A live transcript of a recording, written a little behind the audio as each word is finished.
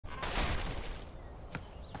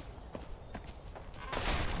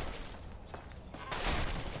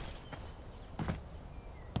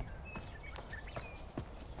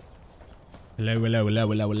Hello, hello, hello,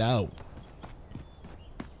 hello, hello.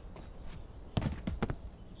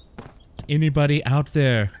 Anybody out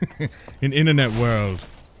there in internet world?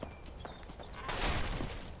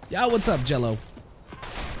 Yo, what's up, Jello?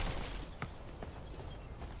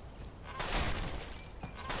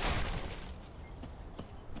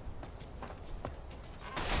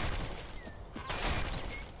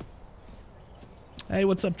 Hey,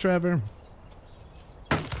 what's up, Trevor?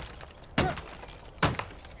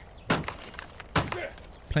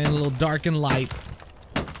 Playing a little dark and light.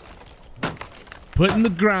 Putting the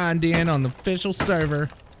grind in on the official server.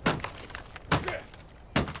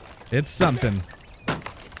 It's something.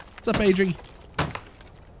 What's up, Adri?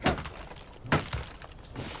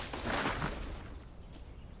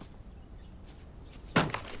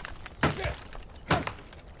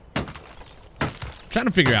 Trying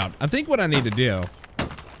to figure out. I think what I need to do.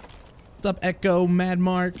 What's up, Echo, Mad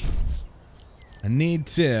Mark? I need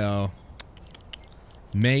to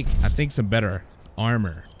make, I think, some better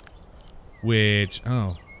armor. Which,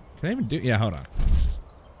 oh, can I even do? Yeah, hold on.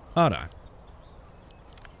 Hold on.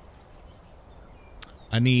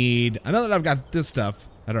 I know that I've got this stuff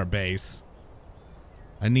at our base.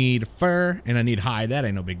 I need fur and I need hide. That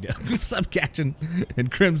ain't no big deal. What's up, Catchin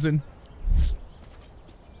and Crimson?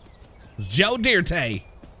 It's Joe Dirte.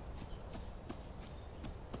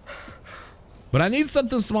 But I need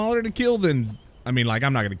something smaller to kill than, I mean, like,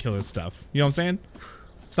 I'm not going to kill this stuff. You know what I'm saying?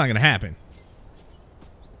 It's not going to happen.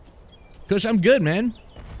 Kush, I'm good, man.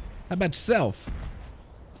 How about yourself?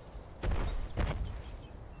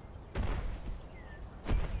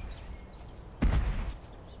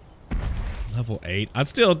 Level 8. I'd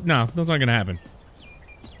still, no, that's not going to happen.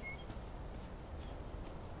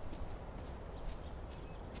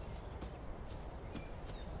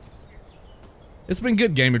 It's been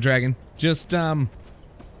good, Gamer Dragon. Just, putting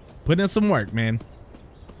in some work, man.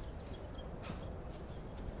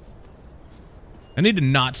 I need to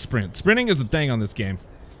not sprint. Sprinting is the thing on this game.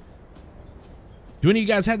 Do any of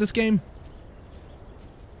you guys have this game?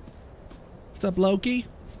 What's up, Loki?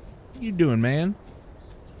 What you doing, man?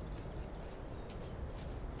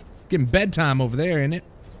 Getting bedtime over there, ain't it?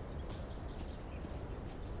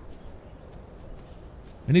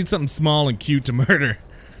 I need something small and cute to murder.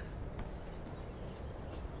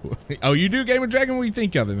 Oh, you do, Gamer Dragon? What do you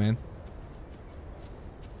think of it, man?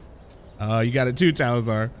 You got it too,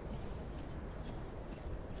 Talisar.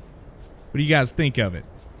 What do you guys think of it?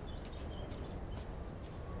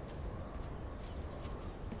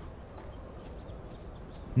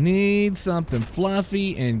 Need something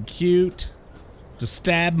fluffy and cute to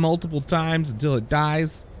stab multiple times until it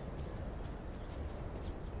dies.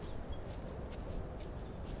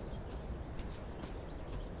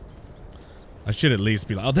 I should at least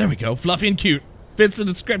be like, oh, there we go. Fluffy and cute. Fits the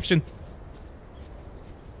description.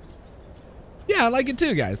 Yeah, I like it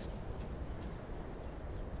too, guys.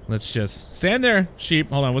 Let's just stand there, sheep.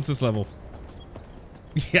 Hold on, what's this level?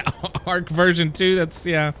 Yeah, Ark version 2, that's,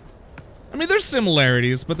 yeah. I mean, there's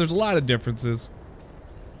similarities, but there's a lot of differences.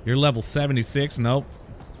 You're level 76, nope.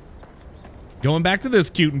 Going back to this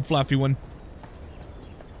cute and fluffy one.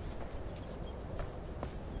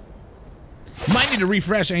 Might need to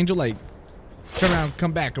refresh, Angel, like, turn around,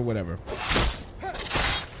 come back, or whatever.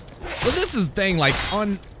 So this is the thing, like,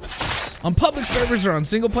 on public servers or on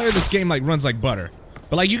single player, this game, like, runs like butter.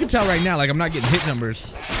 But like you can tell right now, like I'm not getting hit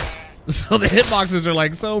numbers. So the hitboxes are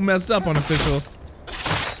like so messed up on official.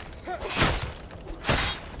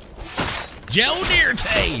 Joe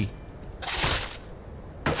Dirte.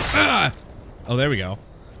 Oh, there we go.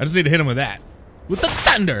 I just need to hit him with that. With the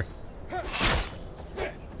thunder.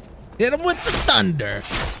 Hit him with the thunder.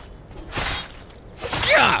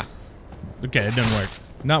 Yeah. Okay, it didn't work.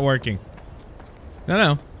 Not working.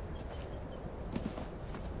 No.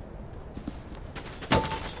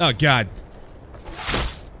 Oh, God.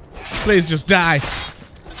 Please just die.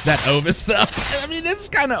 That Ovis, though. I mean, it's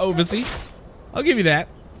kind of Ovis-y. I'll give you that.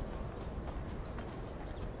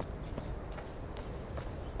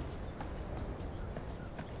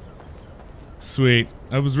 Sweet.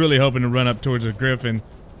 I was really hoping to run up towards a griffin.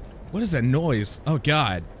 What is that noise? Oh,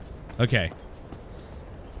 God. Okay.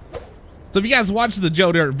 So if you guys watched the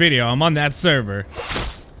Joe Dirt video, I'm on that server.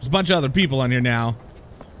 There's a bunch of other people on here now.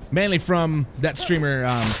 Mainly from that streamer,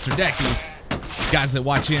 Stradecki. Guys that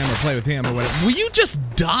watch him or play with him or whatever. Will you just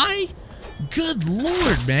die? Good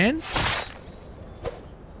Lord, man.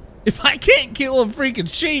 If I can't kill a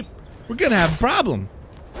freaking sheep, we're gonna have a problem.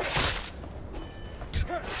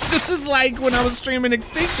 This is like when I was streaming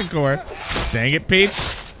Extinction Core. Dang it, Peach.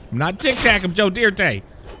 I'm not Tic Tac, I'm Joe Dirte.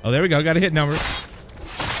 Oh, there we go, got a hit number.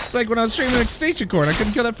 It's like when I was streaming Extinction Core and I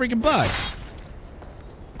couldn't kill that freaking bug.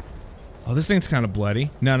 Oh, this thing's kind of bloody.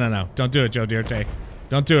 No, no, no. Don't do it, Joe Dirte.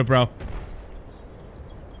 Don't do it, bro.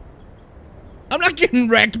 I'm not getting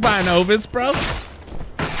wrecked by an Ovis, bro.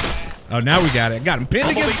 Oh, now we got it. Got him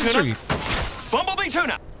pinned against the tree. Bumblebee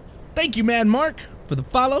tuna. Thank you, man, Mark, for the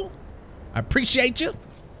follow. I appreciate you.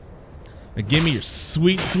 Now give me your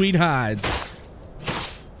sweet, sweet hides.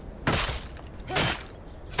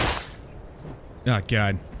 Oh,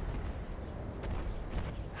 God.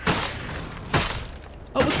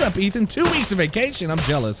 Oh, what's up, Ethan? 2 weeks of vacation. I'm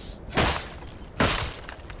jealous.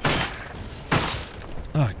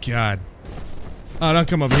 Oh, God. Oh, don't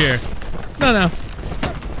come over here. No, no.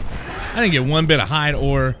 I didn't get one bit of hide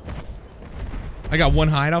or... I got one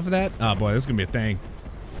hide off of that? Oh, boy, this is going to be a thing.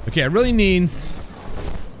 Okay, I really need...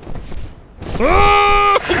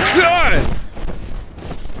 Oh, God!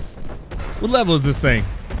 What level is this thing?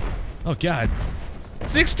 Oh, God.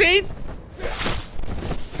 16?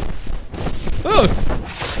 Oh!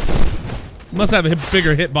 Must have a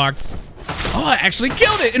bigger hitbox. Oh, I actually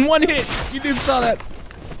killed it in one hit. You dudes saw that.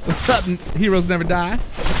 What's up, heroes never die?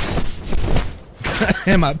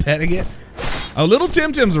 Am I petting it? Oh, little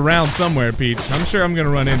Tim Tim's around somewhere, Peach. I'm sure I'm gonna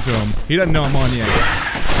run into him. He doesn't know I'm on yet.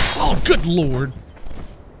 Oh, good lord.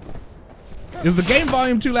 Is the game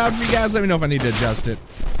volume too loud for you guys? Let me know if I need to adjust it.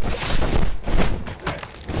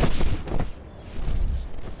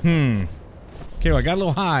 Okay, well, I got a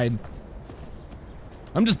little hide.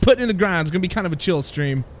 I'm just putting in the grind. It's gonna be kind of a chill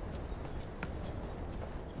stream.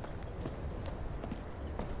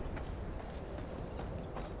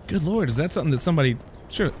 Good lord, is that something that somebody...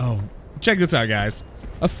 Sure. Oh, check this out, guys.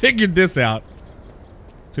 I figured this out.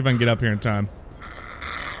 See if I can get up here in time.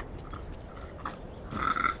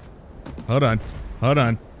 Hold on. Hold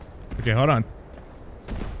on. Okay, hold on.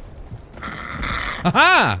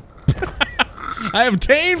 Aha! I have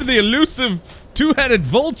tamed the elusive two-headed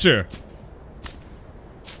vulture.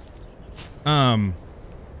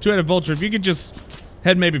 Two-headed vulture, if you could just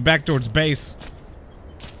head maybe back towards base.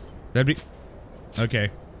 That'd be... Okay.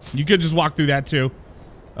 You could just walk through that too.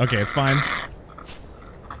 Okay, it's fine.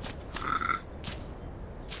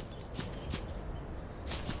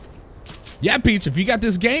 Yeah, Peach, if you got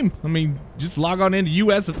this game, I mean, just log on into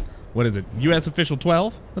US, what is it? US Official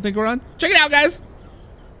 12, I think we're on. Check it out, guys.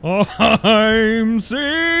 I'm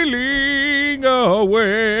sailing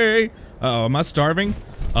away. Uh-oh, am I starving?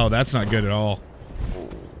 Oh, that's not good at all.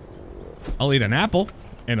 I'll eat an apple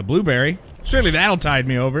and a blueberry. Surely that'll tide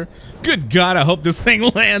me over. Good God, I hope this thing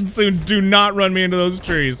lands soon. Do not run me into those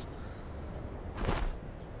trees.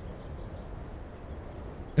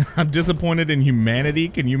 I'm disappointed in humanity.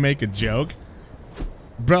 Can you make a joke?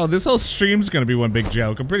 Bro, this whole stream's gonna be one big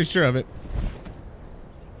joke. I'm pretty sure of it.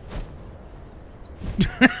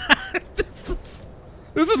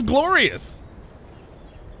 This is glorious.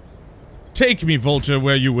 Take me, vulture,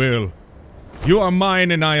 where you will. You are mine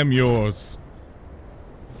and I am yours.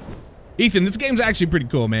 Ethan, this game's actually pretty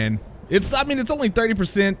cool, man. I mean, it's only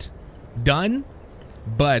 30% done,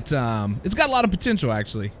 but it's got a lot of potential,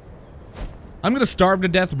 actually. I'm gonna starve to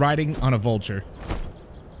death riding on a vulture.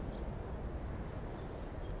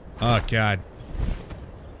 Oh, God.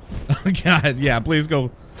 Oh, God, yeah, please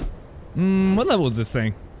go. What level is this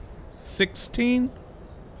thing? 16?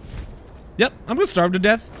 Yep, I'm gonna starve to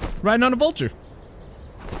death riding on a vulture.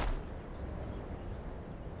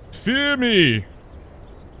 Fear me.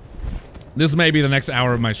 This may be the next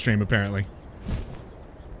hour of my stream, apparently.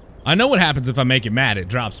 I know what happens if I make it mad. It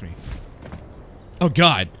drops me. Oh,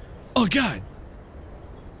 God. Oh, God.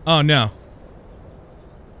 Oh, no.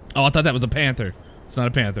 Oh, I thought that was a panther. It's not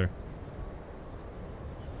a panther.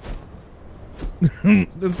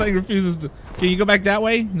 This thing refuses to... Can you go back that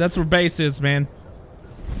way? That's where base is, man.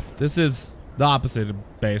 This is the opposite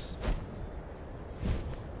of base.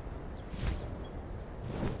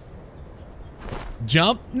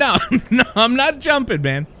 Jump? No, no, I'm not jumping,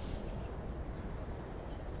 man.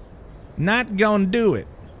 Not gonna do it.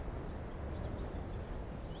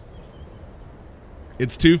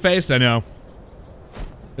 It's two-faced, I know.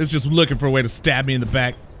 It's just looking for a way to stab me in the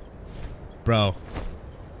back. Bro.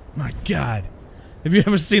 My God. Have you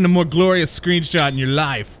ever seen a more glorious screenshot in your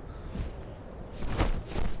life?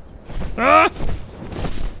 Ah!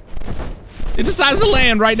 It decides to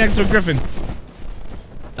land right next to a griffin.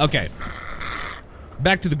 Okay.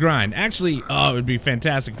 Back to the grind. Actually, oh, it would be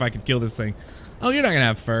fantastic if I could kill this thing. Oh, you're not gonna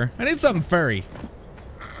have fur. I need something furry.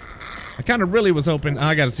 I kind of really was hoping... Oh,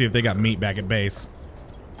 I gotta see if they got meat back at base.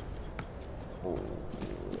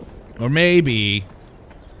 Or maybe...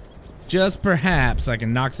 just perhaps I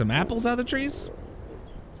can knock some apples out of the trees?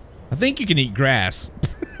 I think you can eat grass.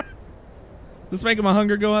 This making my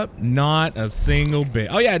hunger go up? Not a single bit.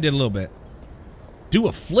 Oh, yeah, I did a little bit. Do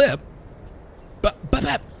a flip?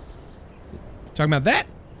 Talking about that?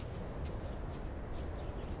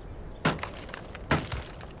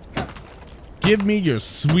 Give me your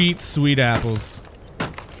sweet, sweet apples.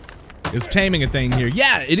 Is taming a thing here?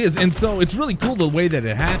 Yeah, it is. And so it's really cool the way that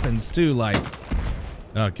it happens too. Like,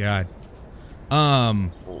 oh God.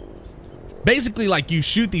 Basically, like, you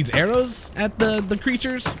shoot these arrows at the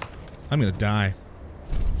creatures. I'm gonna die.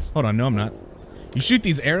 Hold on, no I'm not. You shoot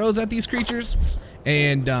these arrows at these creatures,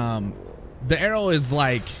 and the arrow is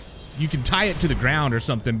like, you can tie it to the ground or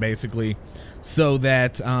something, basically, so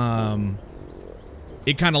that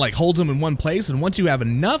it kind of like holds them in one place, and once you have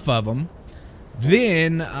enough of them,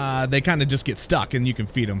 then they kind of just get stuck and you can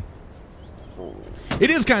feed them. It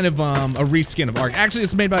is kind of a reskin of Ark. Actually,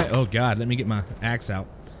 it's made by, oh God, let me get my axe out.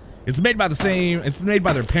 It's made by the same, it's made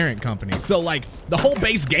by their parent company. So like the whole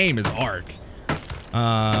base game is Ark.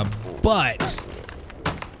 But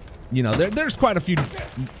you know, there's quite a few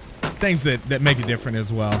things that make it different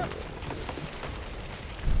as well.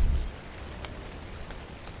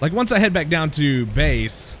 Like once I head back down to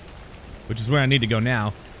base, which is where I need to go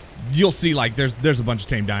now, you'll see like there's a bunch of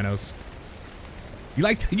tame dinos. You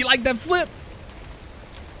like that flip?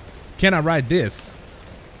 Can I ride this?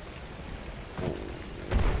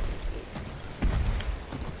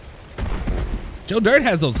 Joe Dirt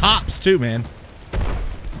has those hops too, man.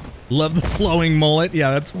 Love the flowing mullet.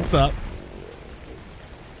 Yeah, that's what's up.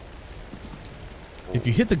 If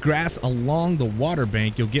you hit the grass along the water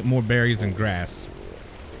bank, you'll get more berries and grass.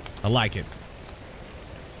 I like it.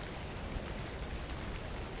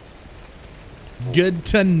 Good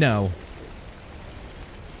to know.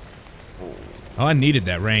 Oh, I needed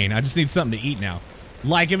that rain. I just need something to eat now.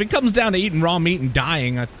 Like, if it comes down to eating raw meat and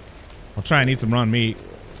dying, I'll try and eat some raw meat.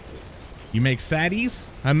 You make saddies?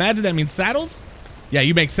 I imagine that means saddles? Yeah,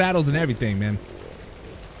 you make saddles and everything, man.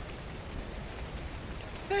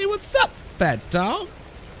 Hey, what's up, fat dog?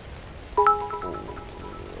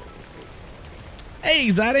 Hey,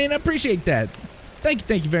 Zidane, I appreciate that. Thank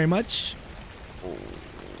you very much.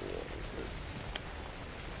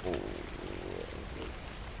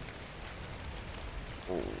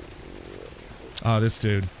 Oh, this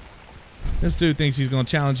dude. This dude thinks he's gonna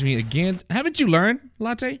challenge me again. Haven't you learned,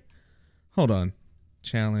 Latte? Hold on.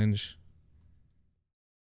 Challenge.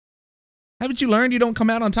 Haven't you learned you don't come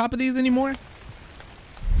out on top of these anymore?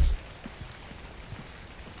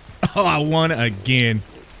 Oh, I won again.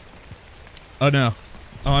 Oh, no.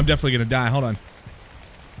 Oh, I'm definitely gonna die. Hold on.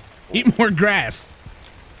 Eat more grass.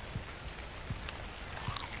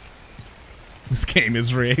 This game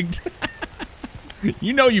is rigged.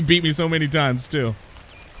 You know you beat me so many times, too.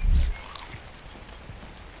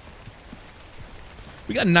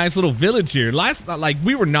 We got a nice little village here. Like,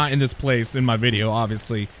 we were not in this place in my video,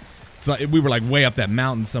 obviously. So we were, like, way up that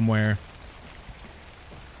mountain somewhere.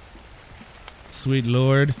 Sweet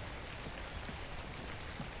Lord.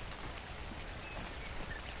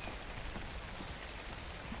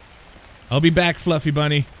 I'll be back, Fluffy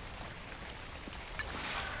Bunny.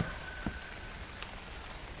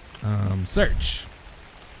 Search.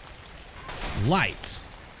 Light.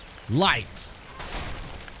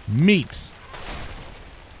 Meat.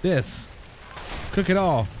 This. Cook it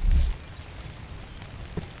all.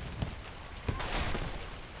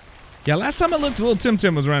 Yeah, last time I looked, little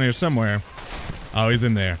Tim was around here somewhere. Oh, he's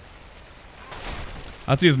in there.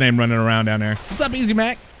 I see his name running around down there. What's up, Easy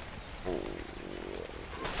Mac?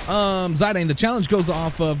 Zidane, the challenge goes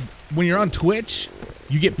off of when you're on Twitch,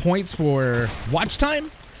 you get points for watch time.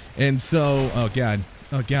 And so, oh God.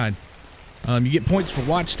 You get points for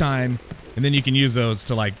watch time, and then you can use those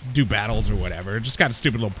to like do battles or whatever. Just kind of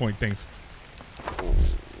stupid little point things.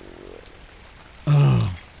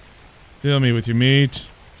 Oh, fill me with your meat.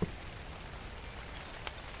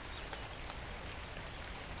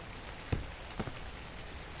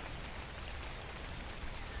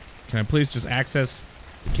 Can I please just access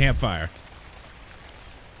the campfire?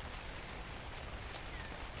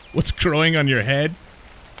 What's growing on your head?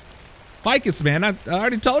 Ficus, man, I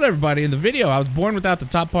already told everybody in the video I was born without the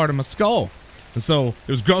top part of my skull. And so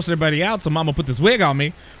it was grossing everybody out, so Mama put this wig on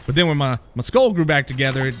me. But then when my skull grew back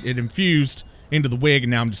together, it infused into the wig,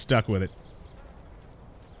 and now I'm just stuck with it.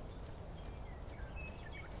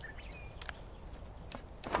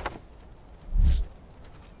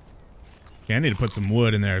 Okay, I need to put some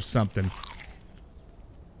wood in there or something.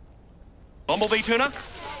 Bumblebee tuna?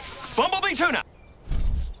 Bumblebee tuna!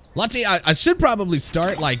 Latte, I should probably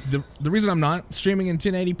start, like, the reason I'm not streaming in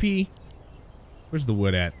 1080p, where's the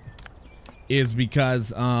wood at, is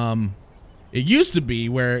because, it used to be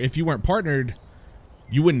where if you weren't partnered,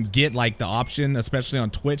 you wouldn't get like the option, especially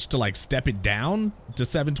on Twitch, to like step it down to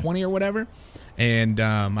 720 or whatever. And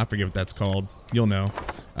I forget what that's called. You'll know.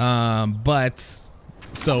 But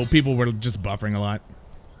so people were just buffering a lot.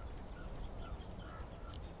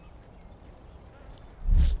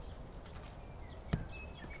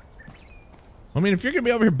 I mean, if you're gonna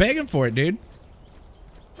be over here begging for it, dude.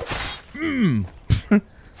 And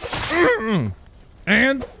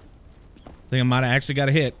I think I might have actually got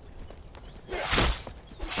a hit.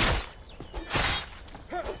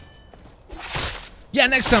 Yeah,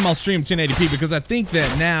 next time I'll stream 1080p because I think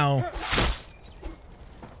that now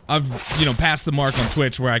I've, you know, passed the mark on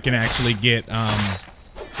Twitch where I can actually get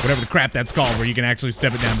whatever the crap that's called, where you can actually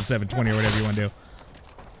step it down to 720 or whatever you want to do.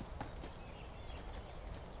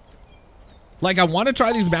 Like, I want to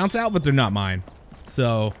try these mounts out, but they're not mine.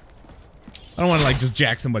 So, I don't want to, like, just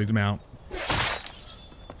jack somebody's mount.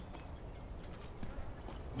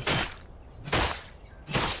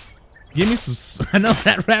 Give me some... I know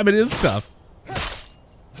that rabbit is tough.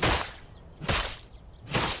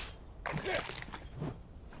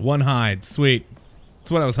 One hide. Sweet.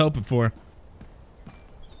 That's what I was hoping for.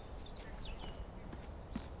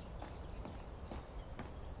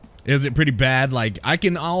 Is it pretty bad? Like, I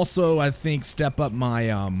can also, I think, step up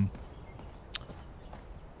my,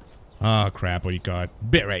 oh, crap, what do you call it?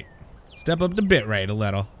 Bitrate. Step up the bitrate a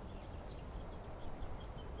little.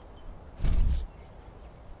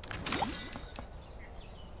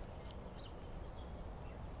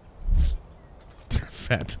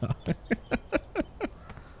 Fat dog.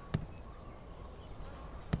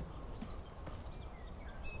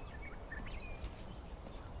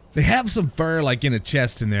 They have some fur like in a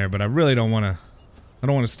chest in there, but I really don't want to. I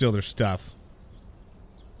don't want to steal their stuff.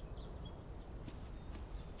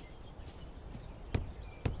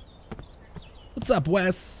 What's up,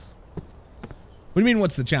 Wes? What do you mean,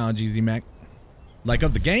 what's the challenge, Easy Mac? Like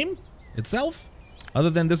of the game itself? Other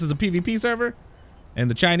than this is a PvP server and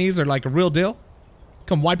the Chinese are like a real deal?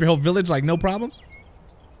 Come wipe your whole village like no problem?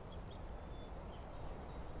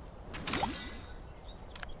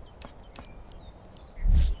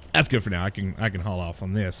 That's good for now. I can haul off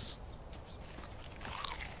on this.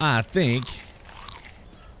 I think.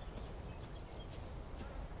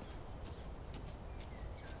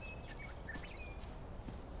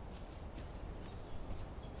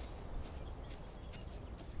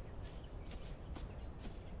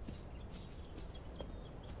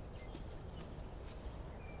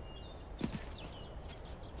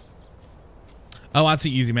 Oh, I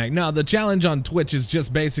see, Easy Mac. No, the challenge on Twitch is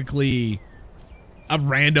just basically a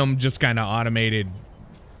random, just kind of automated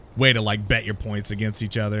way to like bet your points against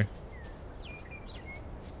each other.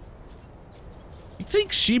 You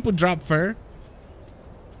think sheep would drop fur?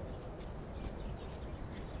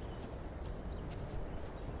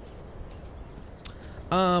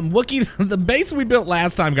 Wookie, the base we built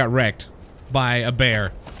last time got wrecked by a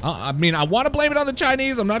bear. I mean, I want to blame it on the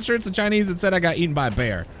Chinese. I'm not sure it's the Chinese that said I got eaten by a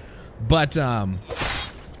bear. But, yeah,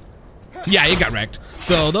 it got wrecked.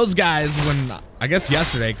 So those guys, when, I guess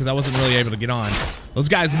yesterday, because I wasn't really able to get on, those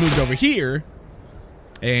guys moved over here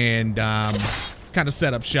and kind of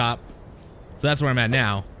set up shop. So that's where I'm at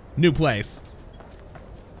now. New place.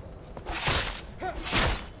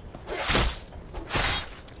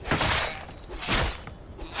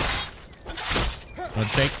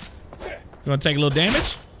 You want to take a little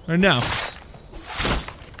damage? Or no?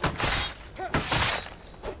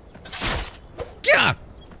 Yeah!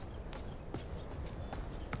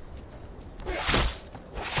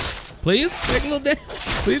 Please take a little damage.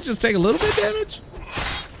 Please just take a little bit damage.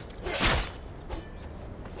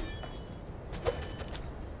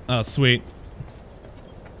 Oh, sweet.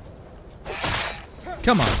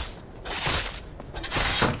 Come on.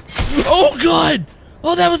 Oh, God!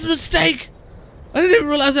 Oh, that was a mistake! I didn't even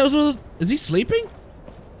realize that was one of those. Is he sleeping?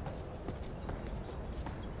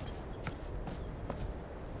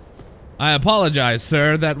 I apologize,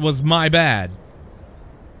 sir. That was my bad.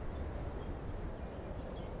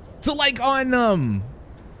 So, like, on,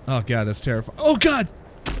 oh, God, that's terrifying. Oh, God!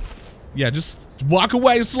 Yeah, just walk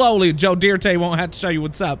away slowly. Joe Dirte won't have to show you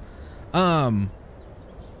what's up.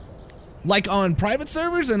 Like, on private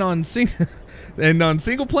servers and on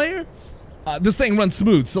single player, this thing runs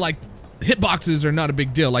smooth. So, like, hitboxes are not a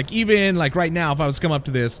big deal. Like, even, like, right now, if I was to come up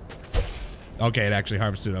to this... Okay, it actually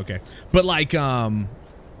harvested, okay. But, like,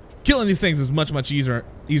 killing these things is much, much easier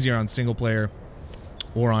on single player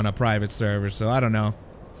or on a private server, so I don't know.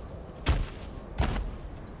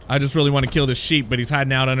 I just really want to kill this sheep, but he's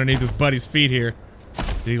hiding out underneath his buddy's feet here.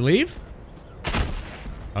 Did he leave?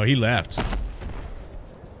 Oh, he left.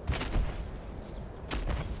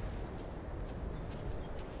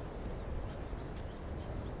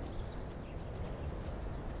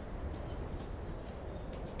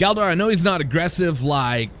 Galdar, I know he's not aggressive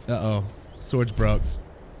like... Uh-oh. Sword's broke.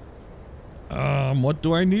 What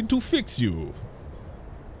do I need to fix you?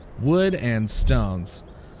 Wood and stones.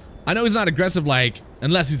 I know he's not aggressive like...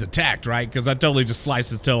 Unless he's attacked, right? Because I totally just sliced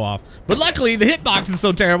his toe off. But luckily, the hitbox is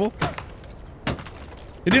so terrible.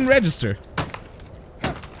 It didn't register.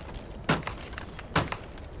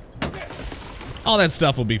 All that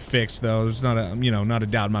stuff will be fixed, though. There's not a, not a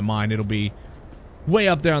doubt in my mind. It'll be way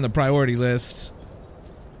up there on the priority list.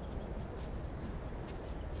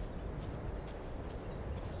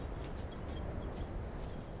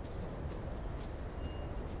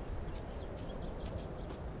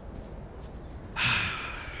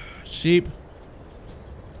 Sheep.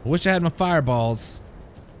 I wish I had my fireballs.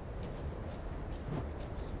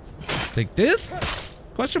 Take this?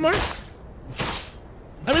 Question mark?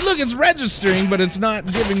 I mean, look, it's registering, but it's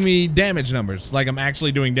not giving me damage numbers. Like I'm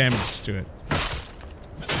actually doing damage to it.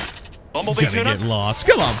 Bumblebee Gonna tuna. get lost.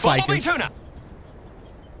 Come on, Bumblebee Fikers. tuna.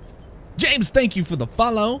 James, thank you for the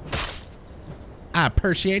follow. I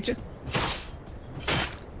appreciate you.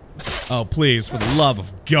 Oh, please, for the love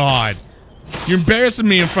of God. You're embarrassing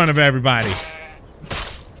me in front of everybody.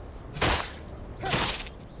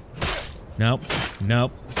 Nope.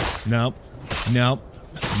 Nope. Nope. Nope.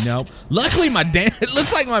 Nope. Luckily, it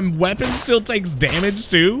looks like my weapon still takes damage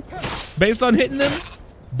too, based on hitting them.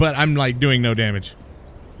 But I'm like doing no damage.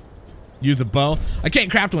 Use a bow. I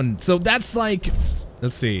can't craft one, so that's like,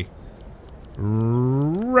 let's see,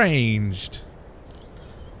 ranged.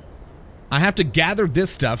 I have to gather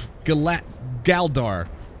this stuff. Galdar.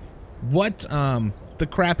 What the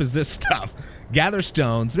crap is this stuff? Gather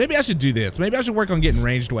stones. Maybe I should do this. Maybe I should work on getting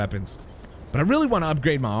ranged weapons. But I really want to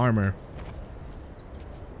upgrade my armor.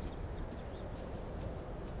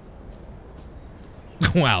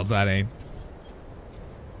 Wow, that ain't.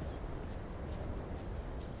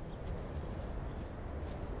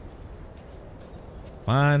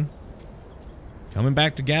 Fine. Coming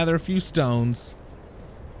back to gather a few stones.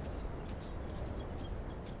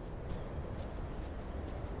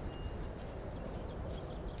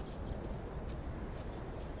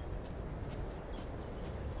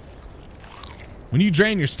 When you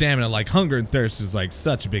drain your stamina, like hunger and thirst is like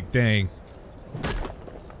such a big thing.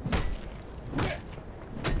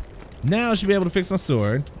 Now I should be able to fix my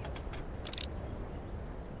sword.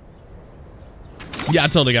 Yeah, I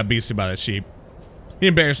totally got beasted by that sheep. He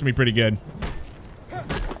embarrassed me pretty good.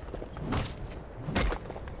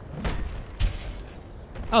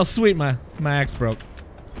 Oh, sweet, my axe broke.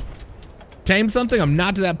 Tame something? I'm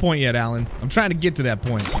not to that point yet, Alan. I'm trying to get to that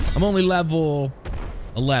point. I'm only level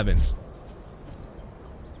 11.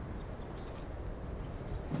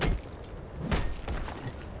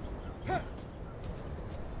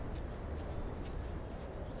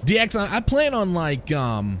 DX, I plan on like,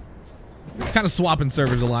 kind of swapping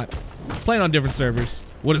servers a lot. Playing on different servers.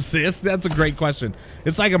 What is this? That's a great question.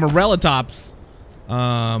 It's like a Morellatops,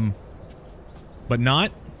 but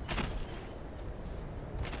not.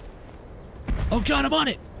 Oh God, I'm on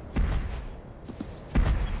it.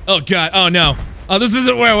 Oh God, oh no. Oh, this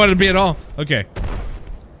isn't where I wanted to be at all. Okay.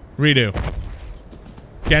 Redo.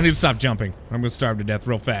 Okay, I need to stop jumping. I'm gonna starve to death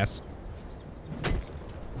real fast.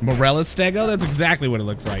 Morella Stego? That's exactly what it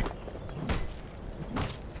looks like.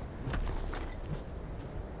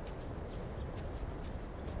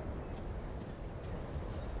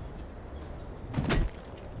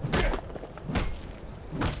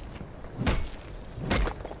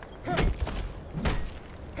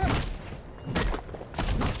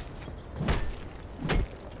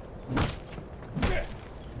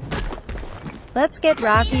 Let's get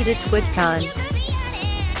Rocky to TwitchCon.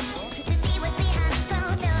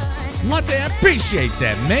 Latte, I appreciate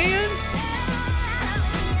that, man.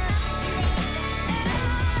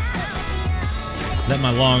 Let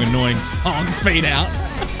my long, annoying song fade out.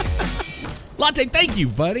 Latte, thank you,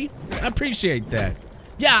 buddy. I appreciate that.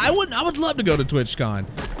 Yeah, I would love to go to TwitchCon.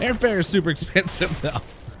 Airfare is super expensive, though.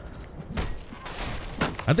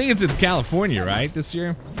 I think it's in California, right, this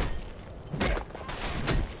year?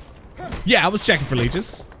 Yeah, I was checking for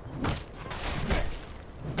leeches.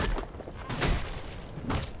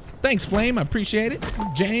 Thanks, Flame. I appreciate it.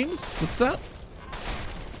 James, what's up?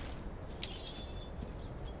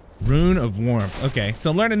 Rune of Warmth. Okay,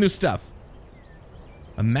 so I'm learning new stuff.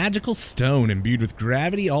 A magical stone imbued with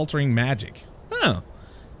gravity-altering magic. Oh.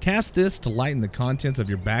 Cast this to lighten the contents of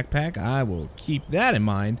your backpack. I will keep that in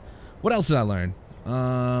mind. What else did I learn?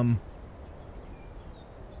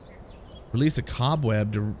 Release a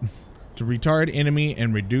cobweb to retard enemy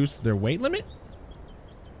and reduce their weight limit?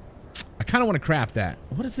 I kind of want to craft that.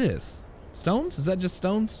 What is this? Stones? Is that just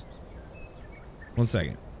stones? 1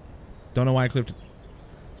 second. Don't know why I clicked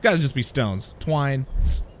It's gotta just be stones, twine,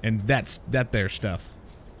 and that there stuff.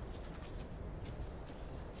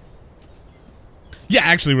 Yeah, I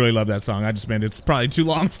actually really love that song. I just meant it's probably too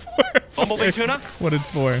long for Bumblebee tuna? what it's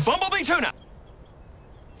for. Bumblebee tuna!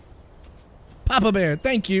 Papa Bear,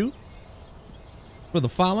 thank you for the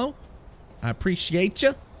follow. I appreciate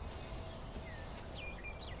you.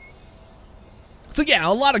 So yeah, a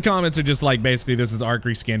lot of comments are just like, basically, this is Ark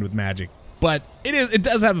reskinned with magic. But it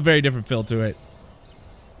does have a very different feel to it.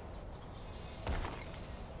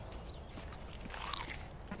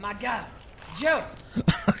 My God, Joe,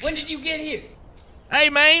 when did you get here? Hey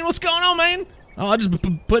man, what's going on, man? Oh, I just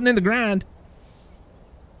putting in the grind.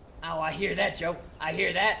 Oh, I hear that, Joe. I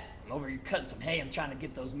hear that. I'm over here cutting some hay. I'm trying to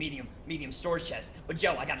get those medium storage chests. But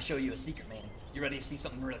Joe, I gotta show you a secret, man. You ready to see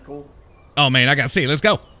something really cool? Oh man, I gotta see it. Let's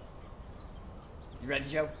go. You ready,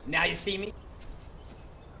 Joe? Now you see me?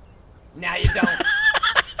 Now you don't.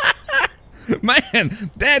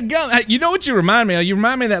 Man, dadgum. You know what you remind me of? You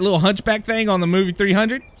remind me of that little hunchback thing on the movie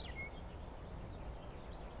 300.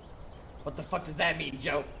 What the fuck does that mean,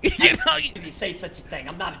 Joe? You know, If you say such a thing,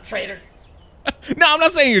 I'm not a traitor. No, I'm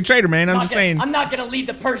not saying you're a traitor, man. I'm just saying. I'm not gonna lead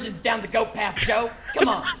the Persians down the goat path, Joe. Come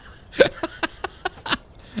on.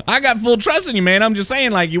 I got full trust in you, man. I'm just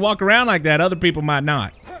saying, like, you walk around like that, other people might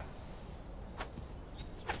not.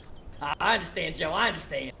 I understand, Joe. I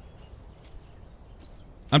understand.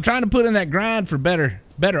 I'm trying to put in that grind for better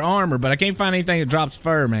armor, but I can't find anything that drops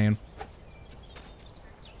fur, man.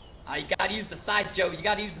 You gotta use the scythe, Joe. You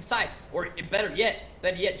gotta use the scythe. Or better yet,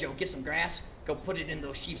 Joe, get some grass, go put it in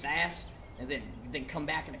those sheep's ass, and then come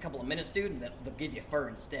back in a couple of minutes, dude, and they'll give you fur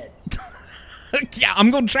instead. Yeah, I'm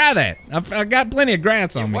gonna try that. I got plenty of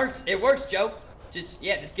grass on me. It works, Joe. Just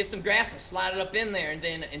get some grass and slide it up in there, and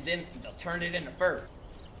then they'll turn it into fur.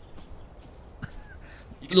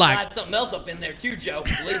 You can slide something else up in there too, Joe.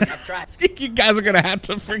 Believe me, I've tried. You guys are gonna have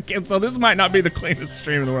to forget. So this might not be the cleanest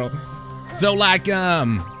stream in the world. So like,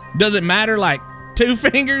 does it matter like 2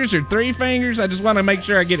 fingers or 3 fingers? I just want to make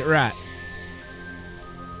sure I get it right.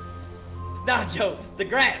 Nah, Joe, the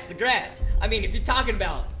grass. I mean, if you're talking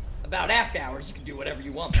about after hours, you can do whatever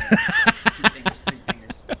you want. 2 fingers, 3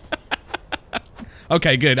 fingers.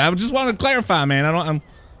 Okay, good. I just want to clarify, man. I'm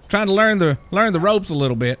trying to learn the ropes a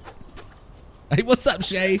little bit. Hey, what's up,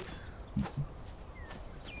 Shay?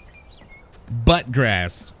 Butt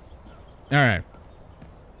grass. All right.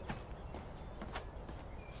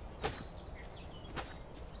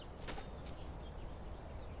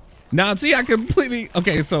 Now, see, I completely...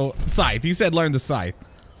 Okay, so, scythe. You said learn the scythe.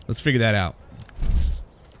 Let's figure that out.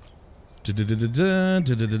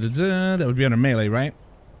 That would be under melee, right?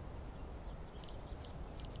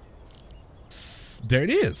 There it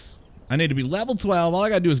is. I need to be level 12. All I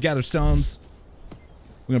gotta do is gather stones.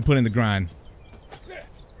 We're gonna put in the grind.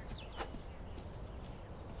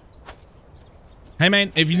 Hey,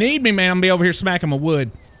 man, if you need me, man, I'm gonna be over here smacking my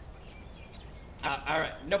wood. All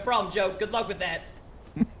right, no problem, Joe. Good luck with that.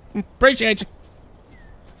 Appreciate you.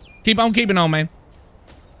 Keep on keeping on, man.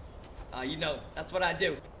 You know, that's what I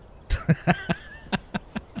do.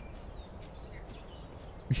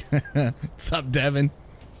 What's up, Devin?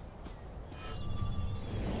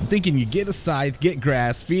 I'm thinking you get a scythe, get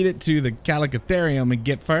grass, feed it to the Calicotherium, and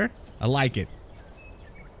get fur. I like it.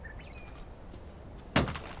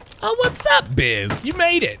 Oh, what's up, Biz? You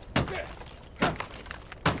made it.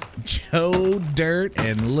 Joe Dirt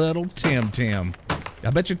and Little Tim Tim. I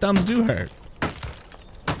bet your thumbs do hurt.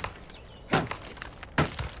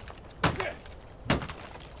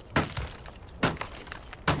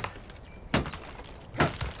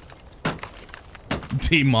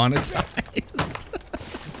 Demonetized?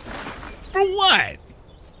 For what?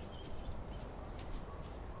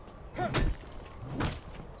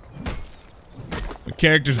 The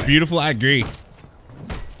character's beautiful, I agree.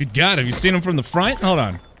 Good God, have you seen him from the front? Hold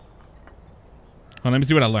on. Let me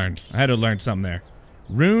see what I learned. I had to learn something there.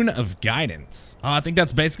 Rune of Guidance. Oh, I think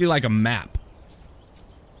that's basically like a map.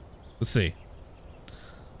 Let's see.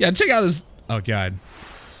 Yeah, check out this. Oh, God.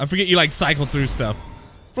 I forget you, like, cycle through stuff.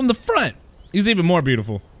 From the front. He's even more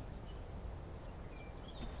beautiful.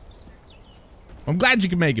 I'm glad you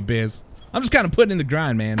can make it, Biz. I'm just kind of putting in the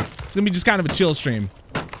grind, man. It's going to be just kind of a chill stream.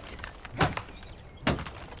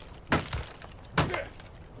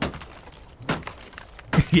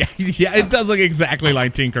 Yeah, it does look exactly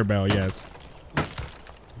like Tinkerbell, yes.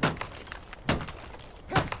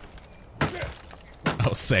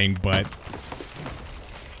 Oh, saying butt.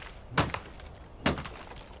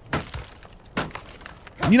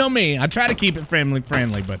 You know me, I try to keep it friendly,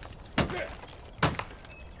 but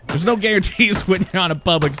there's no guarantees when you're on a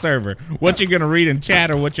public server. What you're gonna read in chat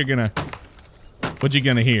or what you're gonna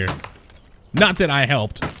hear. Not that I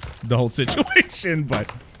helped. the whole situation,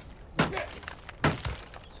 but.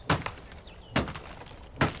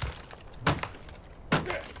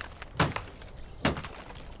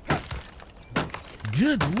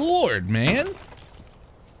 Good Lord, man.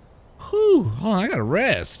 Whew. Hold on, I gotta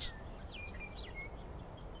rest.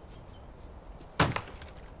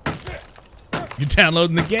 You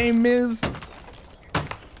downloading the game, Miz?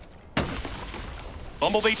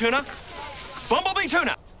 Bumblebee tuna? Bumblebee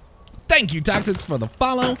tuna! Thank you, Toxic, for the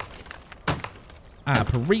follow. I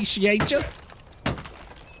appreciate you.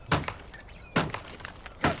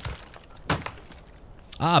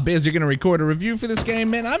 Biz, you're gonna record a review for this game,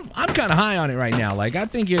 man. I'm kind of high on it right now. Like, I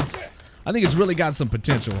think it's really got some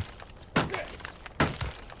potential.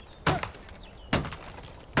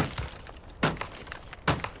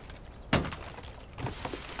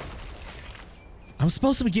 I was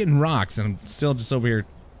supposed to be getting rocks, and I'm still just over here.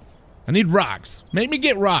 I need rocks. Make me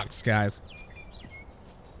get rocks, guys.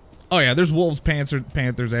 Oh yeah, there's wolves,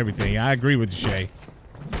 panthers, everything. I agree with you, Shay.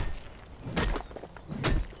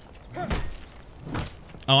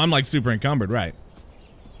 Oh, I'm like super encumbered, right?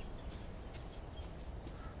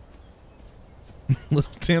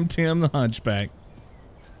 Little Tim the Hunchback.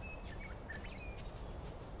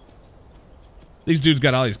 These dudes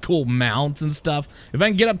got all these cool mounts and stuff. If I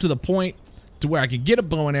can get up to the point to where I can get a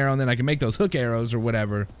bow and arrow and then I can make those hook arrows or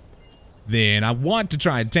whatever, then I want to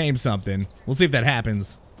try and tame something. We'll see if that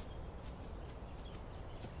happens.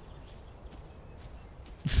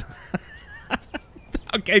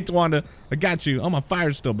 Okay, Twanda, I got you. Oh, my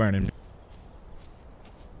fire's still burning.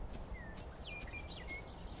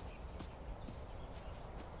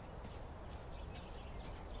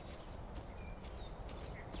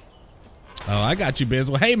 Oh, I got you, Biz.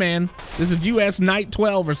 Well, hey, man, this is US Night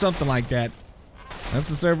 12 or something like that. That's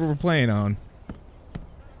the server we're playing on.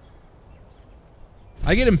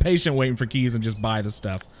 I get impatient waiting for keys and just buy the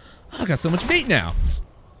stuff. Oh, I got so much meat now.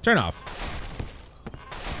 Turn off.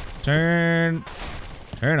 Turn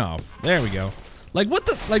off. There we go. Like, what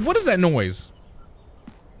is that noise?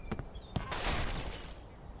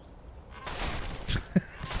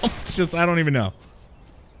 Someone's just, I don't even know.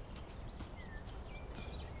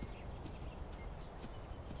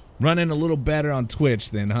 Running a little better on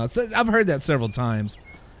Twitch then, huh? So I've heard that several times.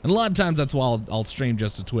 And a lot of times that's why I'll stream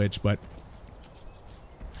just to Twitch, but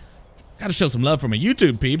gotta show some love for my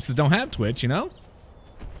YouTube peeps that don't have Twitch, you know?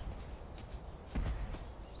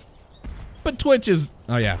 But Twitch is,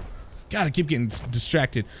 oh yeah, gotta keep getting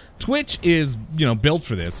distracted. Twitch is, you know, built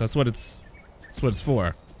for this. That's what it's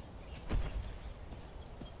for.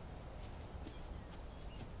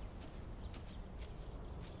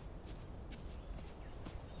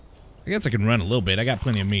 I guess I can run a little bit. I got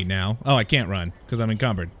plenty of meat now. Oh, I can't run because I'm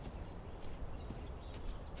encumbered.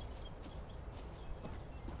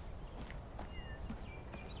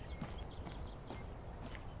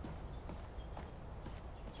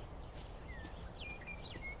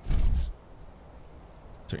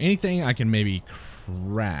 Is there anything I can maybe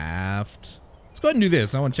craft? Let's go ahead and do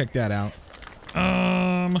this. I want to check that out.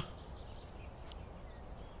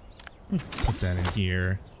 Put that in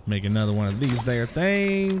here. Make another one of these there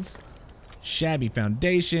things. Shabby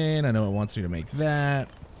foundation. I know it wants me to make that.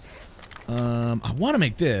 I want to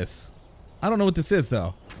make this. I don't know what this is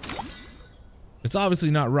though. It's obviously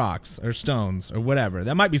not rocks or stones or whatever.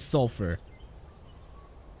 That might be sulfur.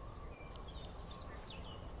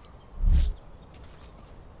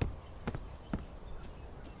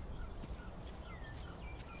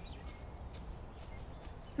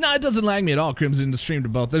 No, it doesn't lag me at all, Crimson, to stream to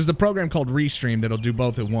both. There's a program called Restream that'll do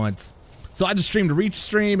both at once. So I just stream to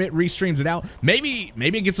Restream, it restreams it out. Maybe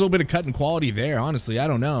it gets a little bit of cut in quality there, honestly. I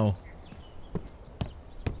don't know.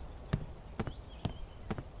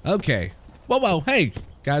 Okay. Whoa, hey,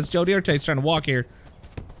 guys, Joe Diarte's trying to walk here.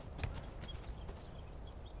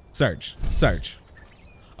 Search.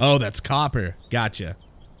 Oh, that's copper. Gotcha.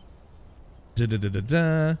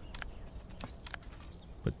 Da-da-da-da-da.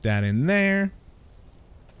 Put that in there.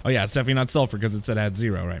 Oh yeah, it's definitely not sulfur because it said I had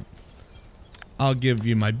 0, right? I'll give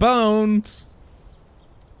you my bones.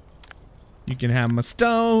 You can have my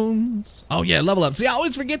stones. Oh yeah, level up. See, I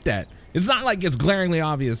always forget that. It's not like it's glaringly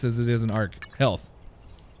obvious as it is in Ark. Health.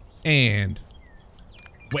 And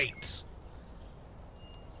wait.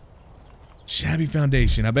 Shabby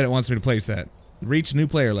foundation. I bet it wants me to place that. Reach new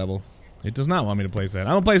player level. It does not want me to place that.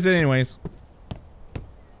 I'm gonna place it anyways.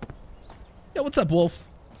 Yo, what's up, Wolf?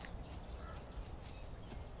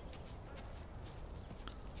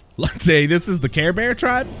 Let's say this is the Care Bear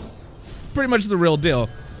tribe. Pretty much the real deal.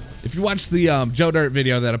 If you watch the Joe Dirt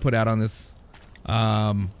video that I put out on this,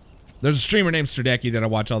 there's a streamer named Stardecky that I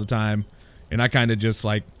watch all the time, and I kind of just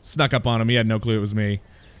like snuck up on him. He had no clue it was me,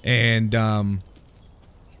 And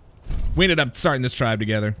we ended up starting this tribe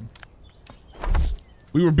together.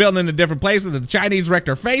 We were building in a different place, and the Chinese wrecked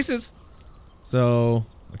our faces. So,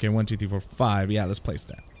 okay, 1, 2, 3, 4, 5. Yeah, let's place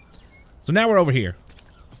that. So now we're over here.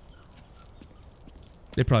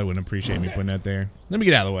 They probably wouldn't appreciate me putting that there. Let me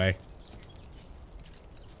get out of the way.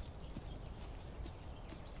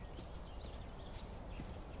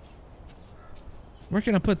 Where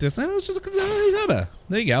can I put this? Oh, it's just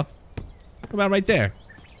there you go. What about right there?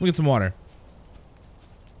 We'll get some water.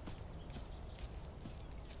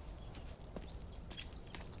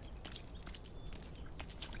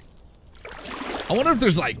 I wonder if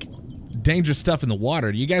there's like dangerous stuff in the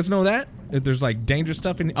water. Do you guys know that? If there's like dangerous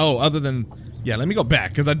stuff in, oh, other than, yeah, let me go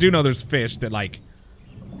back because I do know there's fish that like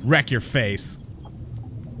wreck your face.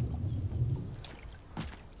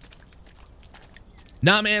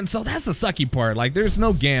 Nah, man, so that's the sucky part. Like, there's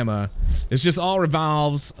no gamma. It's just all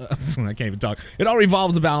revolves, I can't even talk. It all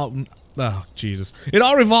revolves about, oh, Jesus. It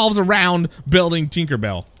all revolves around building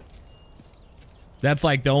Tinkerbell. That's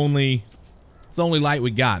like the only, it's the only light we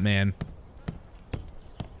got, man.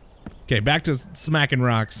 Okay, back to smacking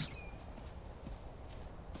rocks.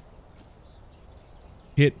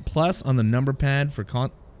 Hit plus on the number pad for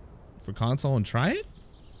console and try it?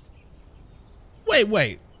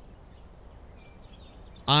 Wait.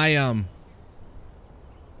 I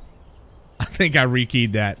think I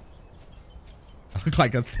rekeyed that. I look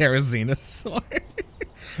like a Therizinosaur.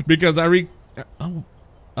 Because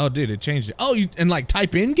oh, dude, it changed it. Oh, and like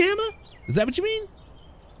type in gamma? Is that what you mean?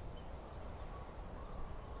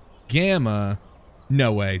 Gamma?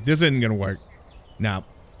 No way. This isn't gonna work. No.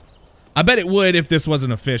 I bet it would if this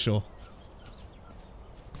wasn't official.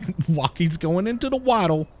 Walkie's going into the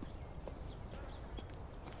waddle.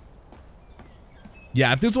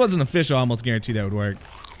 Yeah, if this wasn't official, I almost guarantee that would work.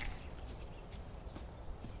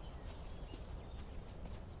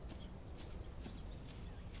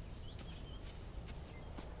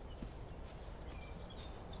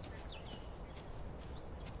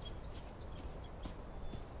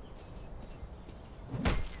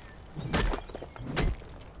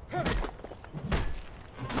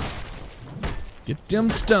 Get them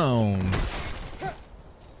stones.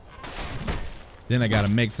 Then I gotta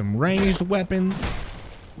make some ranged weapons.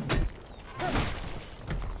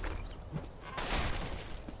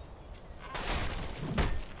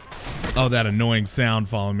 Oh, that annoying sound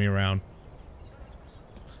following me around.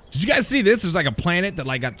 Did you guys see this? There's like a planet that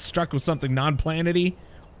like got struck with something non-planety.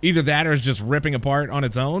 Either that or it's just ripping apart on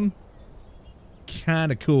its own.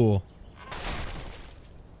 Kinda cool.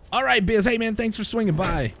 All right, Biz. Hey, man, thanks for swinging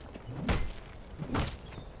by.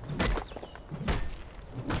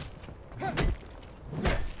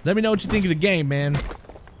 Let me know what you think of the game, man.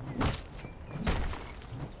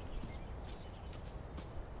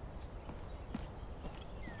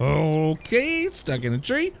 Okay, stuck in a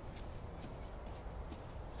tree.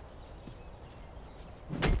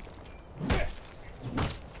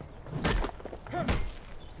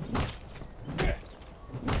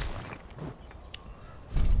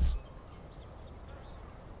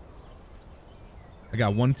 I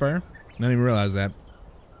got one fur. I didn't even realize that.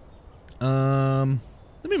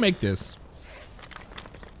 Let me make this.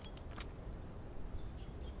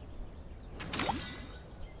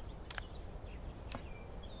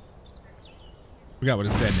 Forgot what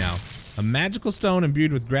it said now. A magical stone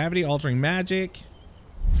imbued with gravity altering magic.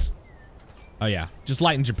 Oh yeah, just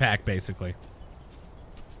lightens your pack basically.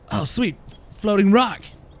 Oh sweet, floating rock.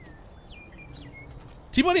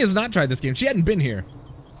 T-Bunny has not tried this game. She hadn't been here.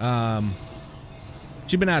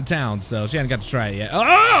 She'd been out of town, so she hadn't got to try it yet.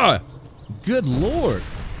 Oh! Good lord.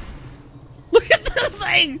 Look at this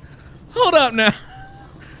thing! Hold up now.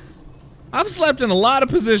 I've slept in a lot of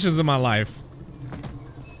positions in my life.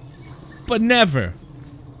 But never,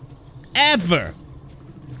 ever,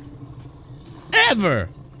 ever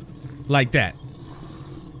like that.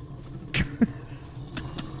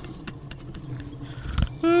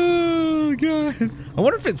 Oh, God. I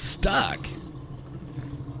wonder if it's stuck.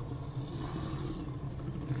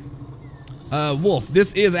 Wolf,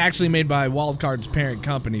 this is actually made by Wildcard's parent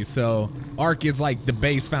company, so Ark is like the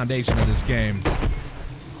base foundation of this game. Good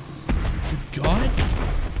God.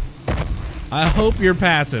 I hope you're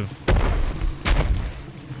passive.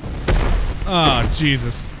 Oh,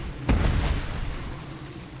 Jesus.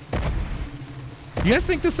 You guys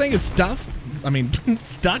think this thing is stuck?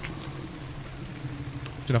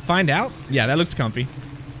 Should I find out? Yeah, that looks comfy.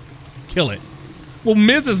 Kill it. Well,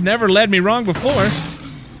 Miz has never led me wrong before.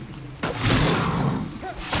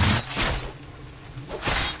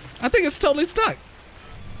 I think it's totally stuck.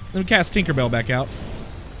 Let me cast Tinkerbell back out.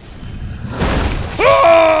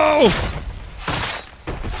 Oh!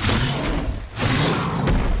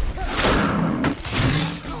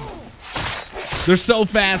 They're so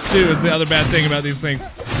fast too, is the other bad thing about these things.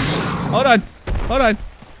 Hold on. Hold on.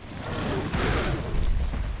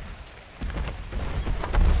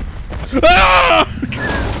 Ah!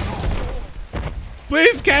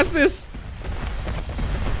 Please cast this.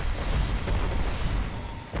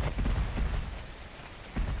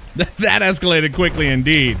 That escalated quickly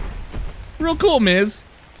indeed. Real cool, Miz.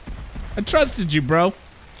 I trusted you, bro.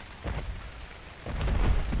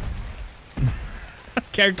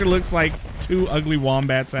 Character looks like two ugly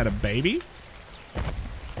wombats had a baby.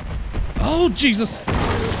 Oh, Jesus.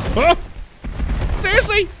 Oh,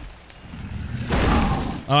 seriously?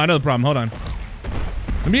 Oh, I know the problem. Hold on.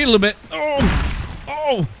 Let me eat a little bit. Oh.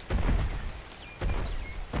 Oh.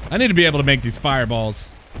 I need to be able to make these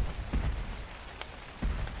fireballs.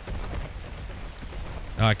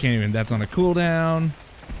 Oh, I can't even. That's on a cooldown.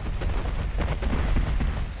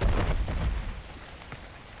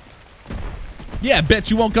 Yeah, bet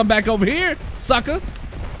you won't come back over here, sucker.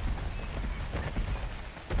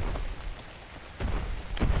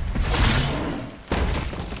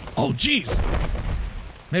 Oh, jeez.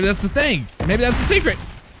 Maybe that's the thing. Maybe that's the secret.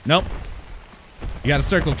 Nope. You got to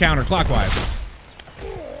circle counterclockwise.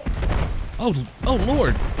 Oh, oh,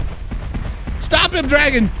 Lord. Stop him,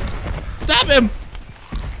 dragon. Stop him.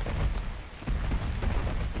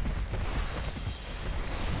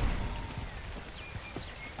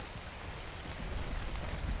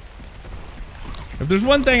 If there's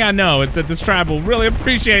one thing I know, it's that this tribe will really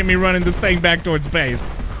appreciate me running this thing back towards base.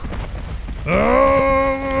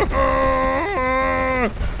 Oh!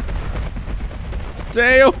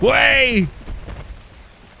 Stay away!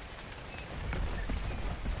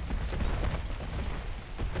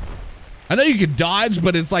 I know you can dodge,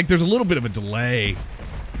 but it's like there's a little bit of a delay.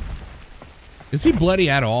 Is he bloody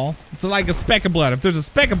at all? It's like a speck of blood. If there's a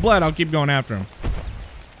speck of blood, I'll keep going after him.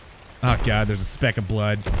 Oh, God, there's a speck of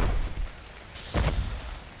blood.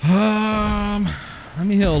 Let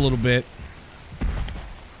me heal a little bit.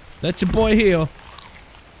 Let your boy heal.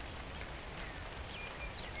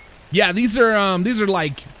 Yeah, these are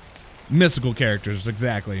like mystical characters,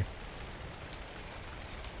 exactly.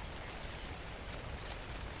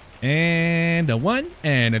 And a 1,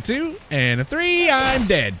 and a 2, and a 3, I'm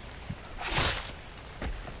dead.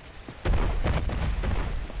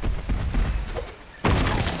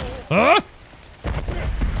 Huh?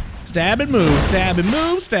 Stab and move, stab and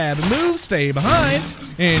move, stab and move, stay behind.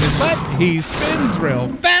 In his butt, he spins real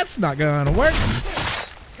fast, not gonna work.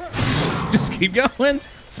 Just keep going,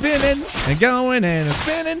 spinning, and going, and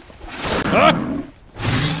spinning. Oh,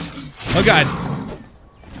 oh God.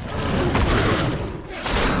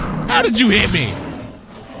 How did you hit me?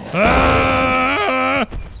 Ah!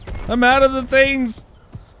 I'm out of the things.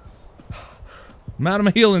 I'm out of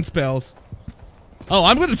my healing spells. Oh,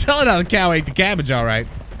 I'm gonna tell it how the cow ate the cabbage, all right.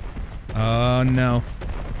 Oh, no.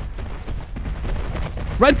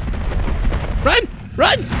 Run! Run!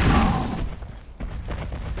 Run!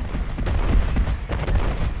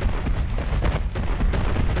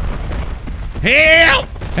 Help!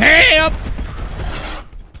 Help!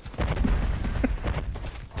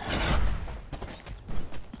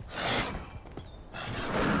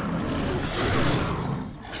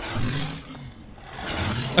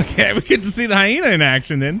 Okay, we get to see the hyena in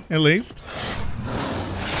action then, at least.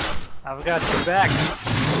 I've got your back.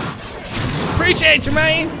 Appreciate you,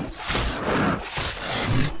 man.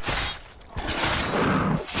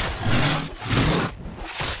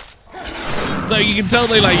 So you can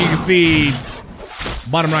totally, like, you can see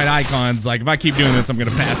bottom right icons. Like, if I keep doing this, I'm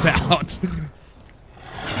gonna pass out.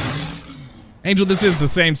 Angel, this is the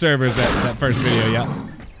same server as that first video, yeah.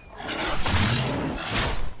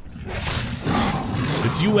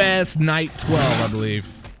 It's US Night 12, I believe.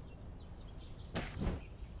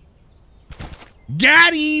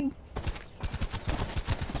 Got him!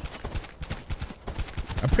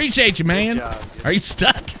 Appreciate you, man. Good job, Are you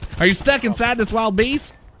stuck? Are you stuck inside this wild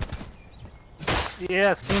beast?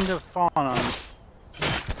 Yeah, it seemed to have fallen on me.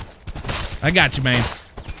 I got you, man.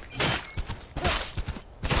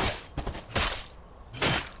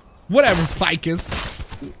 Whatever, Ficus.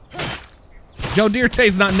 Joe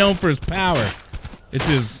Dirte's not known for his power. It's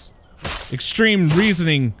his extreme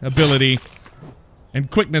reasoning ability and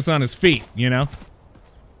quickness on his feet, you know?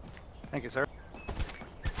 Thank you, sir.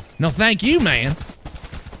 No, thank you, man.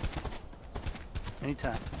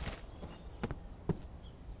 Anytime.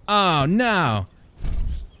 Oh, no.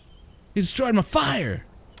 He destroyed my fire.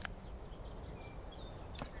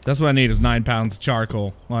 That's what I need is 9 pounds of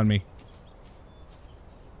charcoal on me.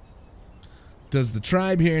 Does the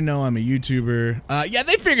tribe here know I'm a YouTuber? Yeah,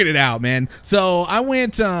 they figured it out, man. So I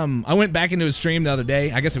went back into his stream the other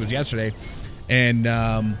day. I guess it was yesterday. And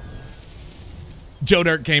Joe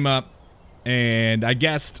Dirt came up, and I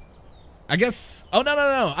guess, oh,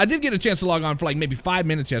 no. I did get a chance to log on for like maybe 5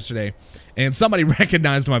 minutes yesterday, and somebody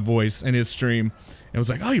recognized my voice in his stream and was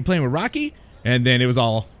like, oh, you're playing with Rocky? And then it was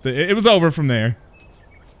over from there.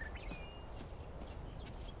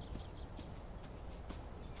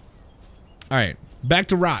 All right, back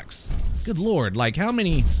to rocks. Good Lord, like how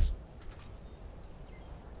many?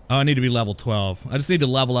 Oh, I need to be level 12. I just need to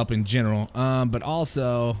level up in general. But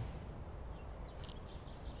also,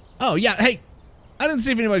 oh yeah, hey, I didn't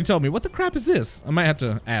see if anybody told me. What the crap is this? I might have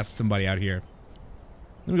to ask somebody out here.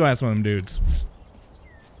 Let me go ask one of them dudes.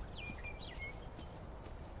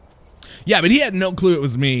 Yeah, but he had no clue it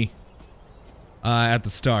was me at the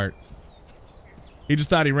start. He just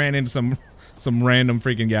thought he ran into some random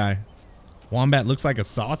freaking guy. Wombat looks like a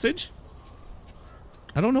sausage?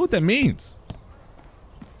 I don't know what that means.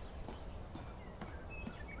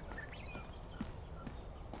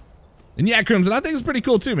 And yeah, Crimson, I think it's pretty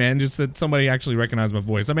cool too, man. Just that somebody actually recognized my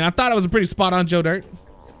voice. I mean, I thought I was a pretty spot on Joe Dirt.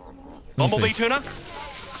 Bumblebee tuna?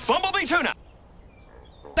 Bumblebee tuna!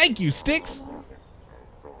 Thank you, Sticks.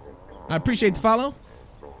 I appreciate the follow.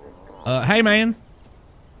 Hey, man.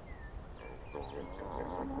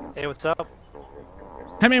 Hey, what's up?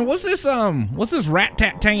 Hey, man, what's this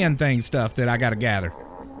rat-tat-tan thing stuff that I gotta gather?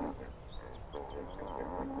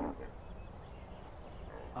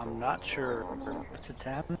 I'm not sure. What's it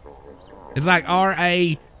happening? It's like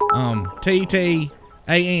R-A-T-T-A-N.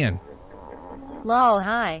 Lol,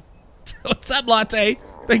 hi. What's up, Latte?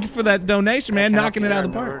 Thank you for that donation, man. Knocking it out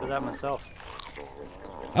of the I've never park. heard of that myself.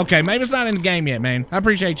 Okay, maybe it's not in the game yet, man. I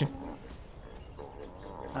appreciate you.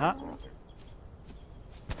 Uh-huh.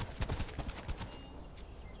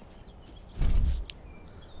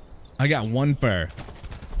 I got one fur.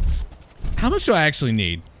 How much do I actually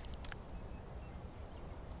need?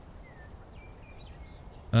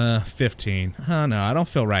 15. Oh no, I don't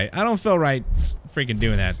feel right. I don't feel right freaking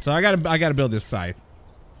doing that. So I gotta build this scythe.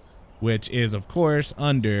 Which is of course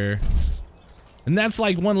under, and that's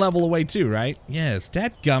like one level away too, right? Yes,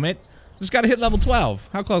 dadgummit. Just gotta hit level 12.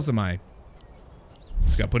 How close am I?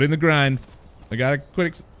 Just gotta put in the grind. I gotta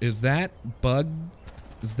quit. Is that bug?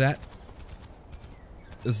 Is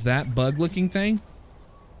that bug looking thing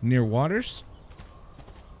near waters?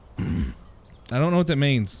 I don't know what that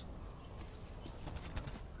means.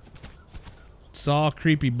 Saw a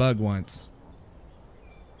creepy bug once.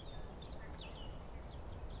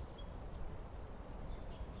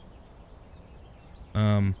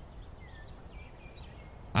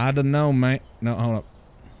 I don't know, mate. No, hold up.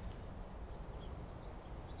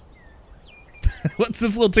 What's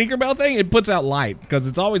this little Tinkerbell thing? It puts out light because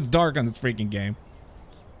it's always dark on this freaking game.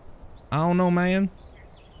 I don't know, man.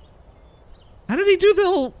 How did he do the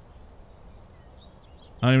whole...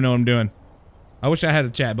 I don't even know what I'm doing. I wish I had a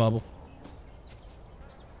chat bubble.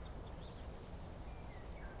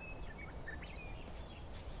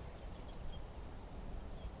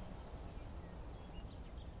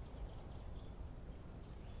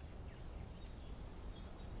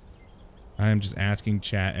 I am just asking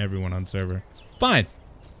chat, everyone on server. Fine.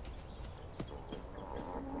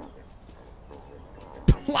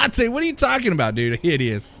 Latte, what are you talking about, dude?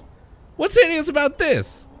 Hideous. What's hideous about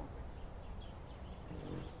this?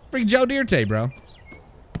 Freak Joe Dirte, bro.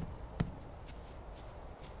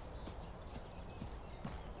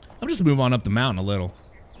 I'm just move on up the mountain a little.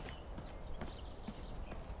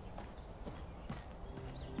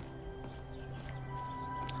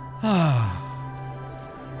 Ah.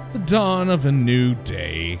 The dawn of a new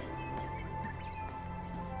day.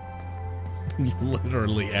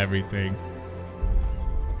 Literally everything.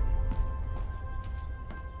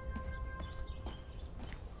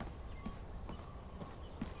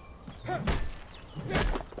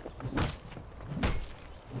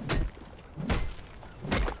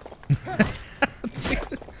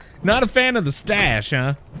 Not a fan of the stash,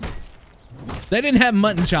 huh? They didn't have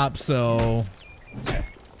mutton chops, so...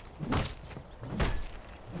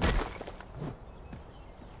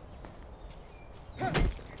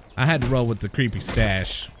 I had to roll with the creepy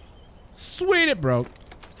stash. Sweet, it broke.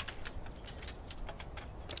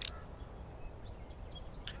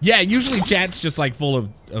 Yeah, usually chat's just like full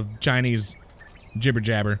of Chinese jibber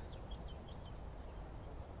jabber.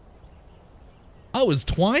 Oh, is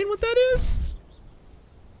twine what that is?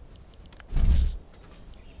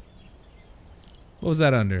 What was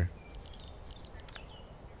that under?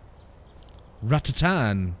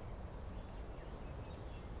 Ratatan.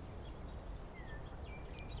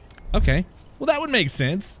 Okay. Well, that would make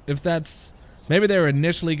sense if that's... Maybe they were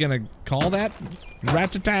initially going to call that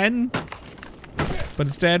Ratatan, but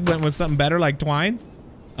instead went with something better like twine.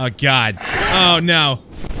 Oh, God. Oh, no.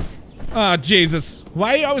 Oh, Jesus.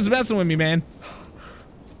 Why are you always messing with me, man?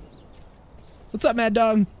 What's up, Mad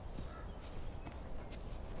Dog?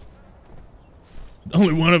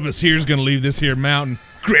 Only one of us here is gonna leave this here mountain.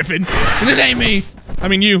 Griffin. And it ain't me. I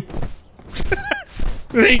mean, you.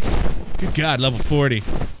 It ain't. Good God, level 40.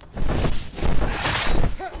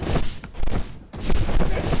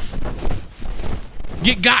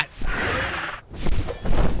 Get got.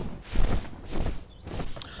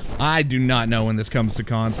 I do not know when this comes to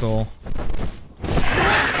console.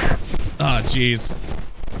 Oh, jeez.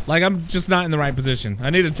 Like, I'm just not in the right position.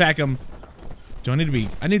 I need to attack him. Do I need to be...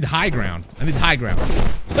 I need the high ground. I need the high ground.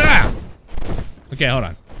 Ah! Okay, hold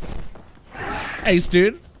on. Hey,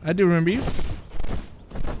 dude. I do remember you.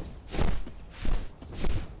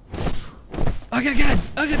 Oh, good God.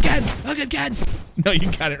 Oh, good God. Oh, good God. No,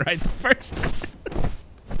 you got it right the first time.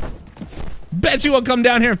 Bet you won't come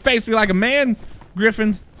down here and face me like a man,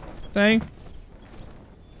 Griffin thing.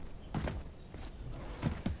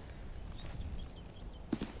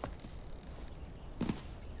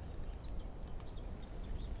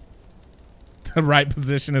 The right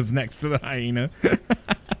position is next to the hyena.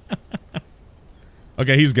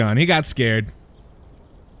 Okay, he's gone. He got scared.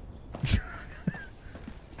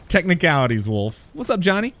 Technicalities, Wolf. What's up,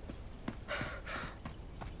 Johnny?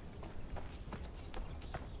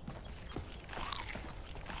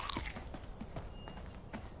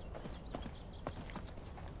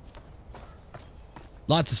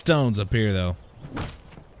 Lots of stones up here, though.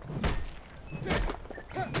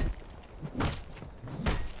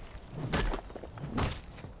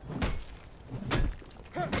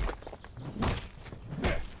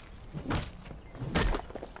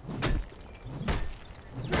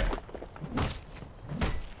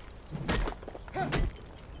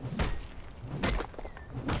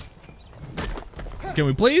 Can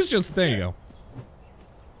we please just... There you go.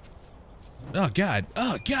 Oh, God.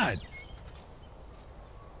 Oh, God.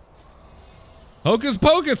 Hocus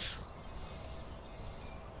pocus.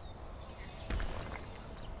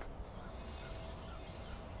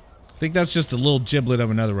 I think that's just a little giblet of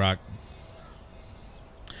another rock.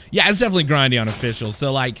 Yeah, it's definitely grindy on official.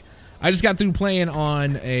 So, like, I just got through playing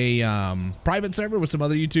on a private server with some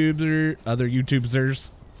other YouTubers.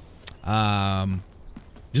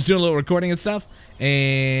 Just doing a little recording and stuff.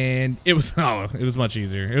 And it was, oh, it was much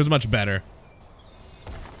easier. It was much better.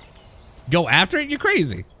 Go after it? You're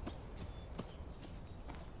crazy.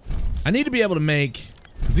 I need to be able to make,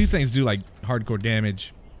 because these things do like hardcore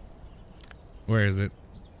damage. Where is it?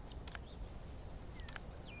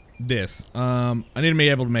 This. I need to be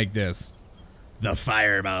able to make this. The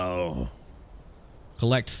fireball.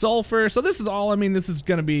 Collect sulfur. So this is all, I mean, this is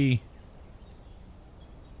going to be...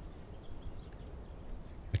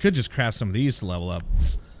 I could just craft some of these to level up.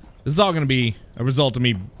 This is all going to be a result of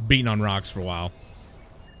me beating on rocks for a while.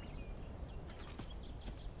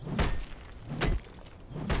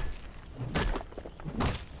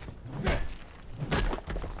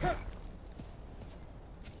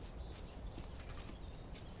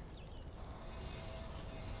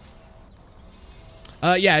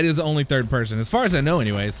 Yeah, it is only third person, as far as I know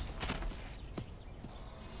anyways.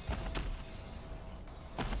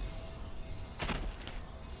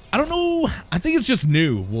 I don't know. I think it's just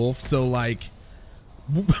new, Wolf. So, like,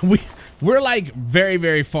 we're like very,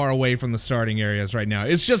 very far away from the starting areas right now.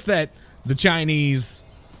 It's just that the Chinese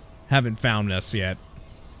haven't found us yet.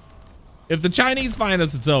 If the Chinese find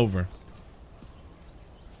us, it's over.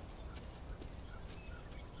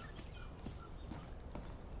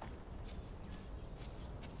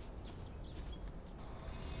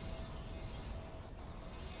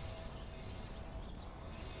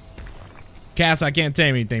 Cass, I can't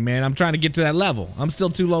tame anything, man. I'm trying to get to that level. I'm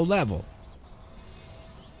still too low level.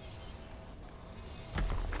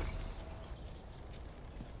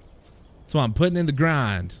 So I'm putting in the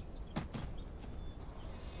grind.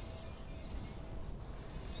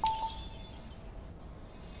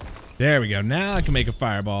 There we go. Now I can make a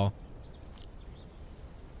fireball.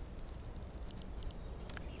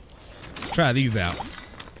 Try these out.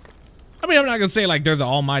 I mean, I'm not gonna say like they're the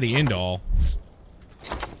almighty end all.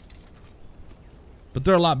 But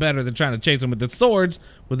they're a lot better than trying to chase them with the swords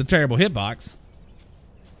with a terrible hitbox.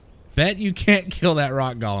 Bet you can't kill that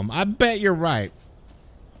rock golem. I bet you're right.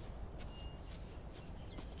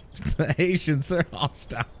 The Haitians, they're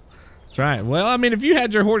hostile. That's right. Well, I mean, if you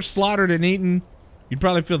had your horse slaughtered and eaten, you'd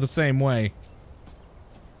probably feel the same way.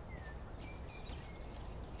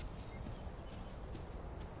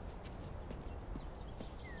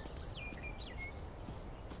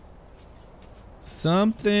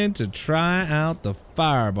 Something to try out the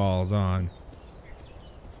fireballs on.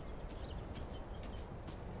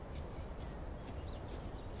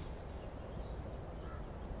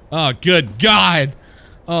 Oh, good God.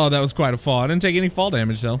 Oh, that was quite a fall. I didn't take any fall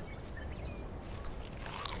damage, though.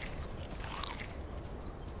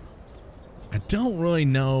 I don't really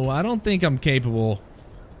know. I don't think I'm capable.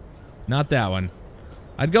 Not that one.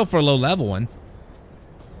 I'd go for a low level one.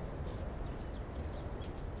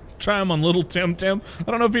 Try him on little Tim Tim.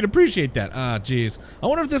 I don't know if he'd appreciate that. Ah, jeez. I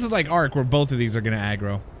wonder if this is like Ark, where both of these are going to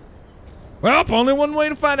aggro. Well, only one way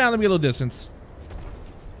to find out. Let me get a little distance.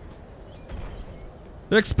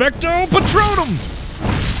 Expecto Patronum!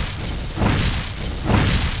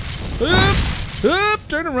 Up,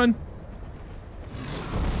 turn and run.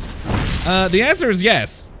 The answer is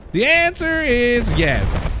yes. The answer is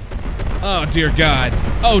yes. Oh, dear God.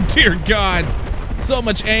 Oh, dear God. So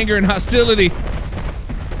much anger and hostility.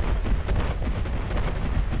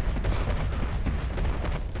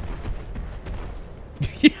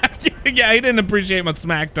 Yeah, he didn't appreciate my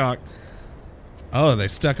smack talk. Oh, they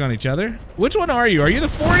stuck on each other? Which one are you? Are you the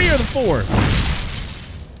 40 or the 4?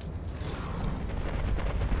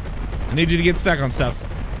 I need you to get stuck on stuff.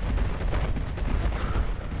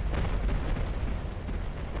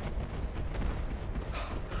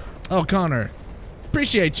 Oh, Connor.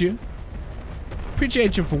 Appreciate you.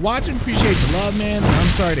 Appreciate you for watching. Appreciate the love, man. I'm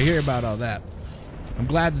sorry to hear about all that. I'm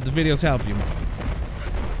glad that the videos help you.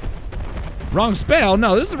 Wrong spell?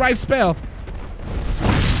 No, this is the right spell.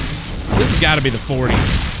 This has got to be the 40.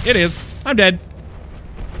 It is. I'm dead.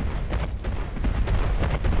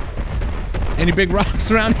 Any big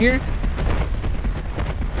rocks around here?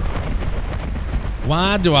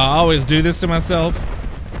 Why do I always do this to myself?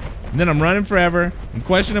 And then I'm running forever. I'm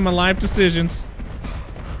questioning my life decisions.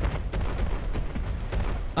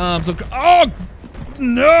 Oh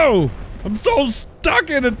no! I'm so stuck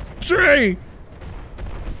in a tree.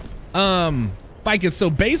 Ficus, so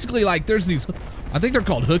basically, like, there's these, I think they're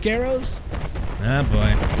called hook arrows. Ah,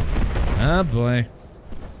 boy. Ah, boy.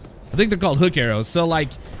 I think they're called hook arrows. So,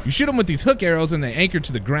 like, you shoot them with these hook arrows and they anchor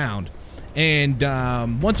to the ground. And,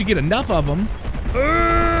 once you get enough of them,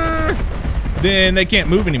 then they can't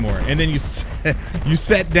move anymore. And then you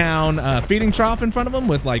set down a feeding trough in front of them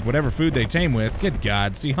with, like, whatever food they tame with. Good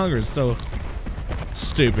God. See, hunger is so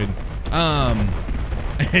stupid.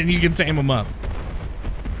 And you can tame them up.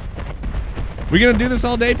 We gonna do this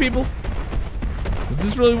all day, people? Is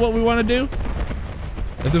this really what we want to do?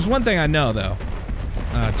 If there's one thing I know, though.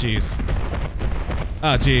 Oh, jeez.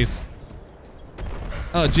 Oh, jeez.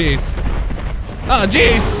 Oh, jeez. Oh,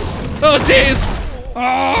 jeez. Oh, jeez.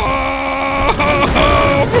 Oh,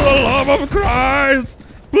 for the love of Christ.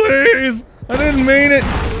 Please. I didn't mean it.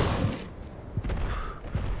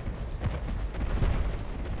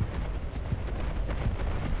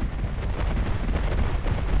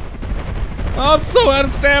 Oh, I'm so out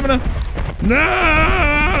of stamina.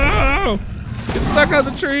 No! Get stuck on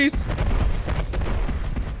the trees.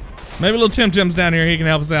 Maybe little Tim Tim's down here. He can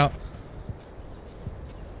help us out.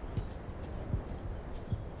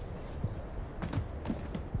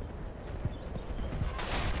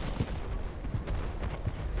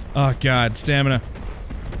 Oh, God. Stamina.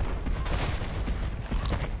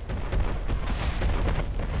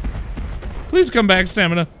 Please come back,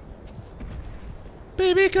 stamina.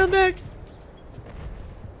 Baby, come back.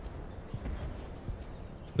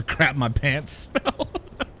 The crap my pants smell.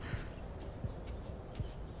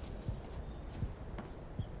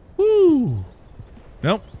 Woo.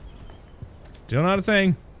 Nope. Still not a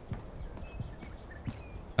thing.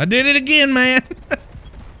 I did it again, man.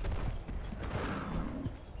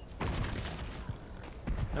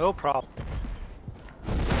 No problem.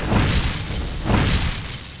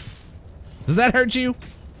 Does that hurt you?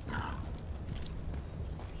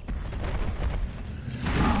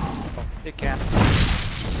 It can.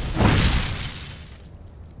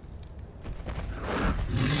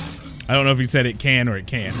 I don't know if he said it can or it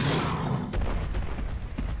can't.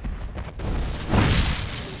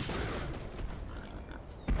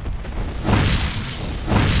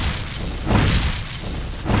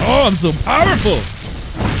 Oh, I'm so powerful.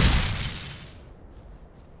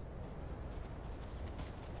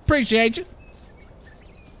 Appreciate you.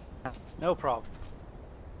 No problem.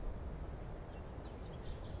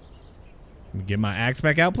 Let me get my axe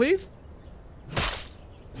back out, please.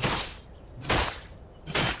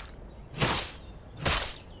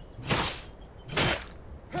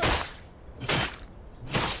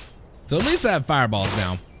 So at least I have fireballs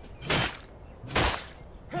now.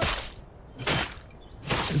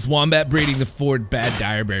 Is Wombat breeding the 4 bad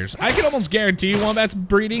dire bears? I can almost guarantee Wombat's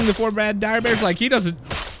breeding the 4 bad dire bears. Like, he doesn't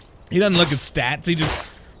look at stats. He's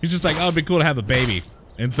just like, oh, it'd be cool to have a baby.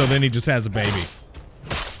 And so then he just has a baby.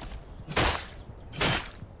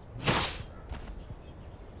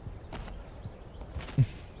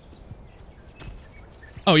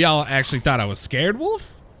 Oh, y'all actually thought I was scared,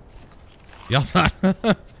 Wolf? Y'all thought...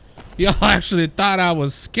 y'all actually thought I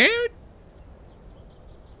was scared?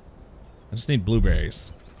 I just need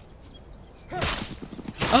blueberries.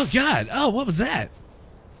 Oh, God. Oh, what was that?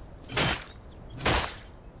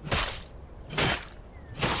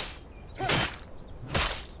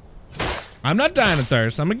 I'm not dying of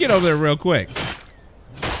thirst. I'm gonna get over there real quick.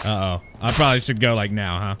 Uh-oh. I probably should go like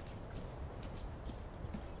now, huh?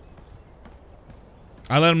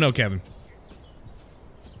 I let him know, Kevin.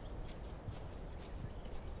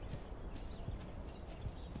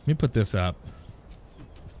 Let me put this up.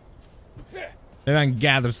 Maybe I can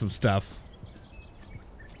gather some stuff.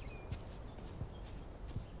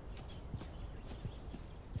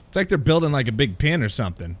 It's like they're building like a big pen or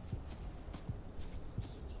something.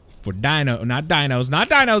 For not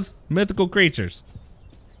dinos, mythical creatures.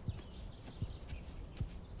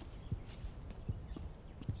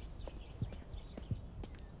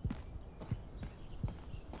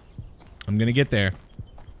 I'm gonna get there.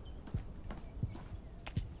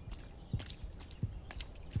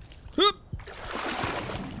 Hoop.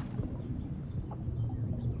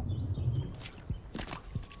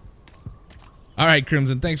 All right,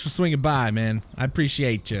 Crimson, thanks for swinging by, man. I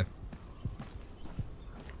appreciate you.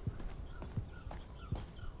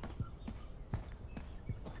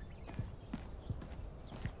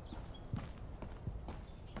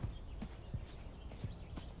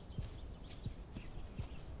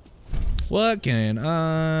 What can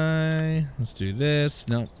I... Let's do this.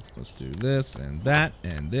 Nope. Let's do this and that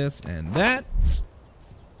and this and that.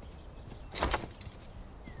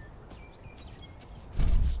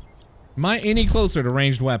 Am I any closer to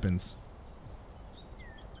ranged weapons?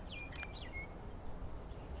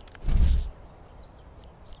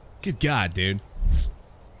 Good God, dude.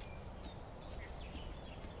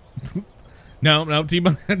 No,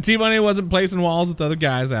 T-Bunny wasn't placing walls with other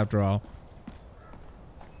guys after all.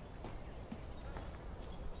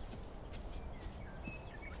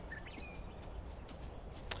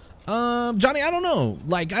 Johnny, I don't know.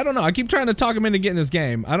 Like, I don't know. I keep trying to talk him into getting this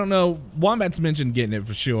game. I don't know. Wombat's mentioned getting it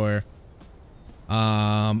for sure.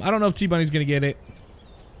 I don't know if T-Bunny's gonna get it.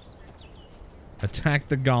 Attack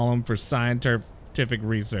the golem for scientific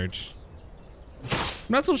research. I'm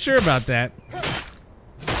not so sure about that.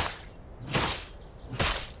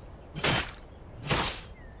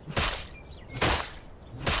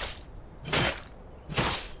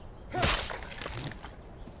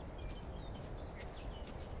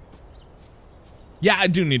 Yeah, I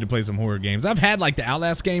do need to play some horror games. I've had like the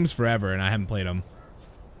Outlast games forever and I haven't played them.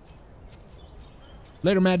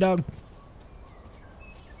 Later, Mad Dog.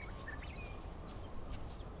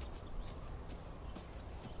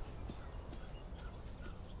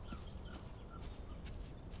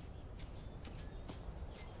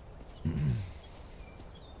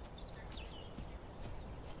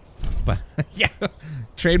 But yeah,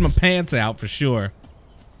 trade my pants out for sure.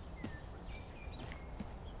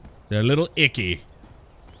 They're a little icky.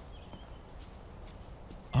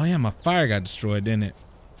 Oh yeah, my fire got destroyed, didn't it?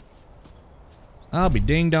 I'll be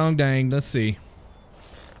ding dong dang. Let's see.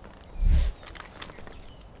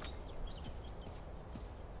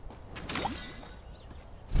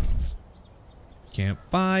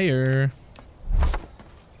 Campfire.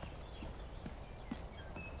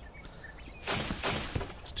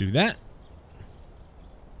 Let's do that.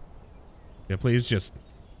 Yeah, please just.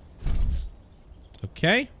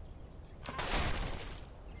 Okay.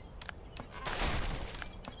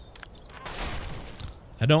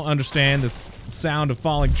 I don't understand the sound of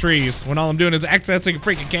falling trees when all I'm doing is accessing a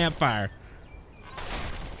freaking campfire.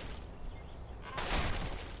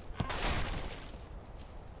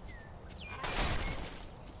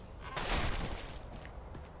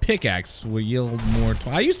 Pickaxe will yield more.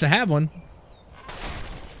 I used to have one.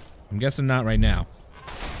 I'm guessing not right now.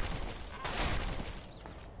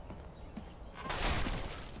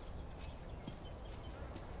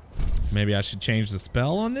 Maybe I should change the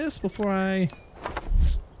spell on this before I...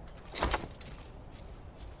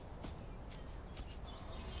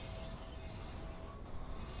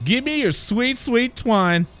 Give me your sweet, sweet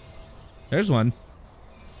twine. There's one.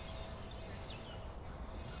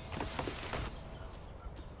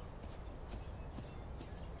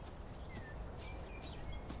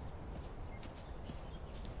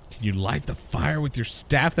 Can you light the fire with your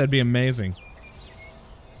staff? That'd be amazing.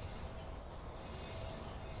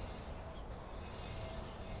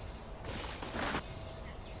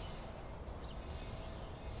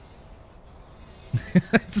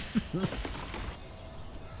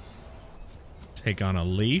 Take on a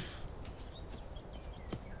leaf.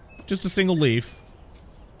 Just a single leaf.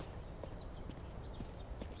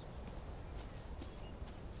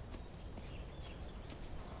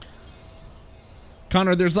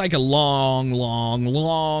 Connor, there's like a long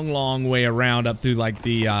way around up through like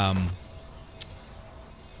the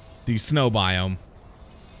snow biome.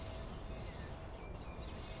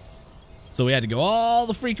 So we had to go all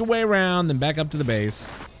the freaking way around, then back up to the base.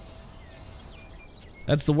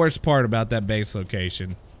 That's the worst part about that base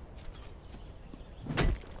location.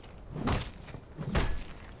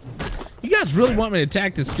 You guys really want me to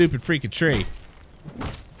attack this stupid freaking tree?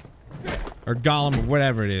 Or golem or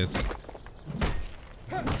whatever it is.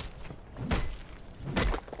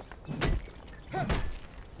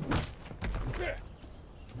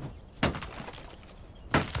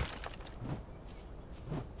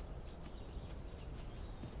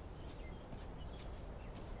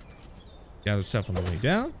 Gather stuff on the way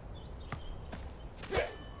down.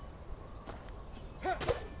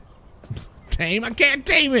 Tame? I can't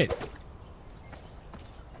tame it!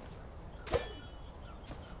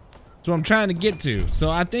 That's what I'm trying to get to. So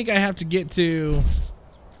I think I have to get to...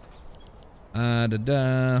 How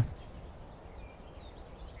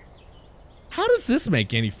does this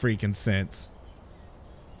make any freaking sense?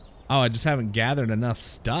 Oh, I just haven't gathered enough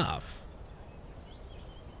stuff.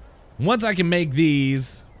 Once I can make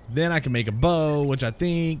these... Then I can make a bow, which I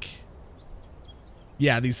think...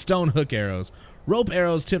 Yeah, these stone hook arrows. Rope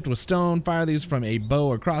arrows tipped with stone. Fire these from a bow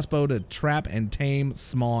or crossbow to trap and tame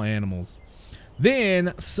small animals.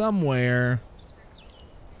 Then, somewhere...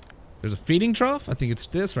 There's a feeding trough. I think it's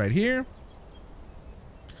this right here.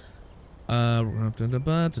 And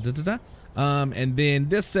then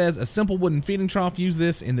this says, a simple wooden feeding trough. Use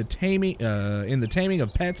this in the taming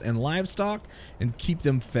of pets and livestock and keep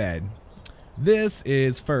them fed. This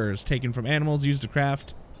is furs taken from animals used to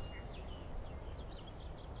craft.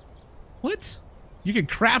 What? You can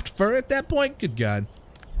craft fur at that point? Good God.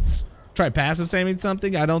 Try passive taming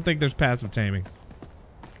something? I don't think there's passive taming.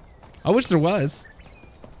 I wish there was.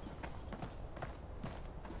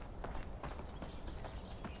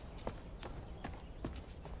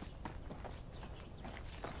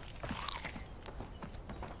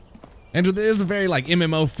 And there is a very like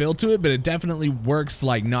MMO feel to it, but it definitely works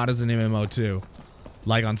like not as an MMO too.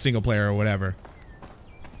 Like on single player or whatever.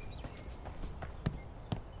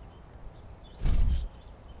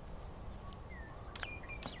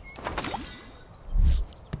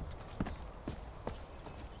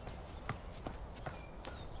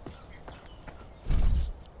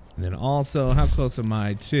 And then also, how close am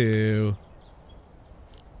I to...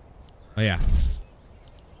 Oh yeah.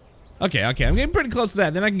 Okay, I'm getting pretty close to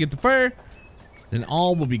that. Then I can get the fur. Then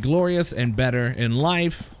all will be glorious and better in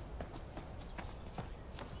life.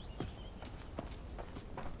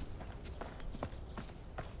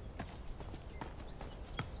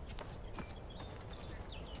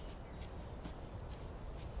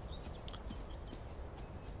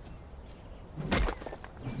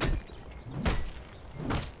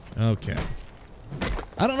 Okay.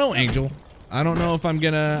 I don't know, Angel. I don't know if I'm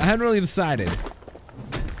gonna... I haven't really decided.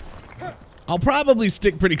 I'll probably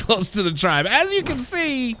stick pretty close to the tribe. As you can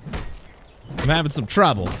see, I'm having some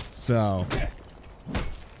trouble. So,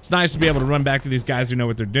 it's nice to be able to run back to these guys who know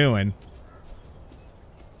what they're doing.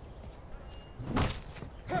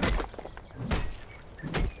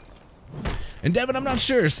 And Devin, I'm not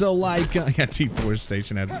sure. So, like, yeah, T4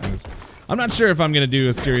 station at its most. I'm not sure if I'm going to do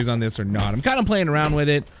a series on this or not. I'm kind of playing around with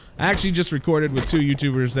it. I actually just recorded with two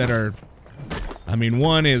YouTubers that are... I mean,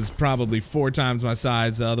 one is probably 4 times my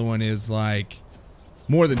size. The other one is like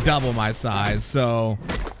more than double my size. So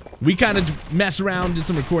we kind of mess around, did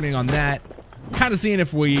some recording on that. Kind of seeing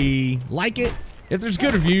if we like it. If there's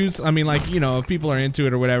good reviews, I mean, like, you know, if people are into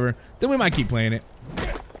it or whatever, then we might keep playing it.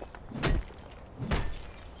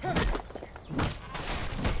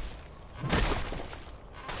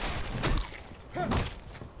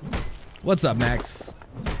 What's up, Max?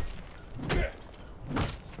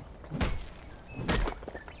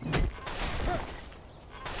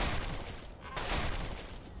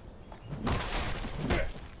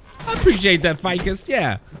 Appreciate that, Ficus.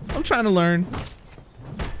 Yeah, I'm trying to learn.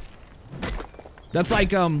 That's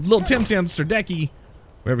like little Tim Sterdeki,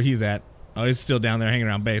 wherever he's at. Oh, he's still down there hanging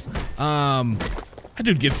around base. That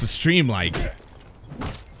dude gets to stream like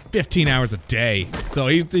 15 hours a day, so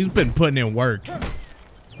he's been putting in work.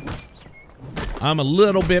 I'm a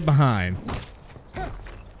little bit behind,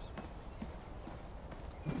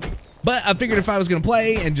 but I figured if I was gonna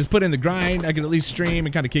play and just put in the grind, I could at least stream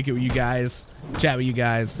and kind of kick it with you guys, chat with you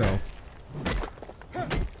guys. So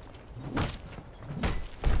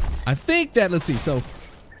I think that, let's see, so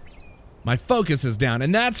my focus is down,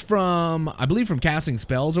 and that's from, I believe, from casting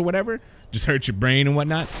spells or whatever. Just hurts your brain and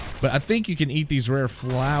whatnot. But I think you can eat these rare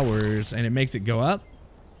flowers and it makes it go up.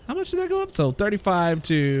 How much did that go up? So 35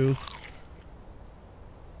 to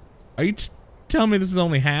Are you telling me this is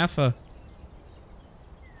only half a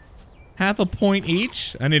point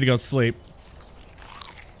each? I need to go sleep.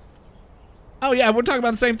 Oh yeah, we're talking about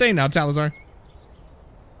the same thing now, Talisar.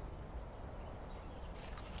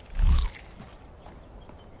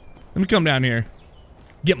 Let me come down here.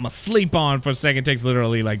 Get my sleep on for a second. It takes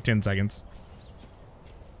literally like 10 seconds.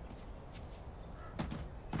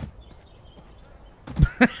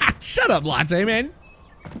 Shut up, Latte, man.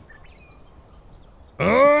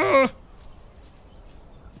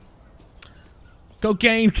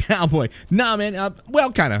 Cocaine cowboy. Nah, man.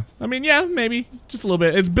 Well, kind of. I mean, yeah, maybe. Just a little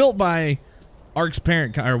bit. It's built by Ark's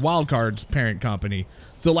parent, or Wildcard's parent company.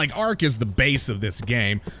 So, like, Ark is the base of this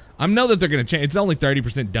game. I know that they're going to change. It's only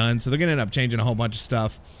 30% done, so they're going to end up changing a whole bunch of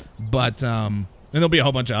stuff. But, and there'll be a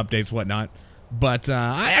whole bunch of updates, whatnot. But,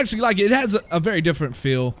 I actually like it. It has a very different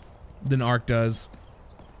feel than Ark does.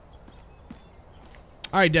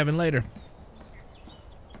 All right, Devin, later.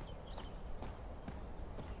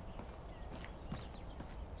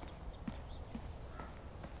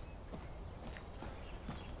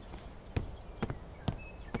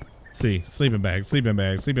 See, sleeping bag, sleeping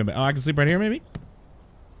bag, sleeping bag. Oh, I can sleep right here, maybe?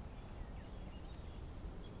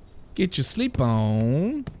 Get your sleep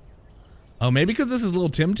on. Oh, maybe because this is little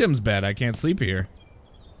Tim Tim's bed, I can't sleep here.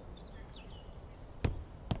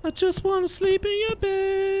 I just want to sleep in your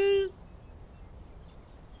bed.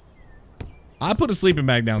 I put a sleeping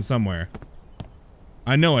bag down somewhere.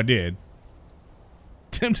 I know I did.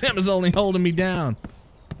 Tim Tim is only holding me down.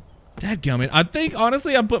 Dadgummit. I think,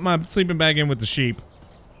 honestly, I put my sleeping bag in with the sheep.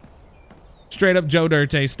 Straight up Joe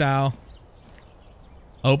Dirte style.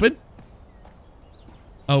 Open.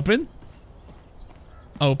 Open.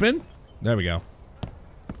 Open. There we go.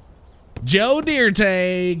 Joe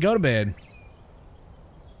Dirte, go to bed.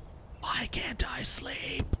 Why can't I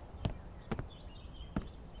sleep?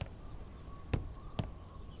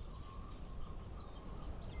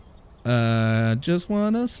 Just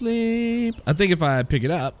wanna sleep. I think if I pick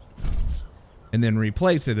it up and then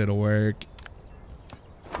replace it, it'll work.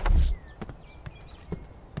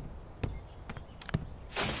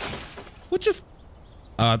 What just...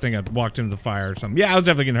 Oh, I think I walked into the fire or something. Yeah, I was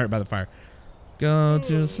definitely getting hurt by the fire. Go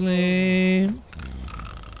to sleep.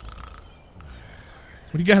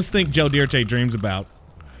 What do you guys think Joe Dirte dreams about?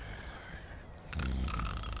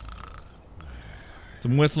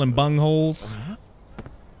 Some whistling bungholes?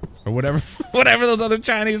 Or whatever, whatever those other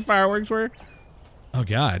Chinese fireworks were. Oh,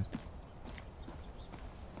 God.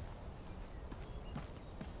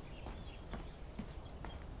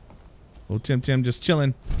 Oh, Tim Tim just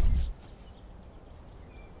chilling.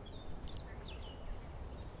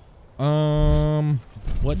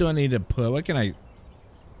 What do I need to put? What can I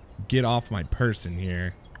get off my person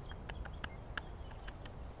here?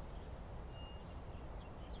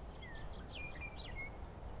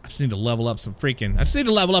 I just need to level up some freaking... I just need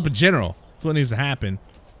to level up in general. That's what needs to happen.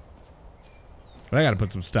 But I gotta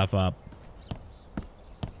put some stuff up.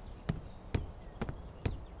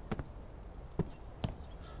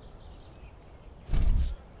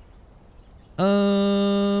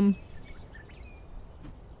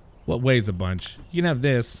 What weighs a bunch? You can have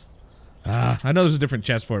this. I know there's a different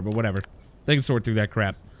chest for it, but whatever. They can sort through that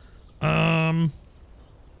crap. I'll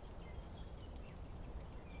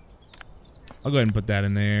go ahead and put that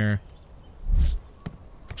in there.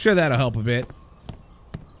 Sure, that'll help a bit.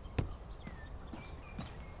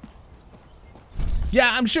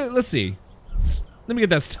 Yeah, I'm sure. Let's see. Let me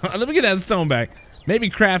get that stone. Let me get that stone back. Maybe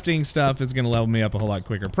crafting stuff is gonna level me up a whole lot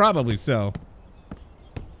quicker. Probably so.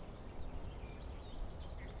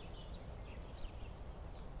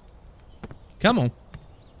 Come on.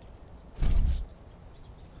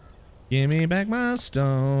 Give me back my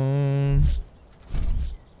stone.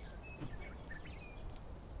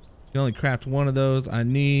 You can only craft one of those. I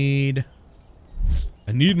need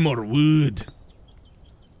more wood.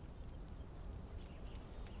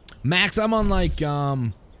 Max, I'm on like,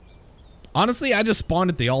 honestly, I just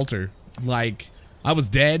spawned at the altar. Like, I was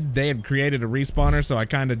dead. They had created a respawner, so I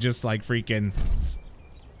kind of just like freaking...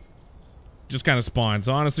 just kind of spawned.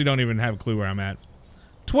 So honestly, don't even have a clue where I'm at.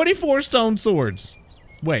 24 stone swords.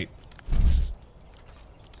 Wait.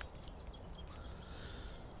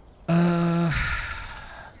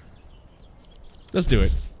 Let's do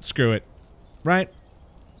it. Screw it. Right?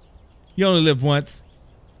 You only live once.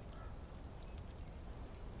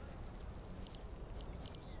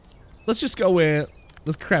 Let's just go with...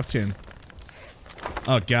 let's craft 10.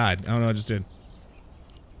 Oh, God. I don't know what I just did.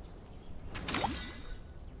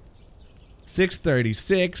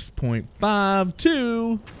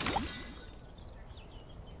 636.52.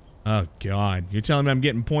 Oh, God. You're telling me I'm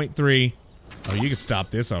getting 0.3. Oh, you can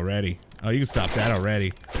stop this already. Oh, you can stop that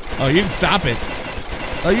already. Oh, you can stop it.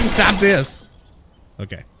 Oh, you can stop this.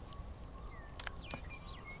 Okay.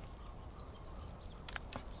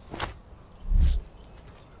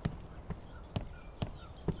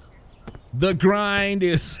 The grind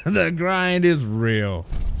is real.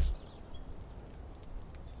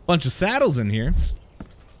 Bunch of saddles in here.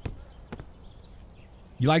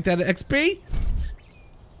 You like that XP?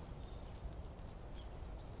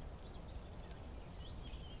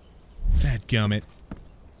 Dadgummit.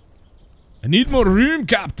 I need more room,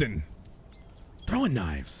 Captain. Throwing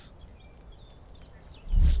knives.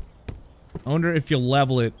 I wonder if you'll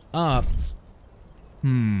level it up.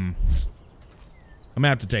 I'm gonna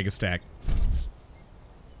have to take a stack.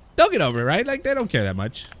 They'll get over it, right? Like, they don't care that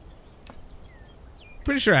much.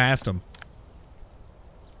 Pretty sure I asked them.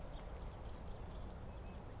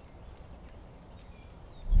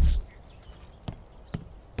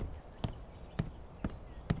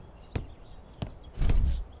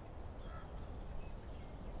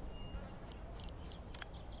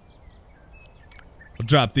 I'll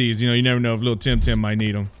drop these. You know, you never know if little Tim might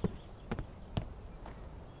need them.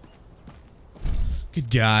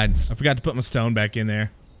 Good God. I forgot to put my stone back in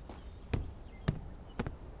there.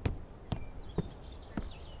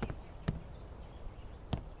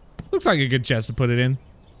 Looks like a good chest to put it in.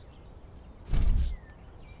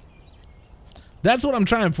 That's what I'm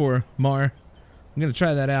trying for, Mar. I'm gonna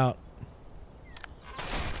try that out.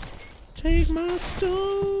 Take my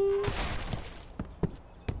stone.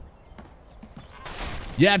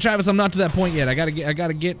 Yeah, Travis, I'm not to that point yet. I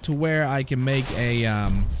gotta get to where I can make a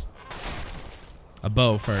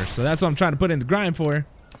bow first. So that's what I'm trying to put in the grind for.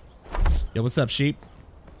 Yo, what's up, sheep?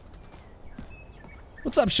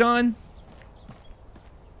 What's up, Sean?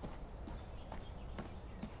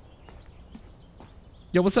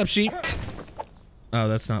 Yo, what's up, sheep? Oh,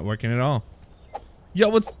 that's not working at all. Yo,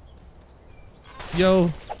 what's...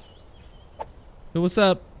 Yo, what's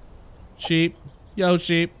up? Sheep. Yo,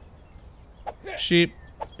 sheep. Sheep.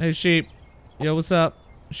 Hey, sheep. Yo, what's up?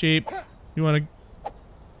 Sheep. You want to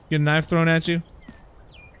get a knife thrown at you?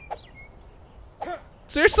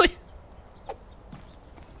 Seriously?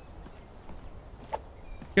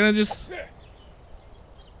 Can I just...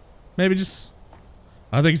 Maybe just...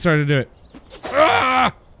 I think he started to do it.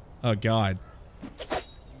 Ah! Oh, God.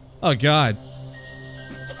 Oh, God.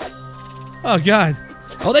 Oh, God.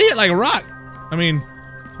 Oh, they hit like a rock. I mean,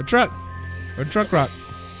 a truck. Or a truck rock.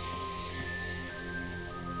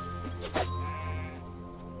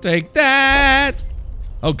 Take that.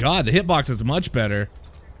 Oh, God. The hitbox is much better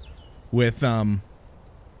with that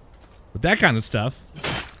kind of stuff.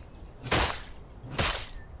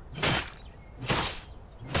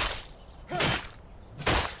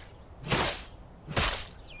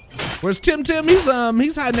 Where's Tim?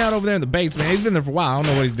 He's hiding out over there in the base, man. He's been there for a while. I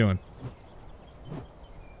don't know what he's doing.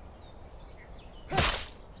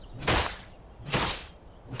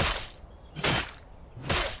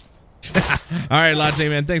 All right, Latte,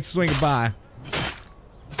 man. Thanks for swinging by.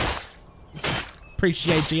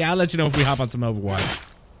 Appreciate you. I'll let you know if we hop on some Overwatch.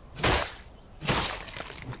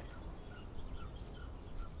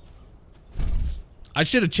 I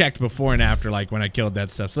should have checked before and after, like, when I killed that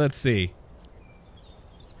stuff. So let's see.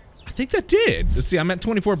 I think that did. Let's see. I'm at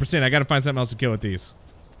 24%. I got to find something else to kill with these.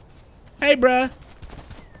 Hey, bruh.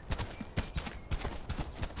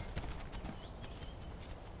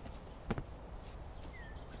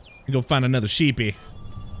 Go find another sheepy.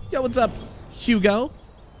 Yo, what's up, Hugo?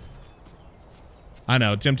 I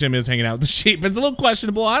know, Tim is hanging out with the sheep. It's a little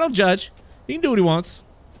questionable. I don't judge. He can do what he wants.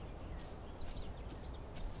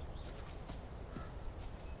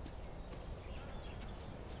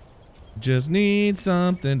 Just need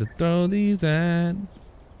something to throw these at. Let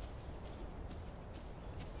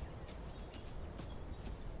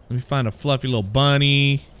me find a fluffy little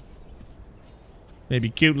bunny. Maybe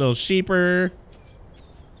cute little sheeper.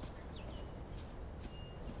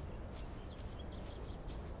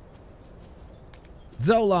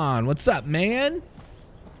 Zolan, what's up, man?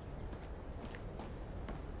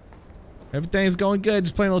 Everything's going good.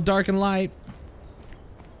 Just playing a little dark and light.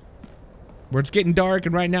 Where it's getting dark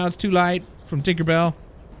and right now it's too light from Tinkerbell.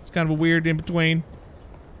 It's kind of a weird in between.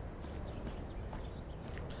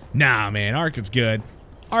 Nah, man, Ark is good.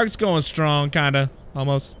 Ark's going strong, kind of,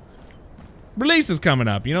 almost. Release is coming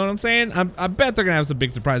up, you know what I'm saying? I bet they're going to have some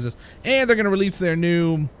big surprises. And they're going to release their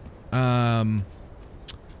new DLC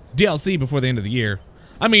before the end of the year.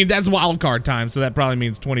 I mean, that's wildcard time, so that probably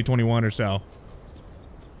means 2021 or so.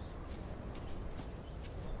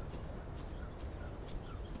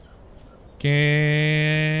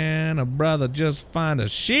 Can a brother just find a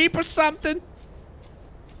sheep or something?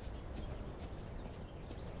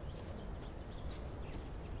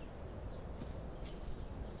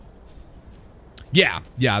 Yeah,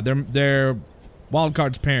 they're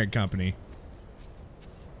Wildcard's parent company.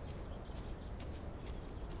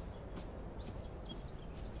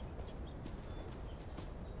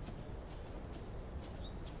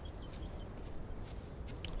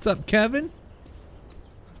 What's up, Kevin?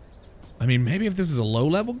 I mean, maybe if this is a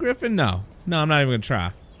low-level griffin? No, I'm not even gonna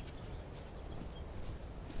try.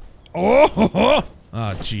 Oh,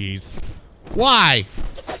 jeez. Why?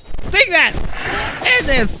 Take that! And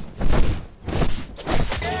this!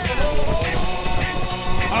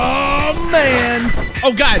 Oh, man!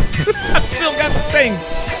 Oh, God! I've still got the things!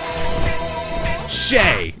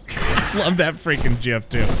 Shay! I love that freaking GIF,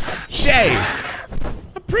 too. Shay!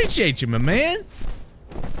 Appreciate you, my man!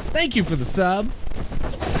 Thank you for the sub.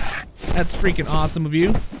 That's freaking awesome of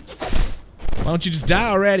you. Why don't you just die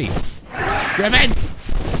already? Griffin!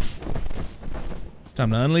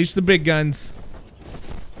 Time to unleash the big guns.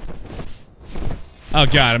 Oh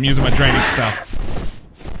god, I'm using my draining spell.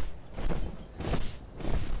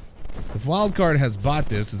 If Wildcard has bought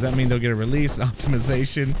this, does that mean they'll get a release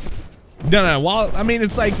optimization? No. I mean,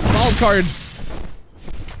 it's like Wildcard's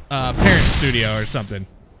parent studio or something.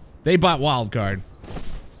 They bought Wildcard.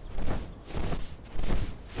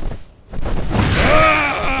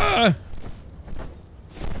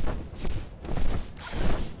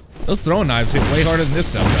 Those throwing knives hit way harder than this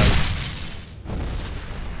stuff does.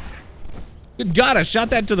 Good God, I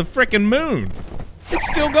shot that to the frickin' moon. It's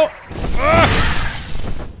still go.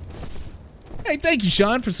 Hey, thank you,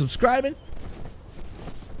 Sean, for subscribing.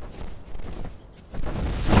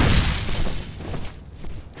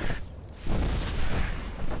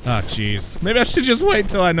 Oh, jeez. Maybe I should just wait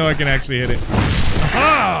till I know I can actually hit it.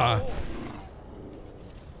 Ah!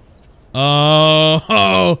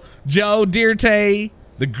 Oh, Joe Dirte,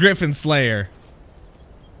 the Griffin Slayer.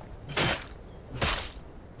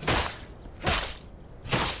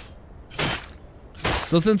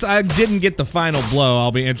 So since I didn't get the final blow,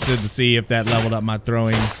 I'll be interested to see if that leveled up my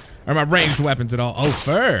throwing or my ranged weapons at all. Oh,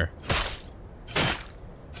 fur.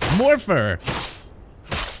 More fur.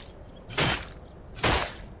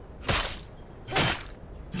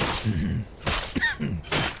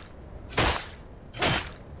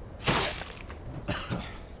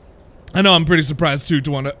 I know I'm pretty surprised too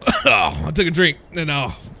to want to. Oh, I took a drink and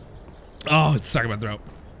oh, it's stuck in my throat.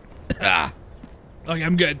 Okay,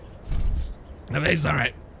 I'm good. My face is all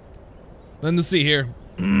right. Nothing to see here.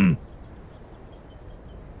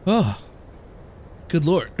 Oh, good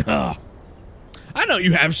lord. Oh. I know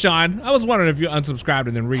you have, Sean. I was wondering if you unsubscribed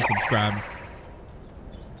and then resubscribed.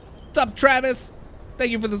 What's up, Travis?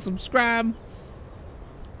 Thank you for the subscribe.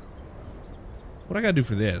 What I gotta do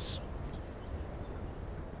for this?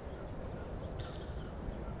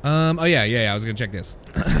 Oh yeah, I was gonna check this.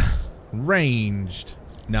 Ranged.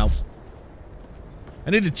 Nope. I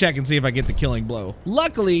need to check and see if I get the killing blow.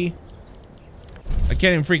 Luckily, I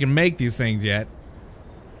can't even freaking make these things yet.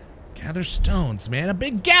 Gather stones, man. I've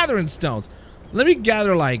been gathering stones. Let me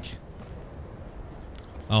gather like...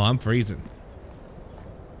 Oh, I'm freezing.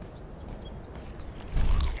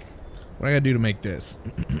 What I gotta do to make this?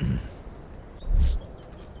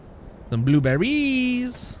 Some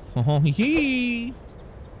blueberries. Oh, hee hee.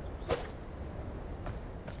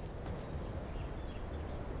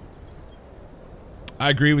 I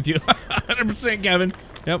agree with you 100%, Kevin.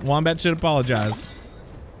 Yep, Wombat should apologize.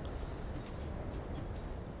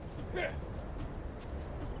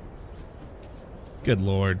 Good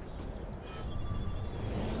lord.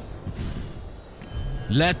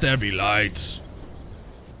 Let there be light.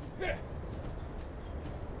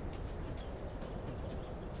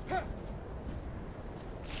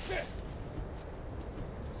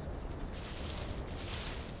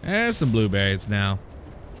 There's some blueberries now.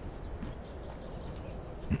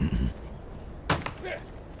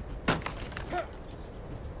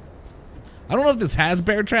 I don't know if this has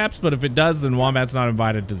bear traps, but if it does, then Wombat's not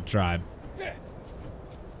invited to the tribe.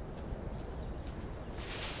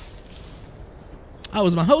 Oh,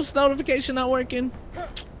 is my host notification not working?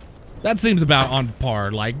 That seems about on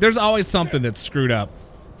par. Like, there's always something that's screwed up.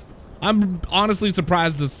 I'm honestly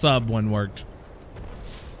surprised the sub one worked.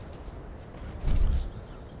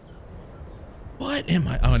 What am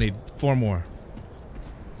I? Oh, I need 4 more.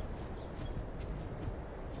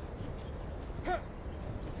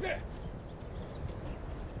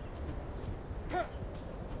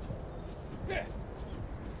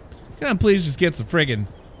 Can I please just get some friggin'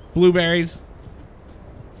 blueberries?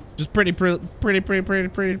 Just pretty,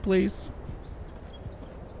 please.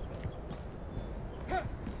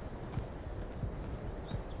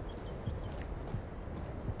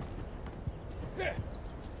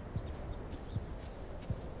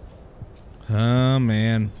 Oh,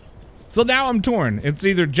 man. So now I'm torn. It's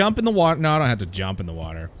either jump in the water. No, I don't have to jump in the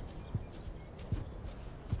water.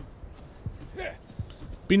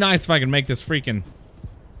 Be nice if I can make this freaking...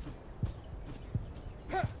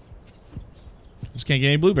 Just can't get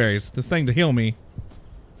any blueberries. This thing to heal me.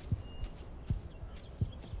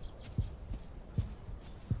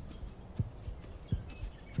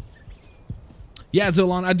 Yeah,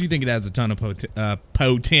 Zolon, I do think it has a ton of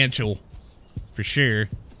potential. For sure.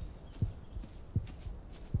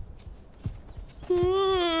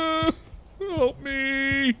 Help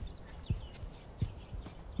me.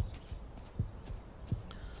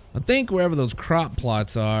 I think wherever those crop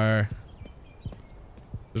plots are,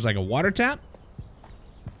 there's like a water tap.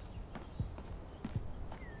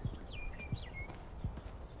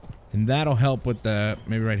 And that'll help with the,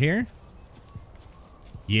 maybe right here.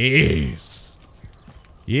 Yes.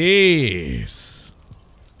 Yes.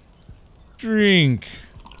 Drink.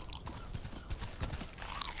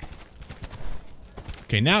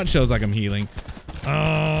 Okay, now it shows like I'm healing.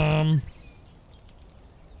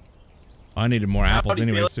 I needed more apples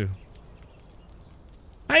anyways too.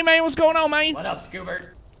 Hey man, what's going on, man? What up, Scoobert?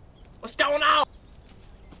 What's going on?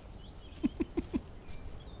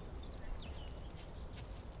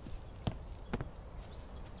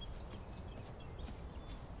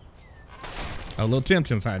 Oh, little Tim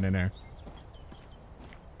Tim's hiding in there.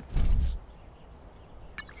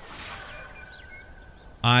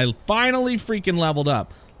 I finally freaking leveled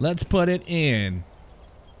up. Let's put it in.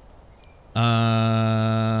 Health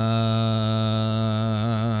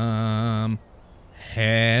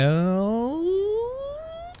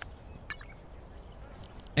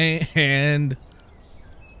and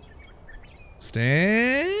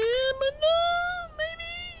stamina, maybe?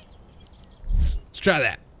 Let's try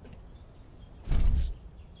that.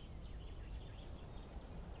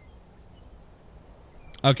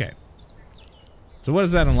 Okay. So what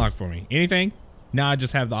does that unlock for me? Anything? Now I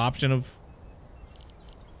just have the option of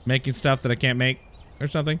making stuff that I can't make or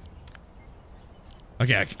something?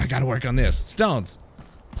 Okay, I gotta work on this. Stones.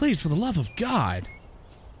 Please, for the love of God.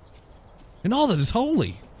 And all that is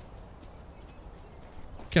holy.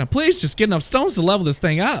 Can I please just get enough stones to level this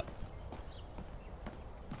thing up?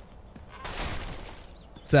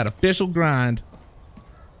 It's that official grind.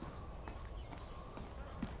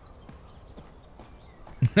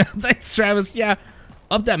 Thanks, Travis. Yeah,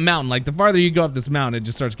 up that mountain. Like, the farther you go up this mountain, it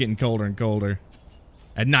just starts getting colder and colder.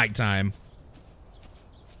 At nighttime.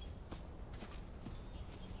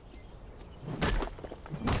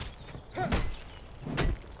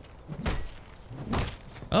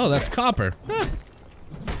 Oh, that's copper. Huh.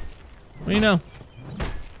 What do you know?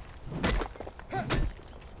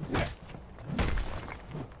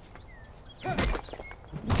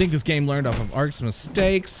 I think this game learned off of Ark's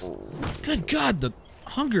mistakes. Good God, the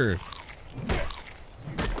hunger.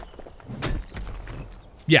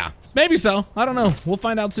 Yeah, maybe so. I don't know. We'll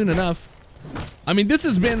find out soon enough. I mean, this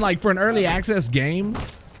has been like, for an early access game,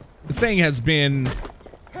 this thing has been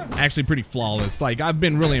actually pretty flawless. Like, I've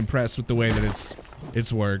been really impressed with the way that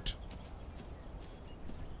it's worked.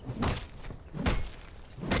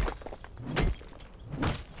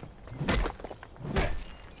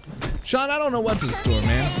 Sean, I don't know what's in store,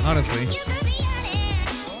 man. Honestly.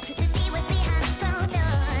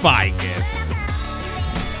 Ficus.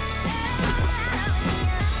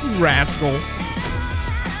 Rascal.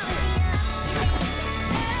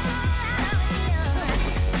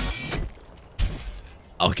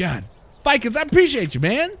 Oh God, Ficus, I appreciate you,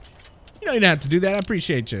 man. You know you don't have to do that. I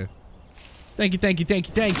appreciate you. Thank you, thank you, thank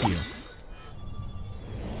you, thank you.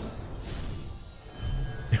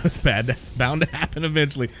 It was bad, bound to happen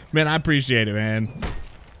eventually. Man, I appreciate it, man.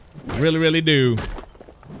 Really, really do.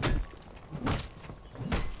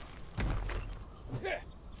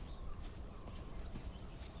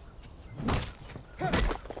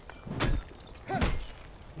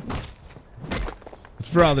 It's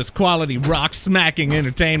for all this quality rock smacking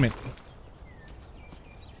entertainment.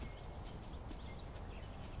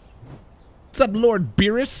 What's up, Lord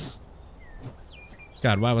Beerus?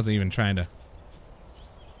 God, why was I even trying to?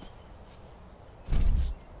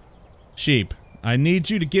 Sheep, I need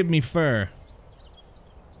you to give me fur.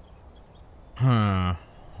 Huh.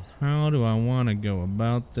 How do I want to go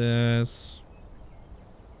about this?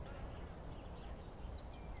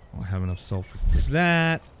 I don't have enough sulfur for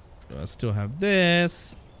that. Do I still have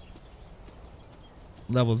this?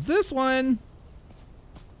 Levels this one.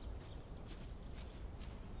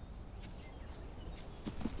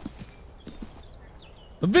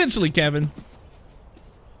 Eventually, Kevin,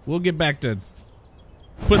 we'll get back to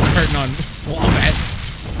putting the hurting on Wombat.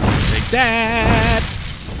 Take that.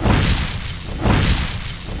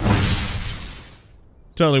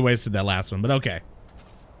 Totally wasted that last one, but okay.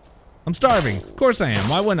 I'm starving. Of course I am.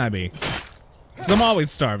 Why wouldn't I be? 'Cause I'm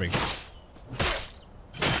always starving.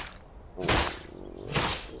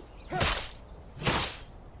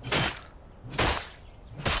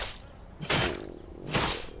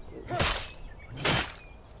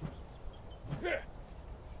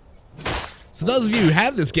 So those of you who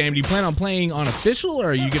have this game, do you plan on playing on official,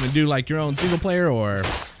 or are you going to do like your own single player, or...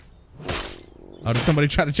 Oh, did somebody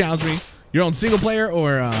try to challenge me? Your own single player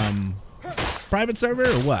or private server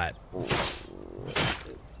or what?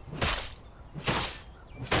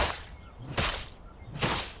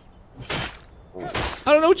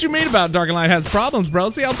 I don't know what you mean about Dark and Light has problems, bro.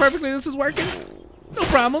 See how perfectly this is working? No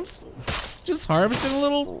problems. Just harvesting a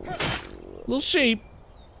little sheep.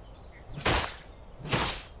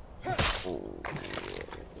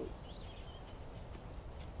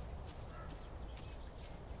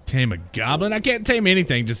 Tame a goblin? I can't tame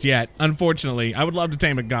anything just yet, unfortunately. I would love to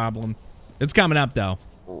tame a goblin. It's coming up, though.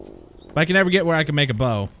 If I can ever get where I can make a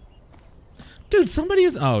bow. Dude, somebody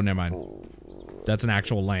is... Oh, never mind. That's an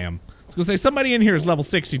actual lamb. I was going to say, somebody in here is level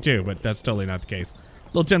 62, but that's totally not the case.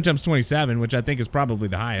 Little Temtem's 27, which I think is probably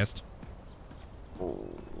the highest.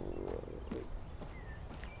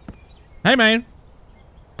 Hey, man.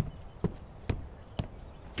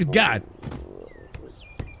 Good God.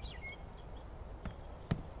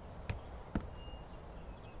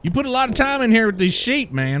 You put a lot of time in here with these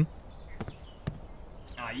sheep, man.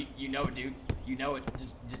 You know it, dude. You know it.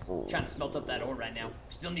 Just trying to smelt up that ore right now.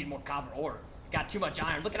 Still need more copper ore. Got too much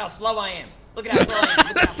iron. Look at how slow I am. Look at how slow I am.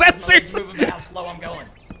 Look at how fast I'm moving, how slow I'm going.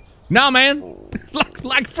 No, man.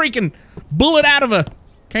 like freaking bullet out of a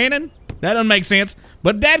cannon. That doesn't make sense.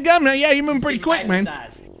 But dadgum, yeah, you're moving pretty quick, man.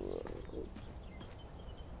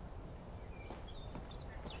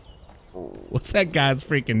 What's that guy's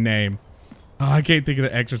freaking name? Oh, I can't think of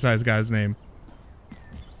the exercise guy's name.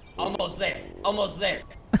 Almost there. Almost there.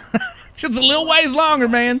 Just a little ways longer,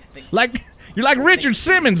 man. Like you're like Richard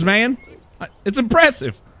Simmons, man. It's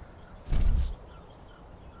impressive.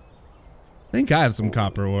 I think I have some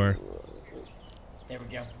copper ore. There we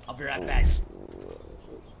go. I'll be right back.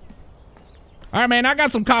 All right, man. I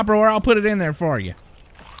got some copper ore. I'll put it in there for you.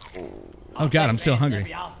 Oh God, I'm still hungry. That'd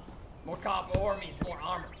be awesome. More copper ore means more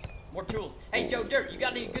armor, more tools. Hey, Joe Dirt, you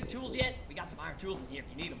got any good tools yet? We got some iron tools in here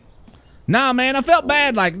if you need them. Nah, man, I felt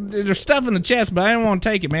bad. Like, there's stuff in the chest, but I didn't want to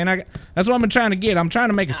take it, man. That's what I've been trying to get. I'm trying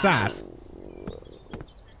to make a scythe.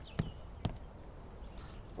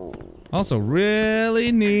 Also,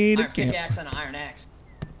 really need a pickaxe and an iron axe.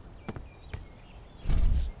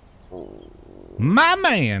 My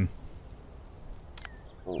man.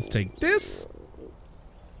 Let's take this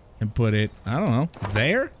and put it, I don't know,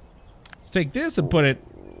 there. Let's take this and put it,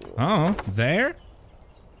 there.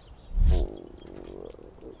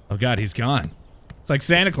 Oh God, he's gone. It's like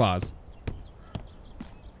Santa Claus.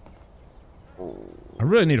 I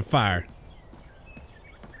really need a fire.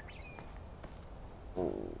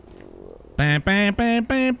 Bam, bam, bam,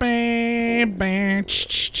 bam, bam, bam.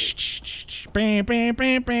 Bam, bam,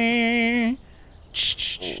 bam, bam.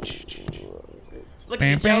 Look at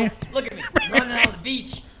me, Joe. Look at me. Running on the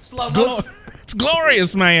beach. Slow motion. It's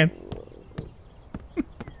glorious, man.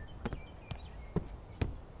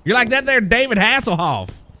 You're like that there David Hasselhoff.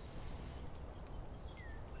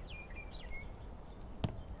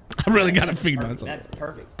 I really gotta feed myself. That's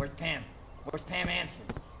perfect. Where's Pam? Where's Pam Anderson?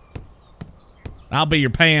 I'll be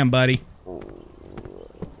your Pam, buddy.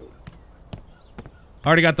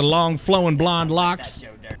 Already got the long, flowing blonde locks. That,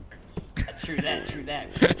 Joe Dirt. True that. True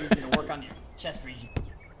that. He's gonna work on your chest region.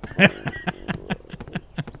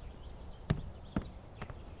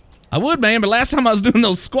 I would, man, but last time I was doing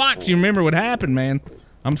those squats, you remember what happened, man.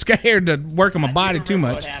 I'm scared to work on my body too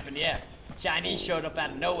much. What happened? Yeah, Chinese showed up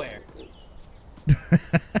out of nowhere.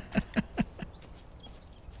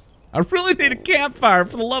 I really need a campfire,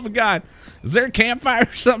 for the love of God. Is there a campfire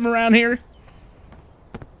or something around here?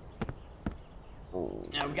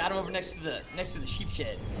 Now we got them over next to the sheep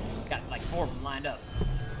shed. Got like 4 of them lined up.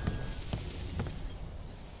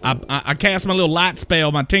 I cast my little light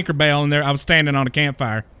spell, my Tinkerbell, and there I was standing on a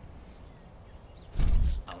campfire.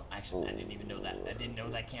 Oh, actually, I didn't even know that. I didn't know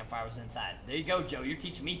that campfire was inside. There you go, Joe. You're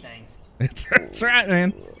teaching me things. That's right,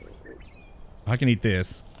 man. I can eat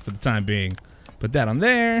this for the time being. Put that on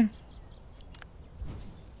there.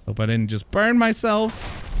 Hope I didn't just burn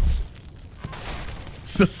myself.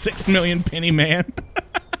 It's the 6 million penny man.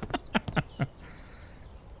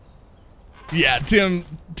 Yeah, Tim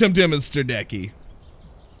is Sterdeki.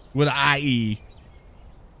 With an IE.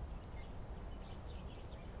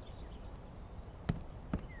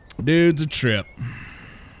 Dude's a trip.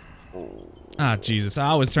 Ah, Jesus. I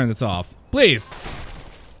always turn this off. Please.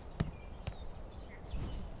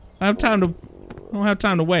 have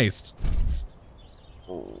time to waste.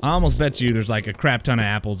 I almost bet you there's like a crap ton of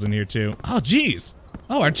apples in here too. Oh, geez.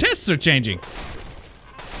 Oh, our chests are changing.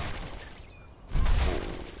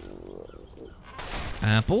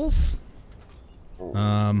 Apples?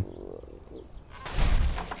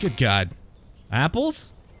 Good God.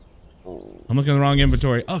 Apples? I'm looking in the wrong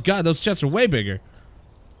inventory. Oh God, those chests are way bigger.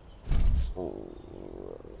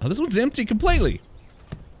 Oh, this one's empty completely.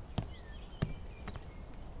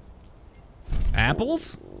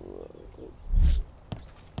 Apples?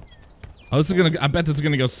 Oh, this is gonna. I bet this is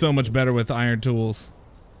gonna go so much better with iron tools.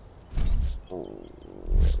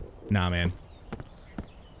 Nah, man.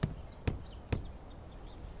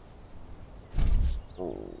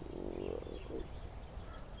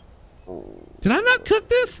 Did I not cook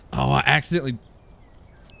this? Oh, I accidentally.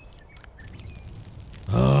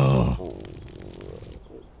 Oh.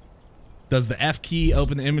 Does the F key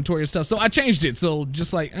open the inventory and stuff? So I changed it. So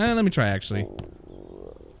just like, let me try actually.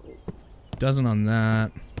 Doesn't on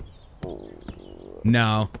that.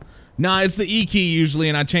 No. No, it's the E key usually,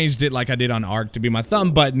 and I changed it like I did on Ark to be my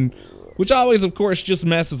thumb button, which always, of course, just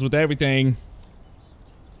messes with everything.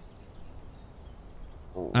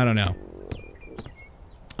 I don't know.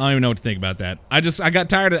 I don't even know what to think about that. I got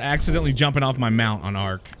tired of accidentally jumping off my mount on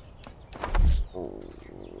Ark.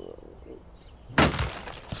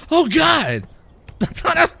 Oh God! I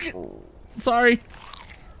thought I was... Sorry.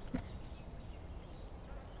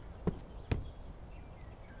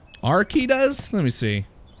 Ark he does? Let me see.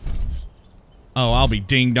 Oh, I'll be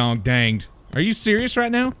ding dong danged. Are you serious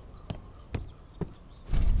right now?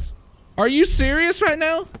 Are you serious right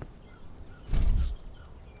now?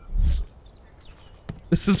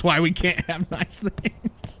 This is why we can't have nice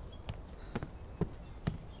things.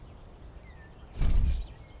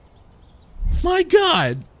 My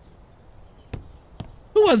God.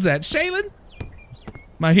 Who was that? Shaylin?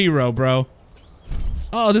 My hero, bro.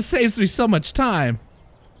 Oh, this saves me so much time.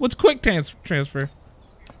 What's quick transfer?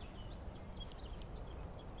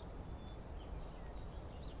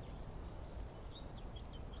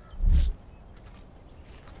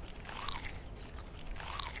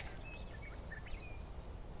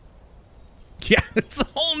 Yeah, it's a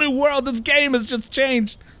whole new world. This game has just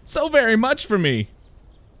changed so very much for me.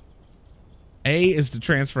 A is to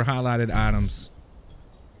transfer highlighted items.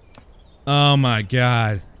 Oh my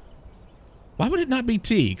God. Why would it not be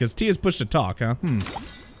T? Because T is push to talk, huh?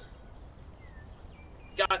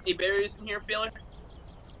 Got any berries in here, Feeler?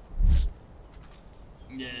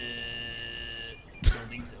 Don't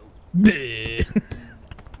think so.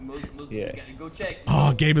 Yeah. Go check.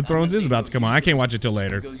 Oh, Game of Thrones is about to come on. I can't watch it till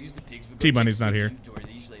later. T-Bunny's not here.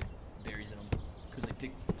 They usually have berries in them because they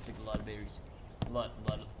pick a lot of berries. A lot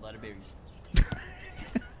of berries.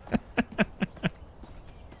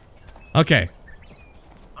 Okay.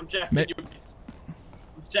 I'm jacking your beats.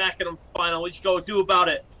 I'm jacking them, Final. What you gonna do about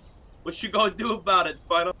it? What you gonna do about it,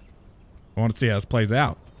 Final? I want to see how this plays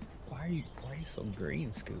out. Why are you so green,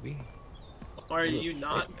 Scooby? Why are you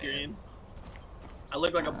not sick, green? I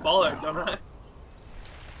look like a baller, don't I?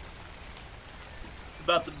 It's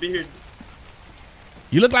about the beard.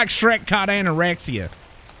 You look like Shrek caught anorexia.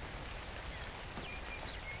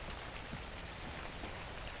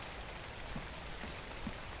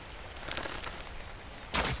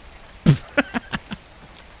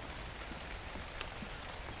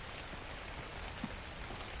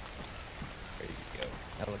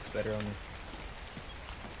 Better on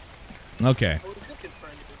okay.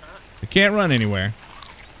 I can't run anywhere.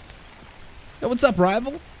 Yo, what's up,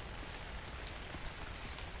 rival?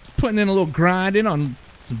 Just putting in a little grinding on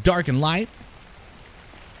some dark and light.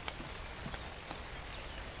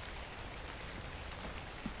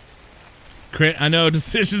 Crit, I know,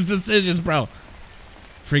 decisions, bro.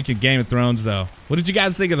 Freaking Game of Thrones, though. What did you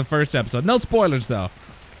guys think of the first episode? No spoilers, though.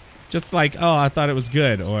 Just like, oh, I thought it was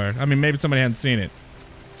good, or, I mean, maybe somebody hadn't seen it.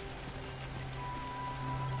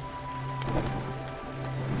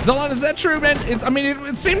 Zolon, is that true, man? I mean,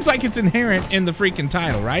 it seems like it's inherent in the freaking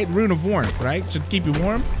title, right? Rune of Warmth, right? Should keep you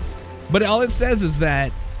warm. But all it says is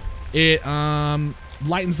that it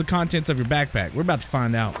lightens the contents of your backpack. We're about to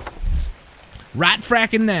find out. Right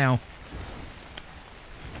fracking now.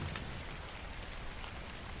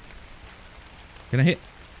 Can I hit?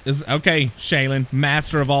 Okay, Shaylin,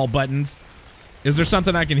 master of all buttons. Is there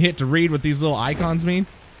something I can hit to read what these little icons mean?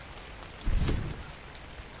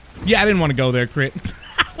 Yeah, I didn't want to go there, Crit.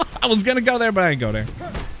 I was gonna go there, but I didn't go there.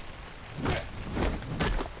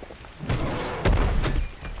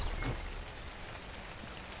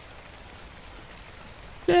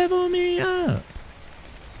 Level me up.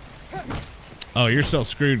 Oh, you're so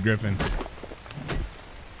screwed, Griffin.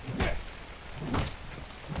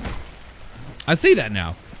 I see that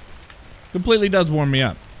now. Completely does warm me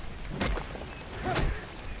up.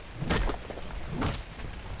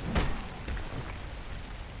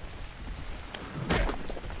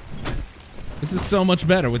 This is so much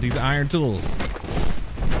better with these iron tools.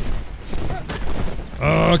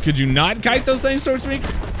 Oh, could you not kite those things towards me?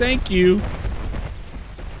 Thank you.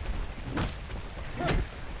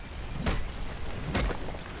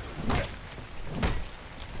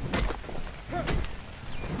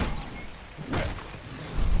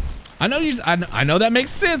 I know that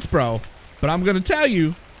makes sense, bro, but I'm gonna tell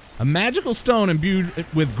you, a magical stone imbued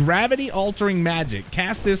with gravity-altering magic.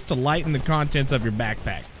 Cast this to lighten the contents of your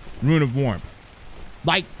backpack. Rune of Warmth.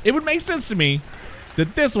 Like, it would make sense to me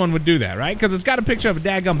that this one would do that, right? Because it's got a picture of a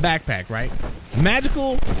daggum backpack, right?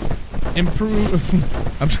 Magical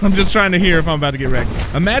improve. I'm just trying to hear if I'm about to get wrecked.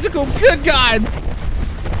 A magical, good God.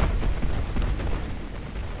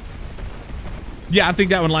 Yeah, I think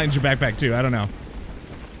that one lightens your backpack too. I don't know.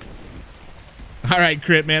 All right,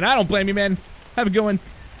 Crit, man. I don't blame you, man. Have a good one.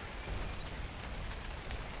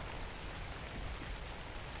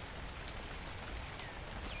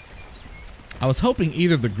 I was hoping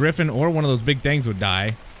either the griffin or one of those big things would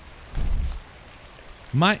die.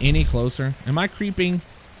 Am I any closer? Am I creeping?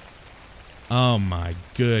 Oh my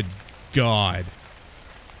good God.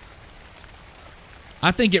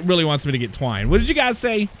 I think it really wants me to get twine. What did you guys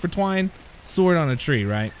say for twine? Sword on a tree,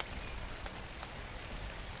 right?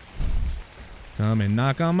 Come and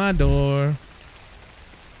knock on my door.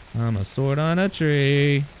 I'm a sword on a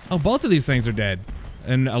tree. Oh, both of these things are dead.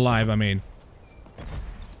 And alive, I mean.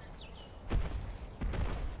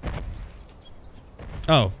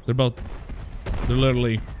 Oh, they're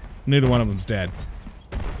literally, neither one of them's dead.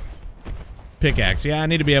 Pickaxe. Yeah, I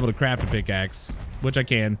need to be able to craft a pickaxe, which I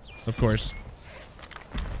can, of course.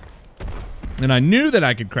 And I knew that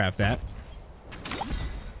I could craft that.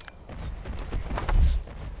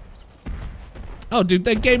 Oh, dude,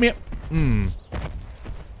 they gave me a...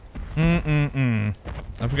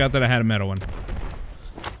 I forgot that I had a metal one.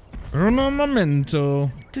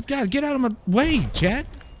 Ornamento. Good God, get out of my way, chat.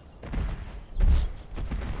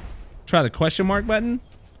 Try the question mark button.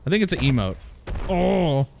 I think it's an emote.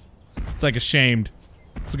 Oh, it's like ashamed.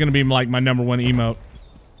 It's gonna be like my #1 emote.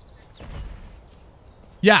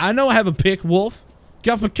 Yeah, I know I have a pick, Wolf.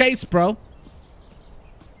 Get off my case, bro.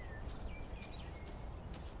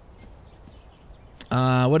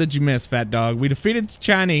 What did you miss, fat dog? We defeated the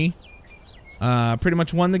Chinese. Pretty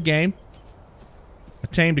much won the game. I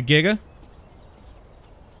tamed a Giga.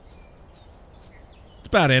 That's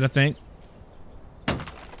about it, I think.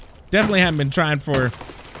 Definitely haven't been trying for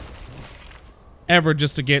ever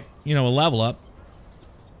just to get, you know, a level up.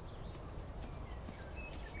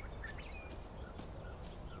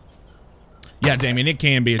 Yeah, Damien, it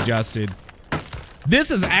can be adjusted. This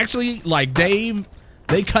is actually like they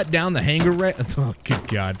cut down the hunger rate. Oh, good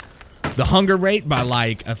God. The hunger rate by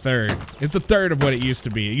like a third. It's a third of what it used to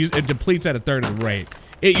be. It depletes at a third of the rate.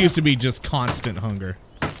 It used to be just constant hunger.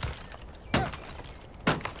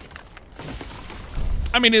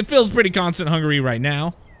 I mean, it feels pretty constant hungry right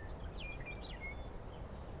now.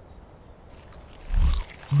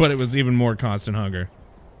 But it was even more constant hunger.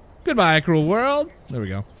 Goodbye, cruel world. There we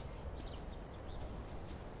go.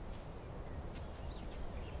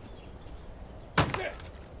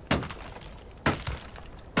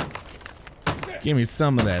 Give me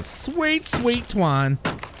some of that sweet, sweet twine.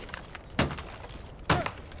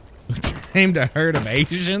 Tamed a herd of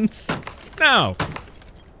Asians? No.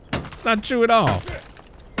 It's not true at all.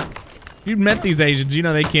 If you've met these Asians, you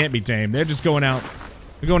know they can't be tamed. They're just going out.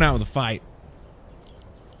 They're going out with a fight.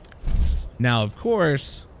 Now, of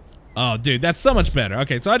course. Oh, dude, that's so much better.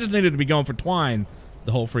 Okay, so I just needed to be going for twine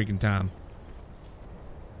the whole freaking time.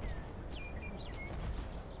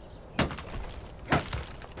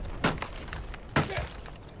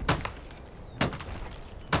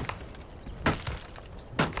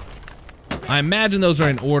 I imagine those are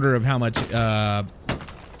in order of how much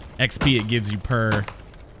XP it gives you per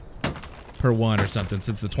one or something,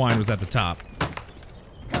 since the twine was at the top.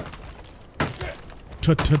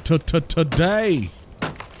 Today.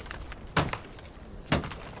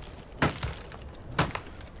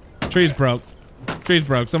 Tree's broke. Tree's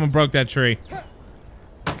broke. Someone broke that tree.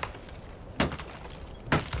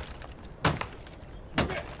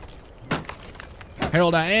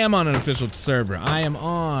 Harold, I am on an official server. I am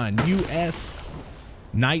on US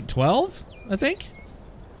Night 12, I think.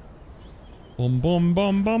 Boom, boom,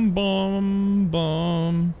 boom, boom, boom,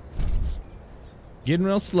 boom. Getting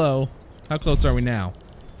real slow. How close are we now?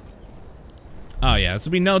 Oh, yeah, this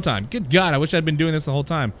will be no time. Good God, I wish I'd been doing this the whole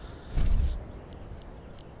time.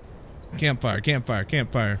 Campfire, campfire,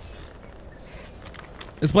 campfire.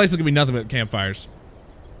 This place is gonna be nothing but campfires.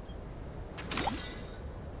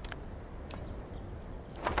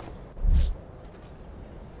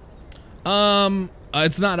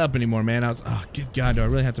 It's not up anymore, man. Oh, good God, do I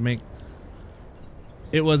really have to make...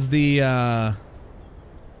 It was the,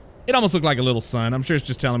 it almost looked like a little sun. I'm sure it's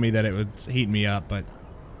just telling me that it was heating me up, but...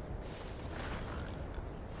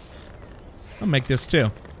 I'll make this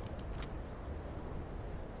too.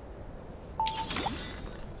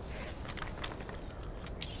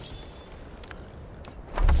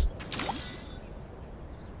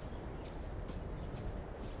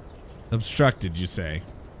 Obstructed, you say?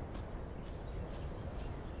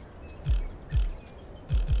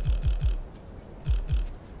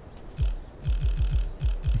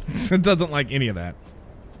 It doesn't like any of that.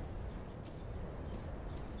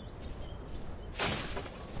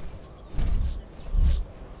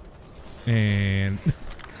 And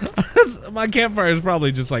my campfire is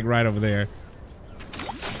probably just like right over there.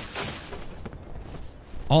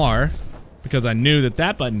 Or, because I knew that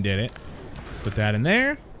that button did it, put that in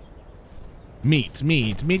there. Meat,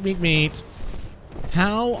 meat, meat, meat, meat.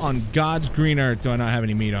 How on God's green earth do I not have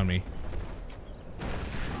any meat on me?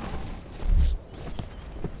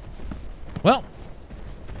 Well.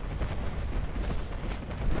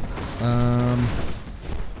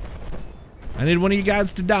 I need one of you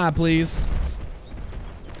guys to die, please.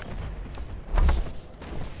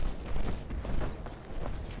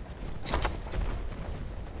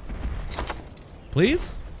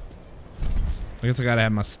 Please? I guess I gotta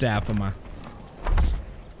have my staff on my...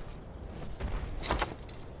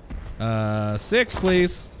 6,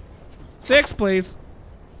 please. 6, please.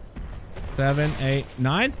 7, 8,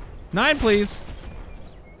 9. 9, please.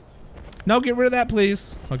 No, get rid of that,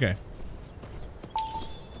 please. Okay.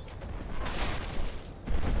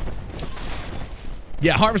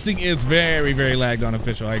 Yeah, harvesting is very, very lagged on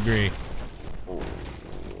official. I agree.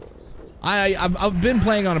 I've been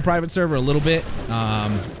playing on a private server a little bit.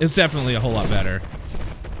 It's definitely a whole lot better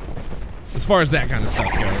as far as that kind of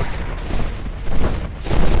stuff goes.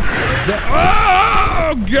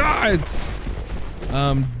 Oh God!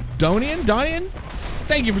 Donian,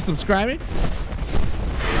 thank you for subscribing.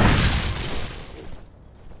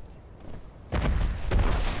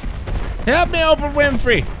 Help me, Oprah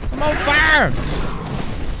Winfrey. I'm on fire.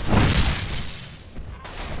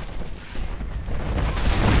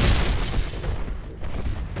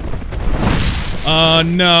 Oh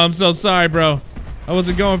no, I'm so sorry, bro. I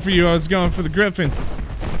wasn't going for you, I was going for the griffin.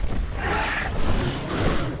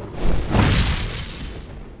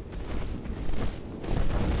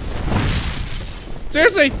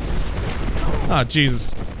 Seriously? Oh,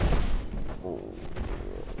 Jesus.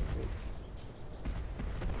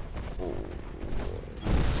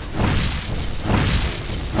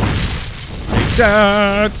 Take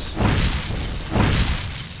that.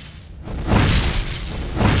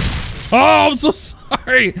 Oh, I'm so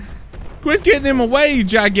sorry. Quit getting him away, you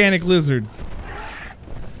gigantic lizard.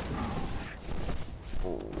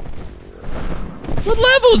 What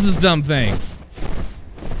level is this dumb thing?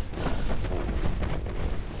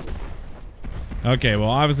 Okay, well,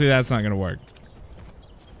 obviously that's not gonna work.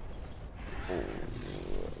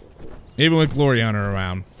 Even with Glory Hunter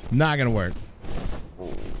around, not gonna work.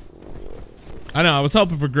 I know, I was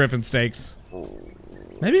hoping for Griffin Steaks.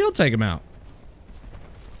 Maybe he'll take him out.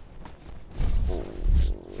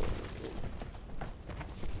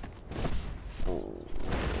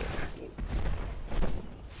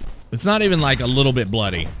 It's not even like a little bit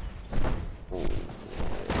bloody.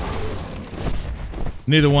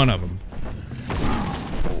 Neither one of them.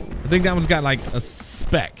 I think that one's got like a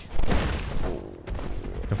speck.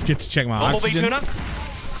 Don't forget to check my oxygen. Tuna.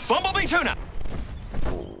 Bumblebee tuna.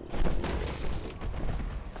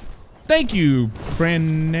 Thank you,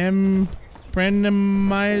 Pranam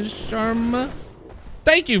Sharma.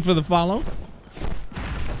 Thank you for the follow.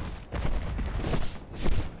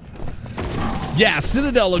 Yeah,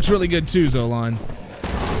 Citadel looks really good too, Zolan.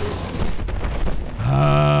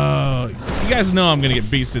 Oh, you guys know I'm gonna get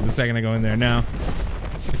beasted the second I go in there. Now,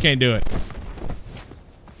 I can't do it.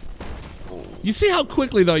 You see how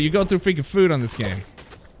quickly though you go through freaking food on this game?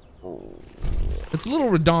 It's a little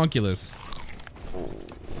redonkulous.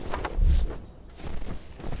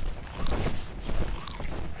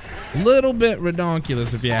 A little bit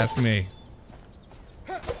redonkulous, if you ask me.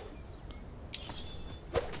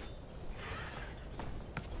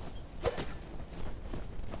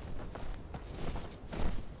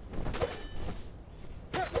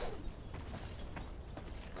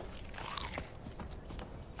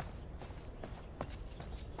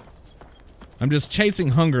 I'm just chasing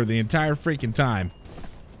hunger the entire freaking time.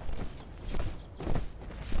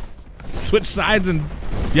 Switch sides and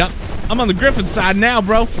Yep. I'm on the Griffin side now,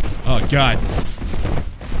 bro. Oh, God.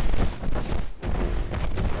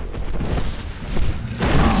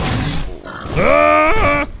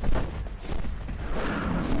 Ah!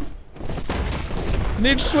 I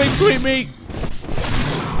need sweet, sweet meat.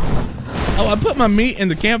 Oh, I put my meat in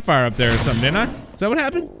the campfire up there or something, didn't I? Is that what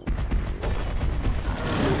happened?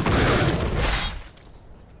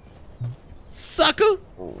 Sucker.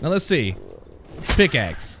 Now let's see.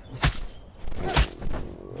 Pickaxe.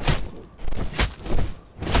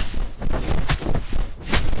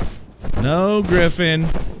 No, Griffin.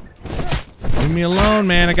 Leave me alone,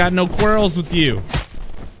 man. I got no quarrels with you.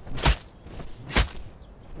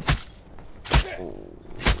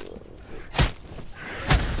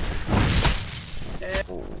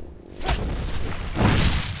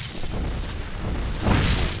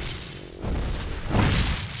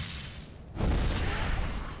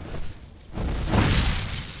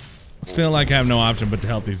 I feel like I have no option but to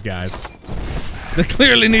help these guys. They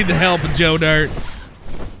clearly need the help of Joe Dirt.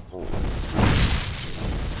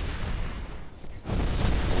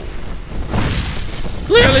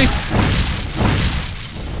 Clearly.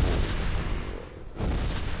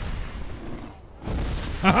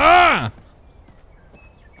 Haha!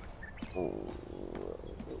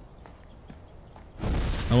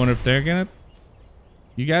 I wonder if they're gonna...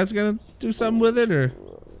 You guys gonna do something with it, or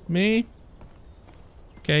me?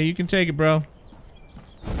 Okay, you can take it, bro.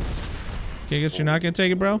 Okay, I guess you're not gonna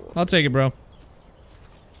take it, bro? I'll take it, bro.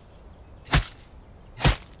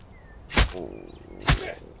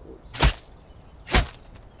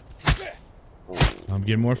 I'm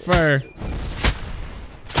getting more fur.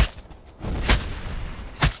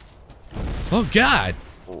 Oh, God.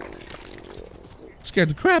 Scared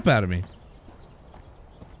the crap out of me.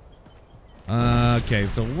 Okay,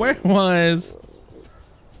 so where'd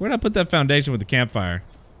I put that foundation with the campfire?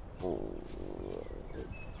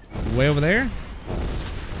 Way over there?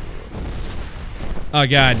 Oh,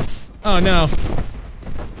 God. Oh, no.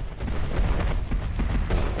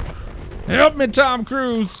 Help me, Tom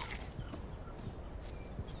Cruise.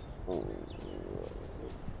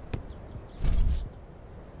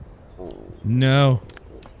 No.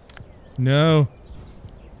 No.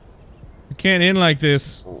 I can't end like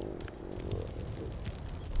this.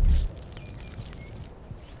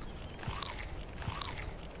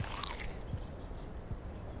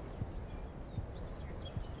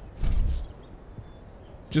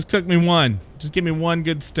 Just cook me one. Just give me one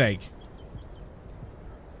good steak.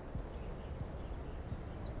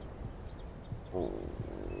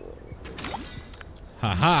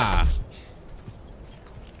 Ha-ha.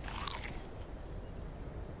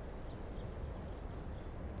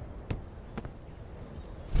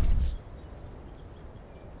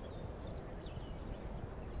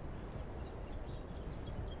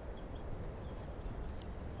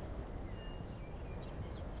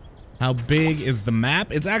 How big is the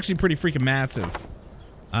map? It's actually pretty freaking massive.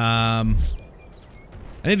 I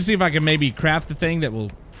need to see if I can maybe craft the thing that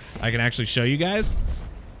I can actually show you guys.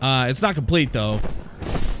 It's not complete though.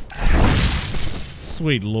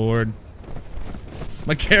 Sweet Lord.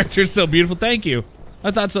 My character's so beautiful. Thank you. I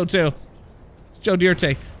thought so too. It's Joe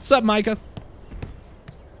Dirte. What's up, Micah?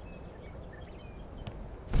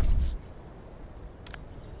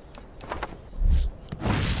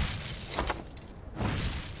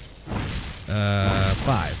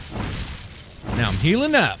 Five. Now I'm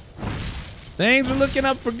healing up. Things are looking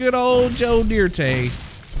up for good old Joe Dirte.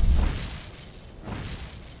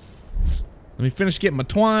 Let me finish getting my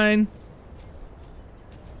twine.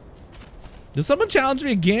 Did someone challenge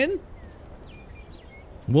me again?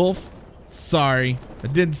 Wolf, sorry. I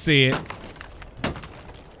didn't see it.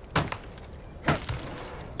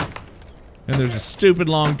 And there's a stupid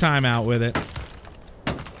long timeout with it.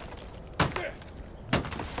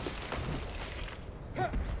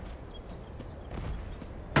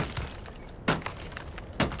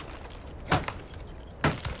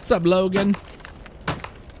 What's up, Logan?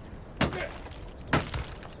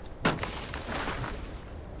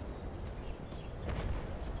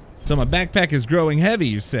 So my backpack is growing heavy,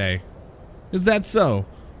 you say? Is that so?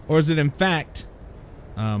 Or is it in fact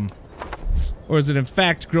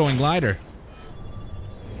growing lighter?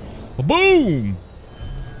 Boom!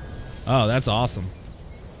 Oh, that's awesome.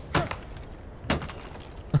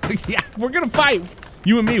 Yeah, we're gonna fight.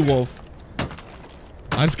 You and me, Wolf.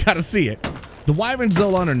 I just gotta see it. The Wyvern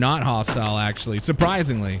Zolon are not hostile, actually,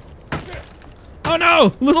 surprisingly. Oh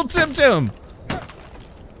no! Little Tim Tim!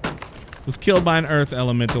 Was killed by an earth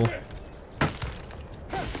elemental.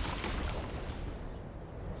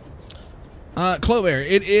 Clover,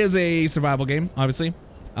 it is a survival game, obviously.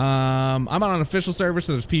 I'm on an official server,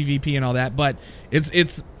 so there's PvP and all that, but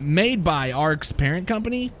it's made by Ark's parent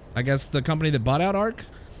company. I guess the company that bought out Ark,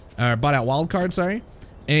 or bought out Wildcard, sorry.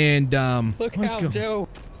 And Look out, Joe.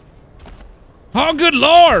 Oh, good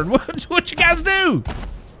lord! What you guys do?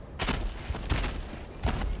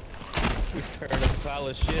 We started a pile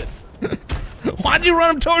of shit. Why'd you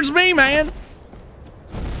run them towards me, man?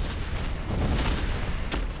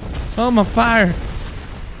 Oh, my fire.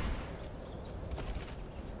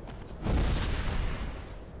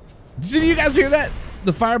 Did you guys hear that?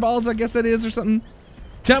 The fireballs, I guess that is, or something?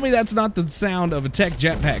 Tell me that's not the sound of a tech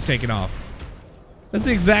jetpack taking off. That's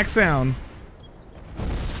the exact sound.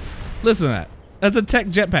 Listen to that. That's a tech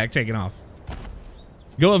jetpack taking off.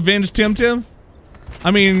 Go avenge Tim Tim?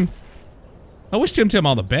 I mean, I wish Tim Tim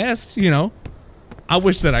all the best, you know. I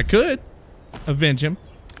wish that I could avenge him.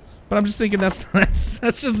 But I'm just thinking that's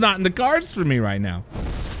just not in the cards for me right now.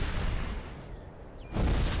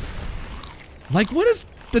 Like, what is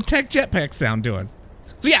the tech jetpack sound doing?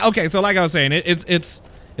 So yeah, okay, so like I was saying, it's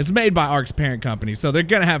made by Ark's parent company, so they're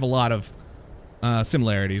gonna have a lot of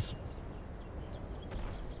similarities.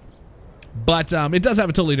 But it does have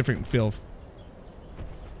a totally different feel.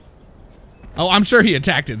 Oh, I'm sure he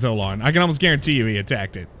attacked it, Zolon. I can almost guarantee you he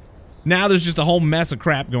attacked it. Now there's just a whole mess of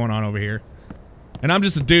crap going on over here. And I'm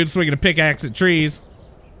just a dude swinging a pickaxe at trees.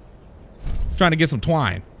 Trying to get some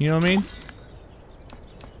twine. You know what I mean?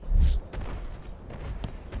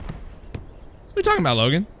 What are you talking about,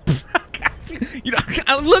 Logan? You know,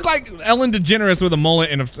 I look like Ellen DeGeneres with a mullet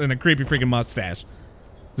and a creepy freaking mustache.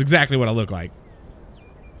 That's exactly what I look like.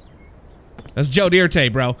 That's Joe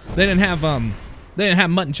Dierte, bro. They didn't have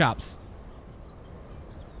mutton chops.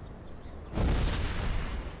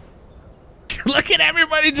 Look at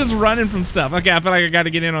everybody just running from stuff. Okay, I feel like I got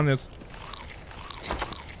to get in on this.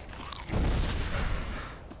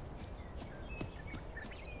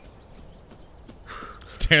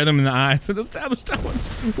 Stare them in the eyes and establish that one.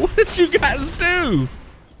 What did you guys do?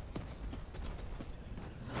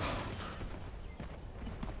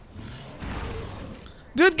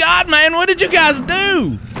 Good God, man, what did you guys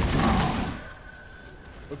do?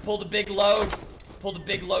 We pulled a big load. Pulled a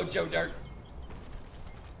big load, Joe Dirt.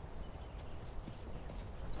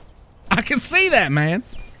 I can see that, man.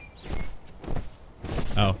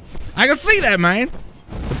 Oh. I can see that, man.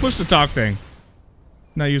 The push to talk thing.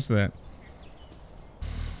 Not used to that.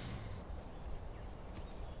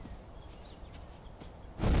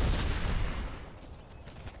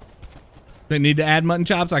 They need to add mutton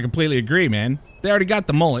chops? I completely agree, man. They already got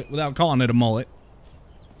the mullet without calling it a mullet.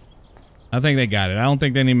 I think they got it. I don't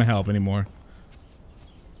think they need my help anymore.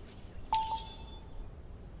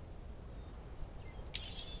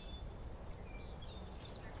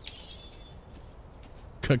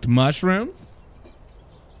 Cooked mushrooms?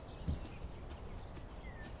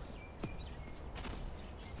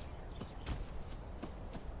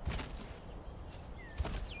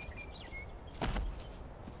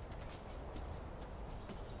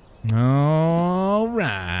 All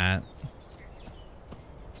right.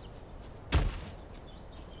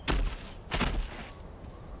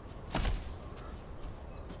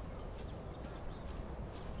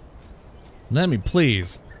 Let me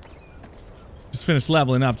please just finish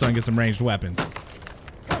leveling up so I can get some ranged weapons.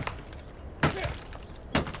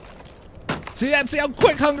 See that? See how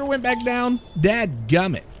quick hunger went back down?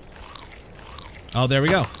 Dadgummit. Oh, there we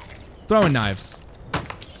go. Throwing knives.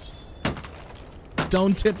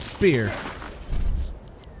 Stone-tipped spear.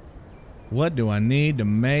 What do I need to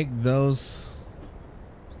make those?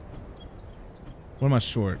 What am I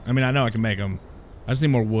short? I mean, I know I can make them. I just need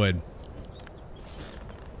more wood.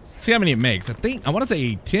 Let's see how many it makes. I want to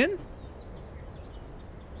say 10?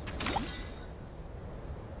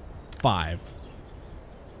 5.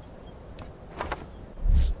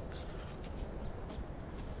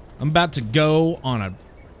 I'm about to go on a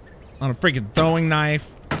freaking throwing knife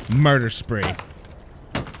murder spree.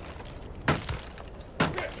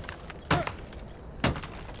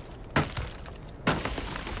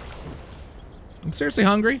 I'm seriously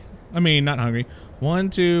hungry. I mean, not hungry. 1,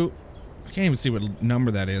 2. I can't even see what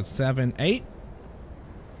number that is. 7, 8.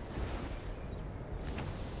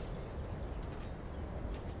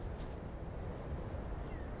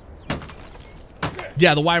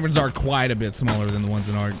 Yeah, the wyverns are quite a bit smaller than the ones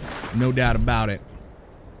in Ark. No doubt about it.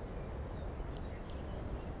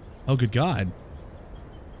 Oh, good God.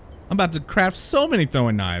 I'm about to craft so many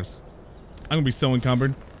throwing knives. I'm going to be so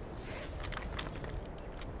encumbered.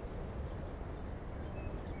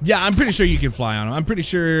 Yeah, I'm pretty sure you can fly on them. I'm pretty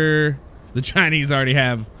sure the Chinese already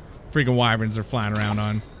have freaking wyverns they're flying around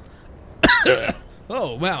on.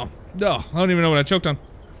 Oh, wow. No, I don't even know what I choked on.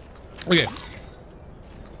 Okay.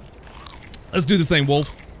 Let's do this thing,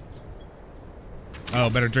 Wolf. Oh,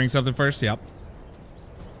 better drink something first? Yep.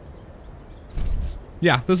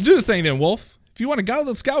 Yeah, let's do this thing then, Wolf. If you want to go,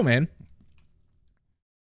 let's go, man.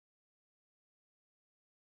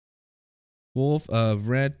 Wolf of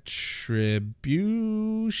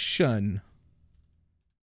Retribution.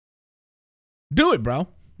 Do it, bro.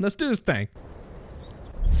 Let's do this thing.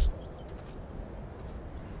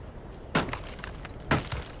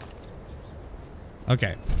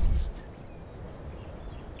 Okay.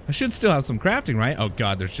 I should still have some crafting, right? Oh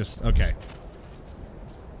god, there's just... Okay.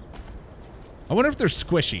 I wonder if they're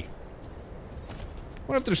squishy. I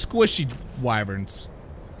wonder if they're squishy wyverns.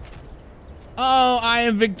 Oh, I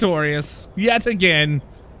am victorious. Yet again.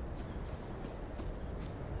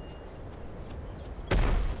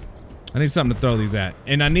 I need something to throw these at.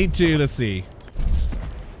 And I need to, let's see.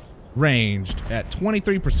 Ranged at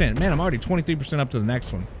 23%. Man, I'm already 23% up to the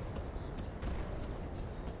next one.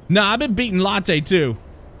 Nah, I've been beating Latte too.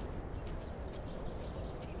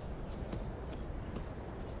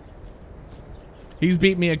 He's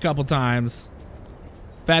beat me a couple times.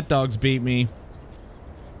 Fat Dog's beat me.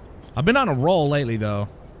 I've been on a roll lately though.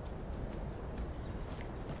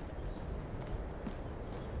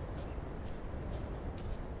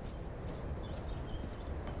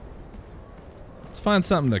 Let's find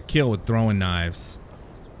something to kill with throwing knives.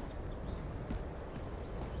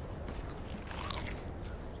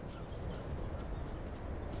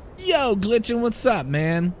 Yo, Glitchin, what's up,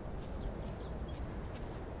 man?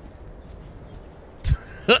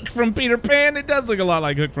 Hook from Peter Pan? It does look a lot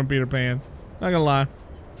like Hook from Peter Pan. Not gonna lie.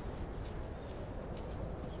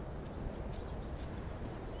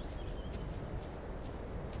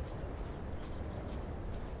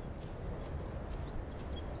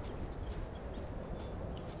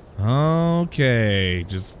 Okay,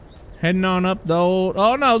 just heading on up the old...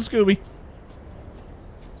 Oh no, Scooby.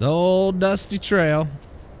 The old dusty trail.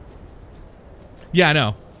 Yeah, I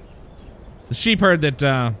know. The sheep heard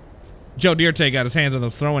that Joe Dirte got his hands on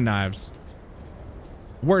those throwing knives.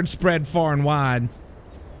 Word spread far and wide.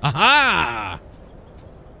 Aha!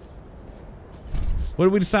 What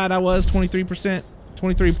did we decide I was? 23%?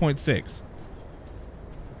 23.6.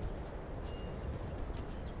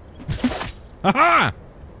 Aha!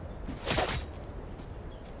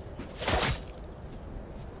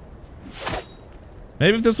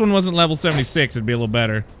 Maybe if this one wasn't level 76, it'd be a little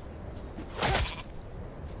better.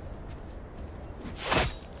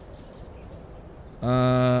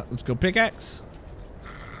 Let's go pickaxe.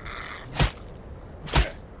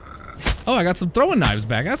 Oh, I got some throwing knives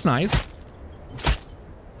back. That's nice.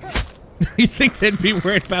 You think they'd be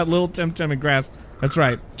worried about little Tim Tim and grass? That's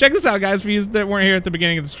right. Check this out, guys, for you that weren't here at the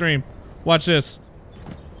beginning of the stream. Watch this.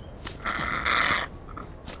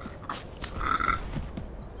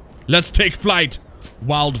 Let's take flight,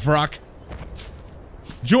 wild frock.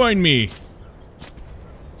 Join me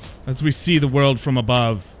as we see the world from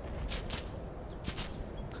above.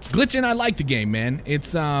 Glitchin, I like the game, man.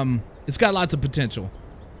 It's got lots of potential.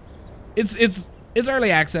 It's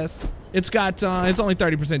early access. It's got it's only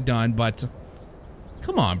 30% done, but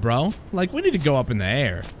come on, bro. Like, we need to go up in the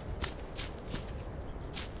air.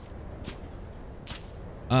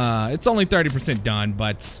 It's only 30% done,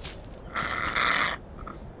 but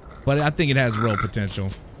I think it has real potential.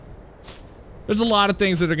 There's a lot of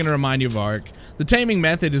things that are going to remind you of Ark. The taming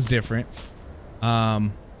method is different.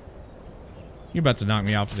 You're about to knock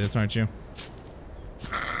me off of this, aren't you?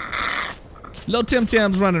 Little Tim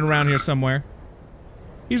Tim's running around here somewhere.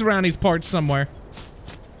 He's around these parts somewhere.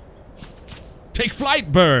 Take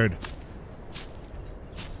flight, bird.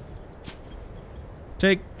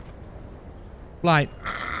 Take flight.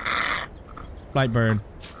 Flight, bird.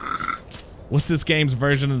 What's this game's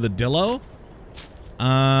version of the Dillo?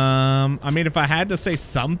 I mean, if I had to say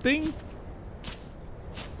something,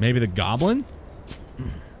 maybe the Goblin?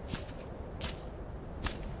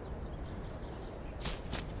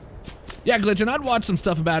 Yeah, Glitchin, I'd watch some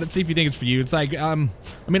stuff about it, see if you think it's for you. It's like, I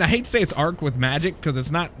mean, I hate to say it's Ark with magic, because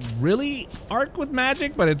it's not really Ark with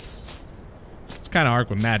magic, but it's kind of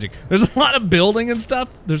Ark with magic. There's a lot of building and stuff.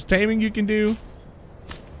 There's taming you can do.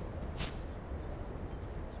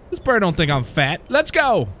 This bird don't think I'm fat. Let's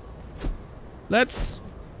go. Let's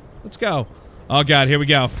go. Oh, God, here we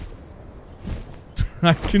go.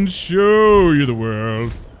 I can show you the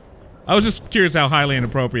world. I was just curious how highly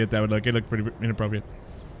inappropriate that would look. It looked pretty inappropriate.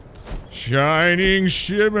 Shining,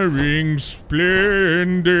 shimmering,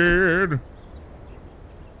 splendid.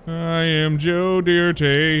 I am Joe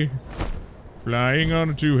Dirte, flying on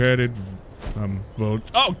a two-headed boat.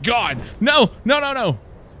 Oh God! No! No! No! No!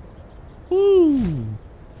 Woo!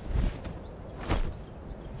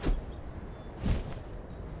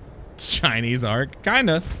 Chinese Ark.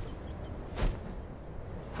 Kinda.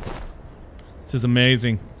 This is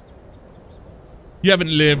amazing. You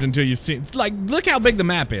haven't lived until you've seen. It's like, look how big the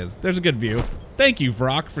map is. There's a good view. Thank you,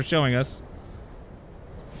 Vrock, for showing us.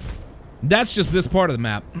 That's just this part of the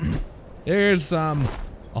map. There's a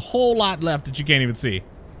whole lot left that you can't even see.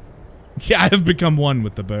 Yeah, I have become one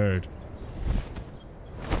with the bird.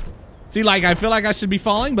 See, like, I feel like I should be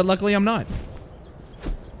falling, but luckily I'm not.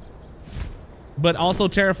 But also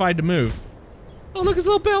terrified to move. Oh, look, his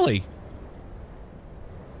little belly.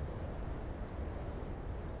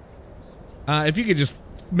 If you could just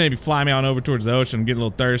maybe fly me on over towards the ocean and get a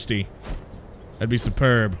little thirsty, that'd be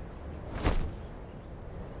superb.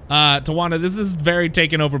 Tawana, this is very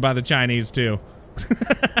taken over by the Chinese, too.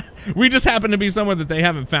 We just happen to be somewhere that they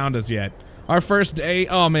haven't found us yet. Our first day,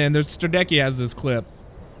 oh man, there's Stradecki has this clip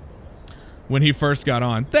when he first got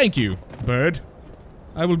on. Thank you, bird.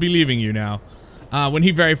 I will be leaving you now. When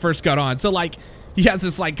he very first got on. So, like, he has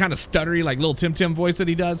this, like, kind of stuttery, like, little Tim Tim voice that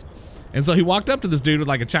he does. And so he walked up to this dude with,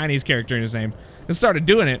 like, a Chinese character in his name and started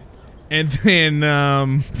doing it. And then,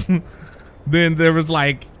 then there was,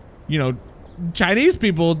 like, you know, Chinese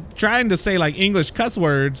people trying to say, like, English cuss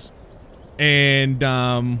words. And,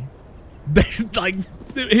 they, like,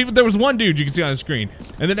 there was one dude you can see on the screen.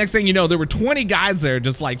 And the next thing you know, there were 20 guys there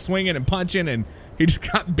just, like, swinging and punching. And he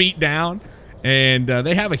just got beat down. And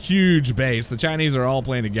they have a huge base. The Chinese are all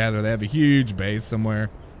playing together. They have a huge base somewhere.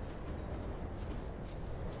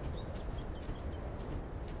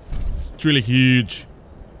 It's really huge.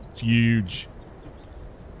 It's huge.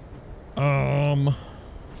 I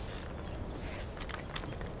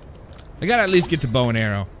gotta at least get to bow and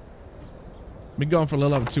arrow. Been going for a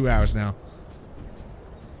little over 2 hours now.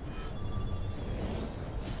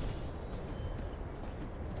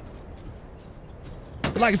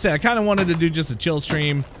 But like I said, I kind of wanted to do just a chill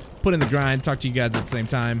stream, put in the grind, talk to you guys at the same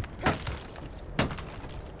time.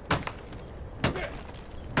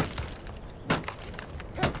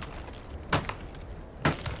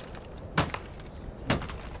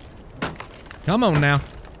 Come on now.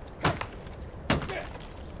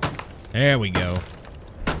 There we go.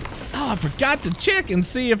 Oh, I forgot to check and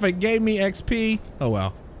see if it gave me XP. Oh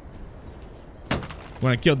well.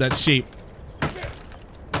 When I killed that sheep.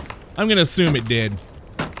 I'm gonna assume it did.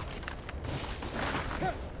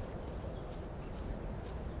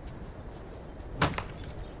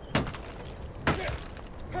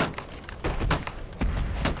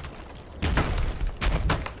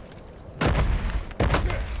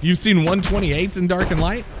 You've seen 128s in dark and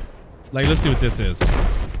light? Like, let's see what this is.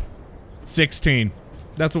 16.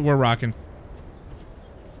 That's what we're rocking.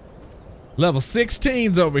 Level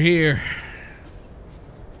 16's over here.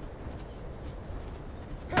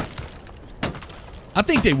 I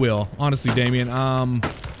think they will, honestly, Damien.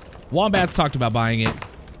 Wombat's talked about buying it.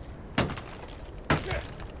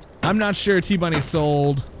 I'm not sure T-Bunny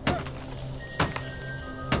sold.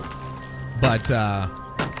 But,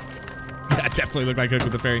 that definitely looked like Hook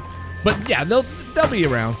with the Fairy. But yeah, they'll be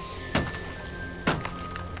around.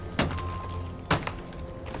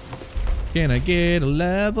 Can I get a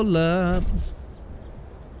level up?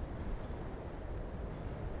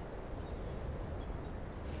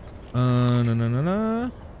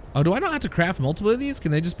 No. Oh, do I not have to craft multiple of these?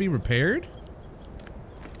 Can they just be repaired?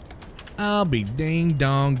 I'll be ding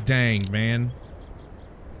dong dang, man.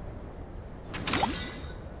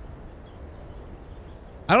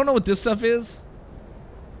 I don't know what this stuff is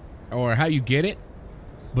or how you get it,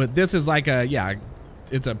 but this is like a, yeah,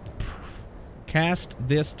 it's a cast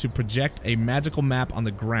this to project a magical map on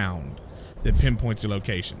the ground that pinpoints your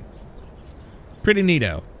location. Pretty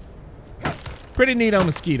neato. Pretty neato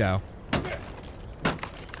mosquito.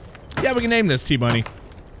 Yeah, we can name this T-Bunny.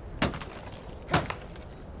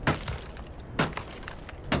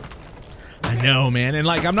 I know, man. And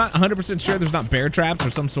like, I'm not 100% sure there's not bear traps or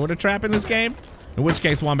some sort of trap in this game. In which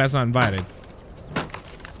case, Wombat's not invited.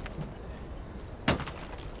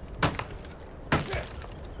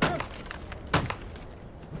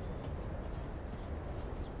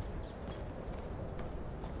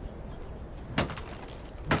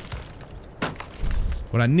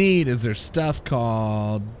 What I need is their stuff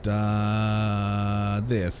called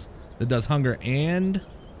this that does hunger and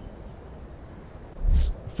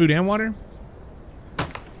food and water.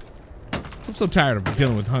 I'm so tired of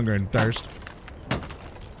dealing with hunger and thirst.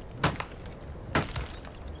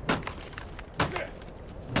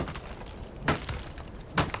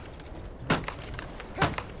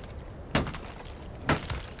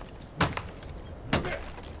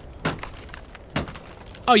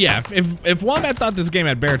 Oh yeah, if Wombat thought this game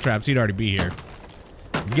had bear traps, he'd already be here.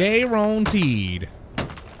 Guaranteed.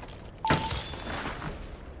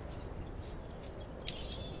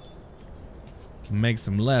 Make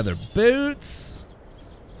some leather boots.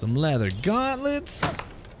 Some leather gauntlets.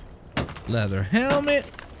 Leather helmet.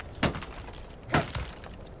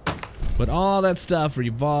 But all that stuff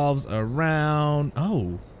revolves around...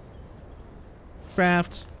 Oh.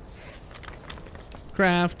 Craft.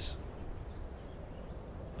 Craft.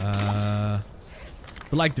 But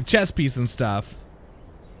like the chest piece and stuff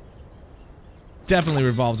definitely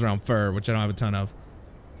revolves around fur, which I don't have a ton of.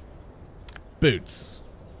 Boots.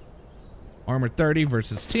 Armor 30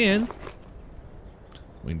 versus 10.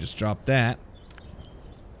 We can just drop that.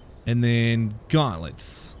 And then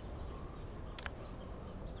gauntlets.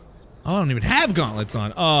 Oh, I don't even have gauntlets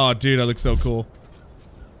on. Oh, dude, I look so cool.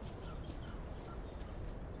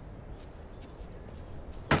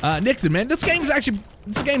 Nixon, man, this game's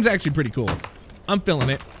actually pretty cool. I'm feeling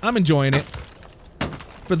it. I'm enjoying it.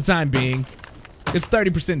 For the time being. It's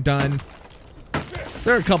 30% done.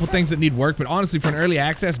 There are a couple things that need work, but honestly, for an early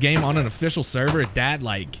access game on an official server at that,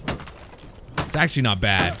 like, it's actually not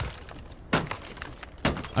bad.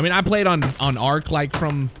 I mean, I played on Ark, like,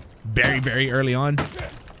 from very, very early on.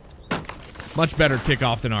 Much better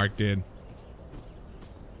kickoff than Ark did.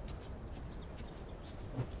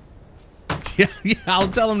 Yeah, I'll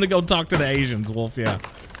tell them to go talk to the Asians, Wolf, yeah.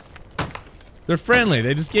 They're friendly.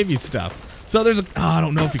 They just give you stuff. So there's a... Oh, I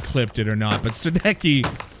don't know if he clipped it or not, but Stradecki...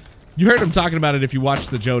 You heard him talking about it if you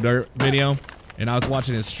watched the Joe Dirt video, and I was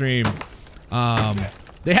watching his stream.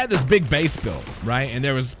 They had this big base build, right? And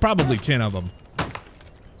there was probably 10 of them.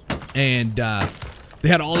 And they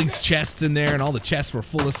had all these chests in there, and all the chests were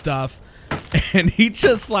full of stuff. And he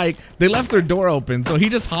just, like... They left their door open, so he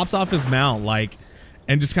just hops off his mount, like...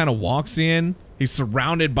 And just kind of walks in. He's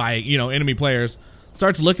surrounded by, you know, enemy players.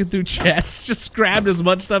 Starts looking through chests. Just grabbed as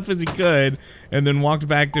much stuff as he could. And then walked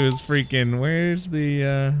back to his freaking... Where's the...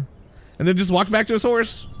 And then just walked back to his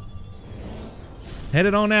horse.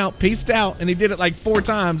 Headed on out. Peaced out. And he did it like 4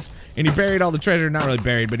 times. And he buried all the treasure. Not really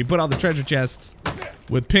buried, but he put all the treasure chests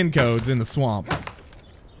with pin codes in the swamp.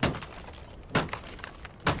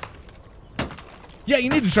 Yeah, you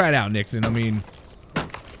need to try it out, Nixon. I mean,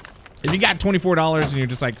 if you got $24 and you're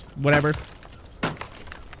just like, whatever,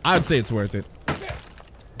 I would say it's worth it.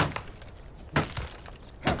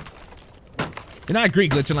 And I agree,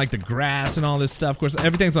 Glitchin, like the grass and all this stuff. Of course,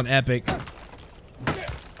 everything's on Epic.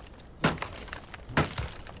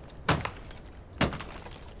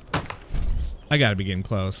 I gotta be getting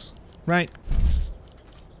close, right?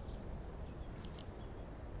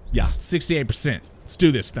 Yeah, 68%. Let's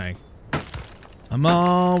do this thing. I'm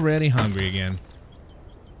already hungry again.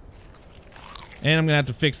 And I'm gonna have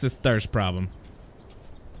to fix this thirst problem.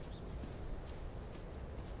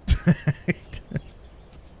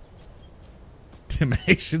 Damn,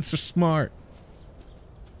 Asians are smart.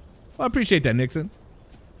 Well, I appreciate that, Nixon.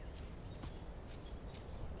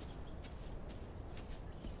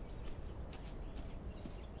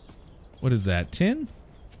 What is that, 10?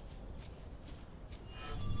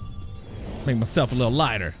 Make myself a little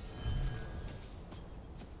lighter.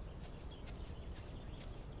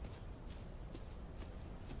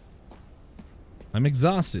 I'm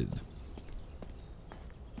exhausted.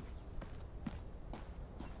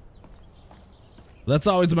 That's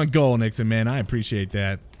always my goal, Nixon, man. I appreciate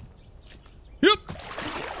that. Yep.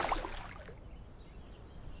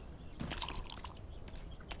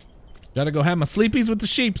 Gotta go have my sleepies with the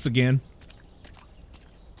sheeps again.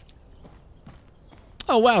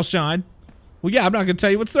 Oh, wow, Sean. Well, yeah, I'm not gonna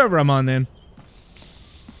tell you what server I'm on then.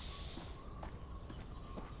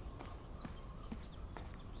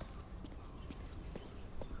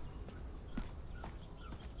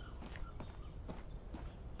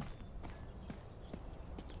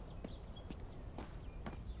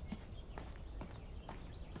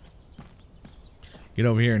 Get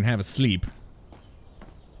over here and have a sleep.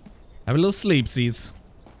 Have a little sleepsies.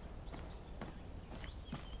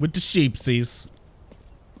 With the sheepsies.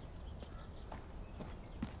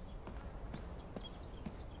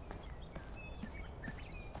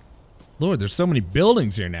 Lord, there's so many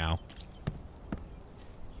buildings here now.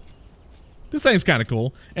 This thing's kind of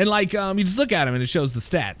cool. And like, you just look at them and it shows the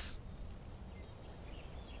stats.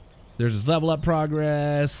 There's his level up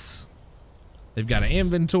progress. They've got an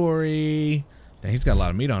inventory. Dang, he's got a lot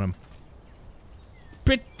of meat on him.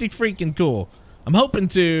 Pretty freaking cool. I'm hoping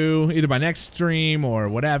to, either by next stream or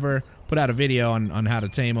whatever, put out a video on how to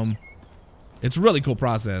tame them. It's a really cool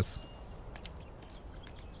process.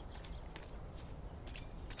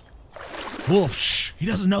 Wolf, shh, he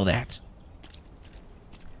doesn't know that.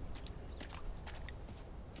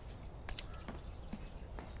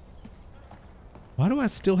 Why do I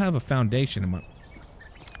still have a foundation in my...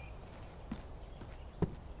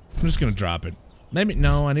 I'm just gonna drop it. Maybe,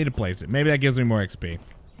 no, I need to place it. Maybe that gives me more XP.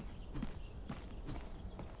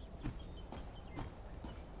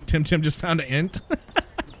 Tim just found an int.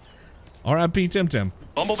 R.I.P. Tim.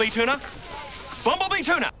 Bumblebee tuna. Bumblebee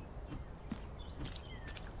tuna.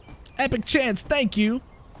 Epic Chance, thank you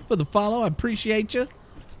for the follow. I appreciate you.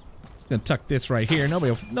 Just gonna tuck this right here.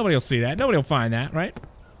 Nobody will see that. Nobody will find that, right?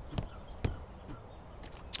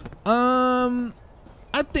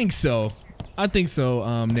 I think so.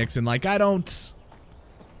 Nixon. Like, I've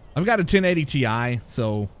got a 1080 Ti,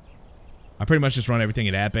 so I pretty much just run everything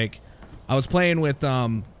at Epic. I was playing with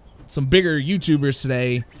some bigger YouTubers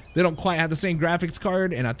today. They don't quite have the same graphics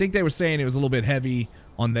card, and I think they were saying it was a little bit heavy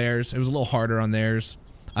on theirs. It was a little harder on theirs.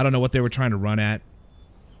 I don't know what they were trying to run at,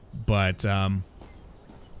 but for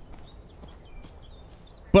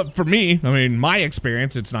me, I mean, my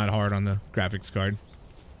experience, it's not hard on the graphics card.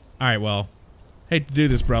 All right, well, hate to do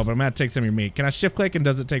this, bro, but I'm gonna have to take some of your meat. Can I shift click and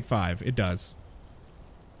does it take 5? It does.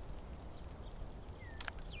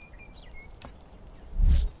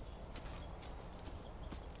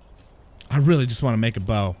 I really just want to make a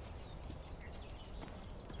bow.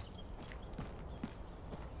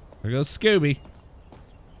 There goes Scooby.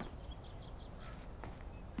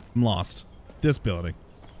 I'm lost. This building.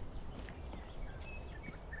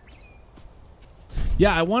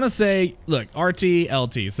 Yeah, I want to say, look, RT,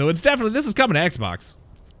 LT. So it's definitely, this is coming to Xbox.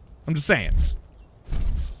 I'm just saying.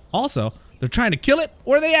 Also, they're trying to kill it.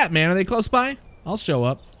 Where are they at, man? Are they close by? I'll show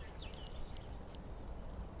up.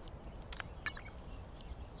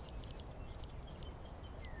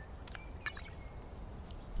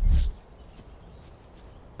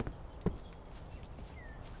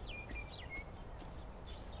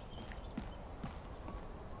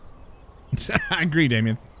 I agree,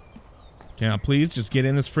 Damien. Can I please just get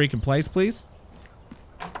in this freaking place, please?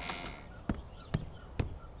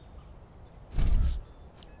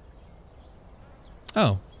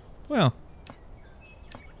 Oh, well.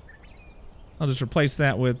 I'll just replace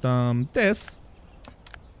that with this.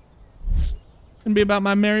 And be about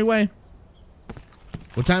my merry way.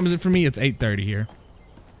 What time is it for me? It's 8:30 here.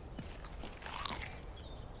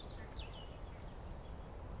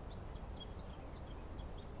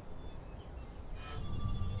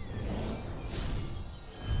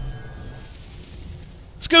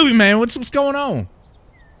 Scooby, man, what's going on?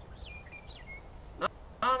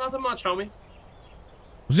 Nothing much, homie.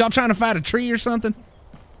 Was y'all trying to fight a tree or something?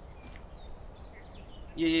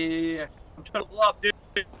 Yeah. I'm trying to level up, dude.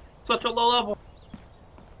 Such a low level.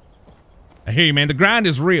 I hear you, man. The grind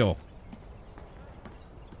is real.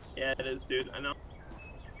 Yeah, it is, dude. I know.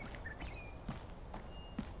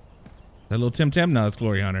 That little Tim? No, it's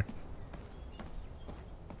Glory Hunter.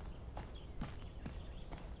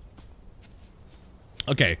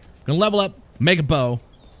 Okay, gonna level up, make a bow.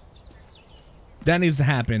 That needs to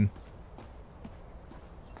happen.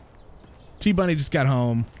 T-Bunny just got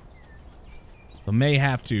home. So may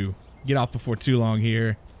have to get off before too long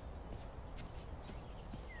here.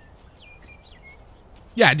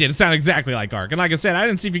 Yeah, I did. It sounded exactly like Ark. And like I said, I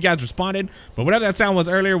didn't see if you guys responded, but whatever that sound was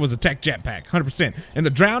earlier was a tech jetpack, 100%. And the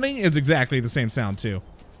drowning is exactly the same sound too.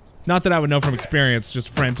 Not that I would know from experience, just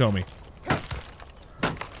a friend told me.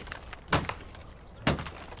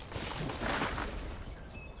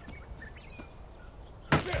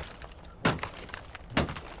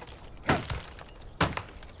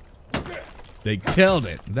 They killed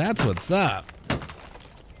it. That's what's up.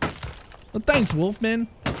 Well, thanks, Wolfman.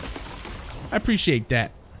 I appreciate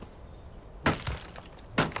that.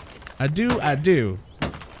 I do.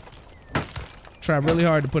 Try really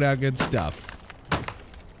hard to put out good stuff.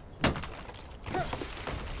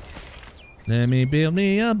 Let me build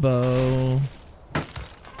me a bow.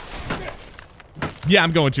 Yeah,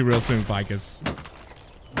 I'm going to real soon, Ficus.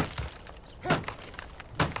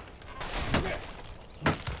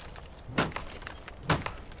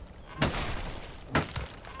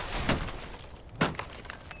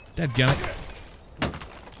 Dadgummit.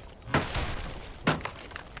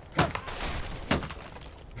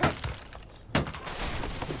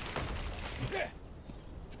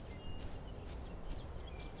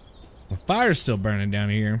 The fire's still burning down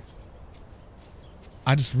here.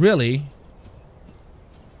 I just really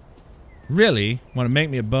want to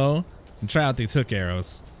make me a bow and try out these hook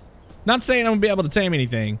arrows. Not saying I'm gonna be able to tame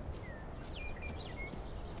anything.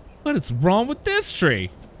 What is wrong with this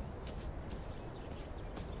tree?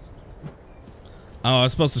 Oh, I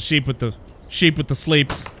was supposed to sheep with the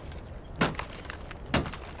sleeps.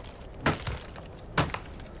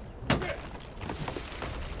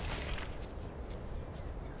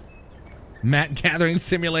 Mat gathering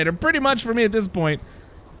simulator. Pretty much for me at this point.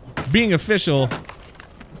 Being official,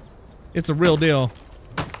 it's a real deal.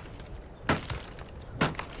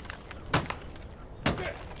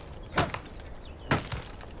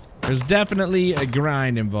 There's definitely a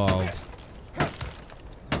grind involved.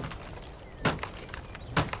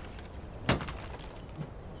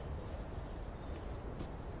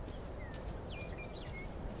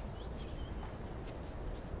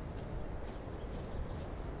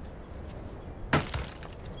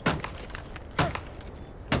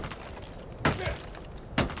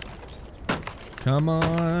 Come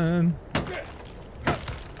on.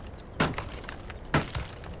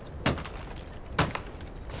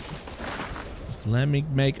 Just let me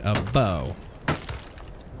make a bow.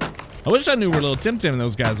 I wish I knew where little Tim and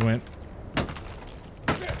those guys went.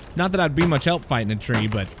 Not that I'd be much help fighting a tree,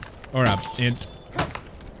 but... Or a int.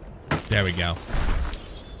 There we go.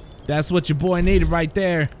 That's what your boy needed right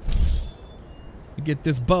there. To get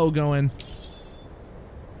this bow going.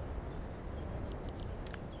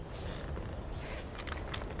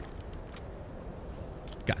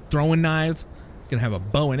 Got throwing knives. Gonna have a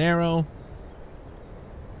bow and arrow.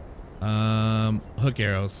 Hook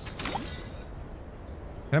arrows.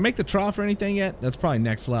 Can I make the trough or anything yet? That's probably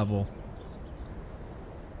next level.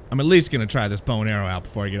 I'm at least gonna try this bow and arrow out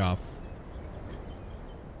before I get off.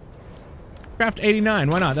 Craft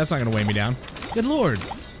 89. Why not? That's not gonna weigh me down. Good lord.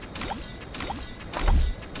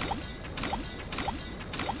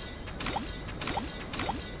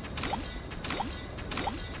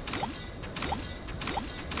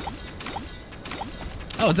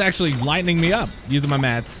 Oh, it's actually lightening me up using my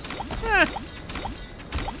mats.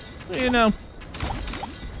 You know.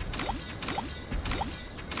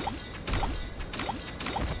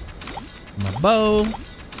 My bow.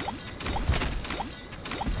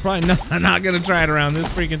 Probably not gonna try it around this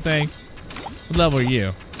freaking thing. What level are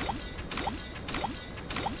you?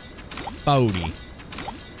 40.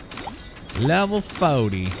 Level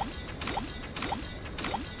 40.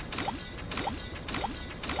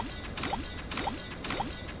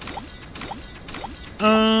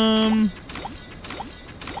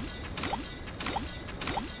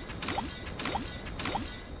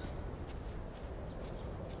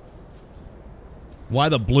 Why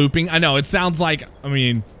the blooping? I know, it sounds like, I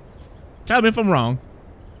mean, tell me if I'm wrong.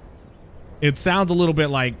 It sounds a little bit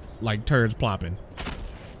like turds plopping.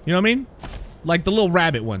 You know what I mean? Like the little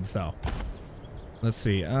rabbit ones, though. Let's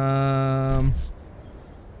see. Need my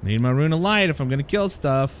rune of light if I'm gonna kill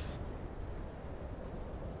stuff.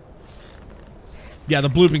 Yeah, the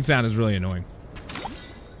blooping sound is really annoying.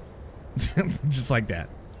 Just like that.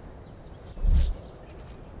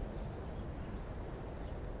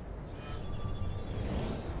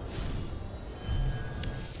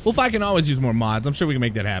 Well, if I can always use more mods, I'm sure we can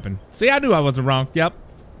make that happen. See, I knew I wasn't wrong. Yep.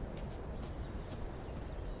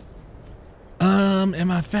 Am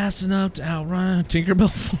I fast enough to outrun Tinkerbell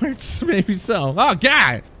farts? Maybe so. Oh,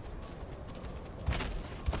 God!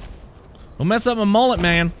 Don't mess up my mullet,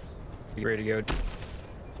 man. You ready to go?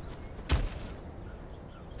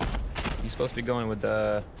 You supposed to be going with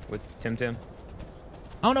Tim?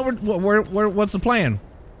 I don't know what's the plan?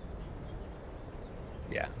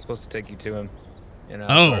 Yeah, I'm supposed to take you to him in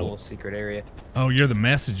a little secret area. Oh, you're the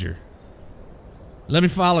messenger. Let me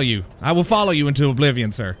follow you. I will follow you into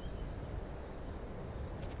oblivion, sir.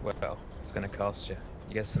 Well, it's gonna cost you.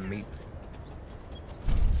 You got some meat.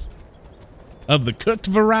 Of the cooked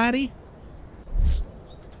variety?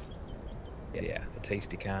 Yeah, the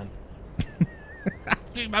tasty kind.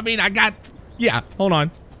 I mean, I got... Yeah, hold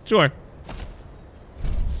on. Sure.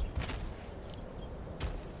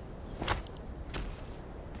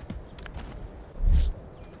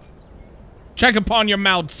 Check upon your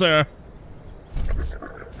mouth, sir.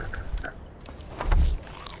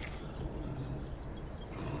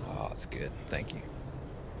 Oh, it's good. Thank you.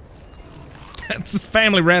 That's his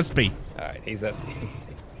family recipe. All right, he's up.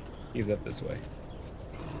 He's up this way.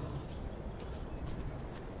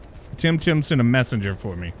 Tim sent a messenger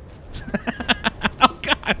for me. Oh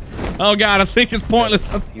God! Oh God! I think it's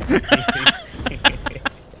pointless.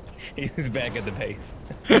 He's back at the base.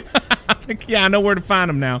 I think, yeah, I know where to find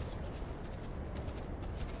him now.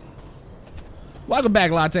 Welcome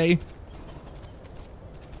back, Latte.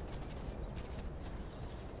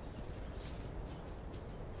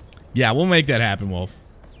 Yeah, we'll make that happen, Wolf.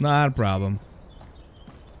 Not a problem.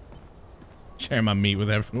 Share my meat with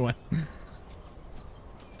everyone.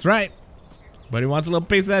 That's right. Buddy wants a little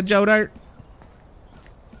piece of that Joe Dirt?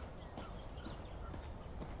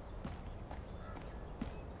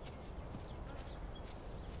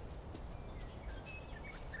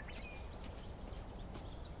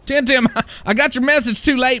 Tim, I got your message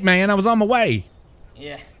too late, man. I was on my way.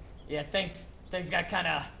 Yeah, things got kind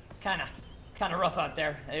of rough out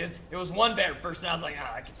there. It was one bear at first, and I was like,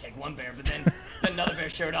 oh, I could take one bear, but then another bear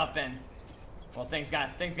showed up, and well, things got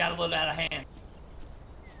a little out of hand.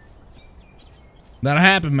 That'll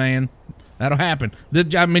happen, man. That'll happen.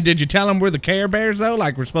 Did you tell him we're the Care Bears, though?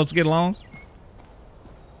 Like we're supposed to get along?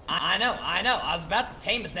 I know. I was about to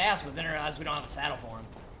tame his ass, but then I realized we don't have a saddle for him.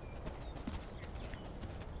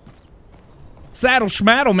 Saddle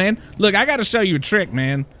schmaddle, man. Look, I got to show you a trick,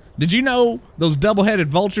 man. Did you know those double-headed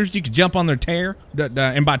vultures, you could jump on their tail?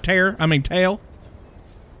 And by tail, I mean tail.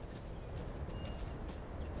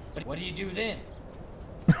 What do you do then?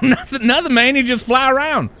 Nothing, man. You just fly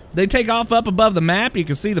around. They take off up above the map. You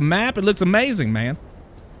can see the map. It looks amazing, man.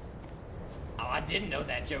 Oh, I didn't know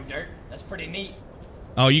that, Joe Dirt. That's pretty neat.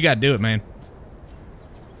 Oh, you got to do it, man.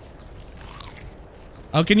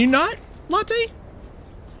 Oh, can you not, Latte?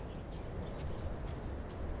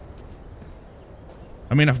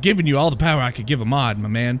 I mean, I've given you all the power I could give a mod, my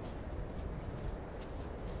man.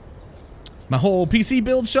 My whole PC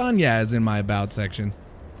build, Sean, yeah, is in my about section.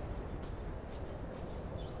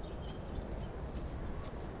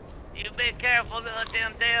 You be careful, little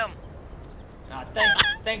Tim.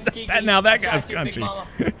 Thanks, Kiki. Now that I'll guy's talk to you, Big country. Mama.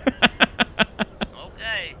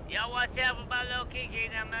 Okay, y'all watch out for my little Kiki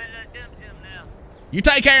and my little Tim now. You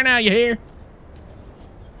take care now, you hear?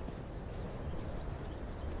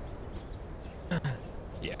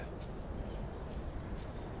 Yeah.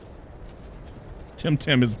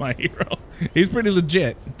 Tim is my hero. He's pretty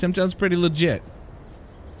legit. Tim's pretty legit.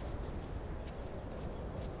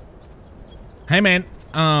 Hey, man.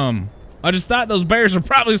 I just thought those bears are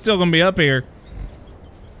probably still gonna be up here.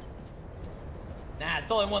 Nah,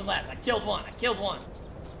 it's only one left. I killed one.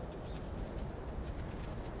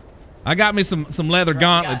 I got me some leather Right,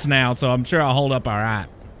 gauntlets now, so I'm sure I'll hold up all right.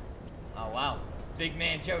 Oh, wow. Big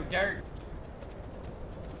man Joe Dirt.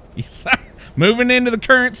 Yes, sir. Moving into the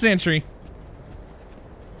current century.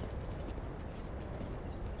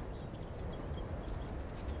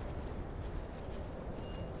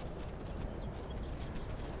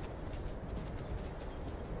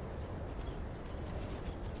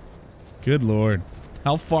 Good Lord.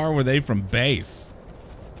 How far were they from base?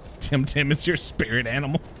 Tim is your spirit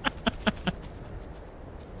animal.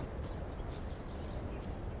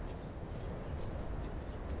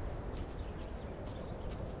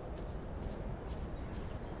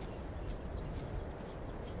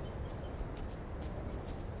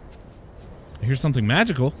 Here's something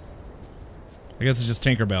magical. I guess it's just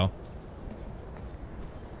Tinkerbell.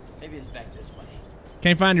 Maybe it's back this way.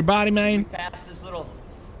 Can't find your body, man? Past this little...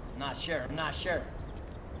 I'm not sure.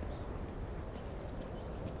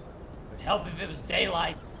 Would help if it was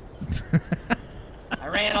daylight. I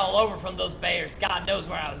ran all over from those bears. God knows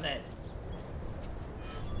where I was at.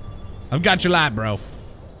 I've got your light, bro.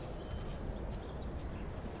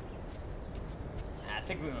 I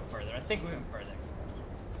think we went further.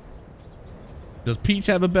 Does Peach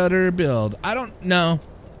have a better build? I don't know.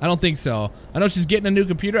 I don't think so. I know she's getting a new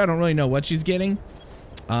computer. I don't really know what she's getting.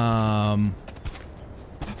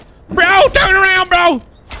 Bro, turn around, bro!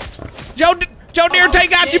 Joe Dirty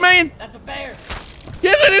got you, man! That's a bear!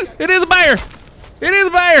 Yes, it is! It is a bear! It is a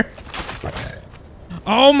bear!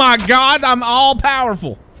 Oh my God, I'm all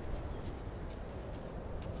powerful.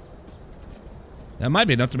 That might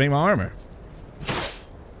be enough to make my armor.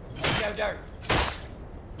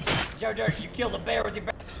 Joe Dirt, you killed a bear with your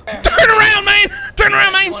bear. Turn around, man! Turn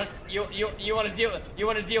around, man! You want to deal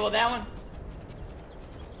with that one?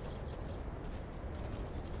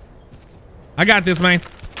 I got this, man.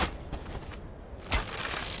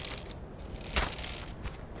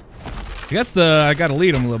 I guess I gotta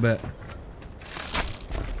lead him a little bit.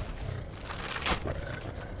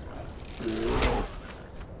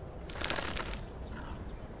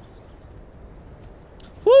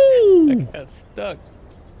 Woo! I got stuck.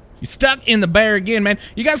 You stuck in the bear again, man.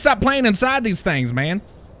 You gotta stop playing inside these things, man.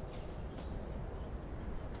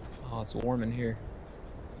 Oh, it's warm in here.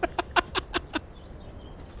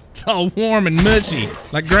 It's all warm and mushy,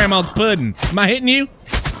 like Grandma's pudding. Am I hitting you?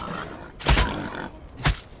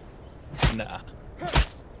 Nah.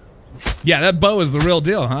 Yeah, that bow is the real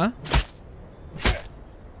deal, huh?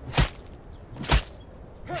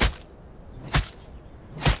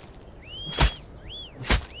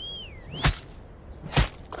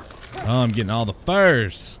 Oh, I'm getting all the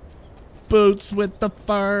furs. Boots with the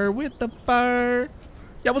fur,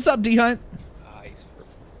 Yeah, what's up, D-Hunt?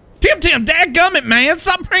 Tim, dadgummit, man.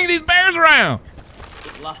 Stop bringing these bears around.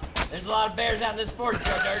 There's a lot of bears out in this forest,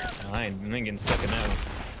 Joe Dirt. I ain't getting stuck in that one.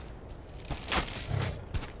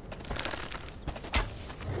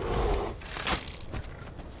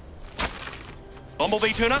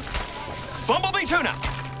 Bumblebee tuna? Bumblebee tuna!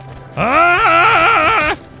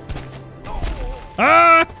 Ah!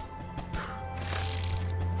 Ah!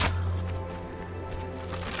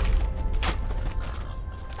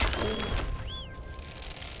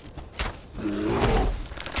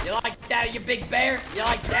 You like that, you big bear? You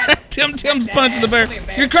like that? Tim's Smack that punching the ass. bear. Come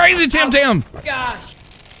here, You're crazy, Tim. Oh, gosh.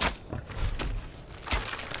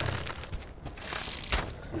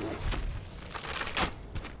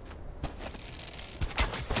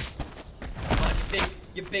 Come on,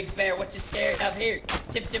 you big bear. What you scared of? Here,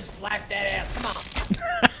 Tim, slap that ass. Come on.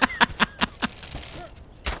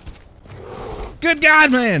 Good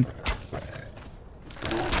God, man.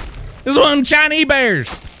 This is one of them Chinese bears.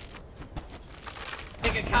 I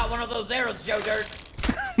think I caught one of those arrows, Joe Dirt.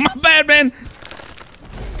 My bad, man.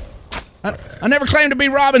 I never claimed to be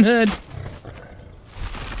Robin Hood.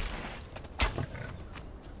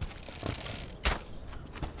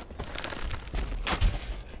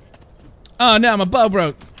 Oh, no, my bow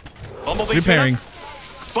broke. Bumblebee Repairing. tuna.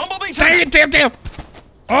 Bumblebee tuna. Dang it, Tim.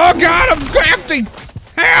 Oh, God, I'm crafting.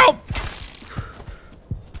 Help.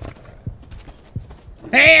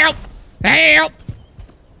 Help. Help.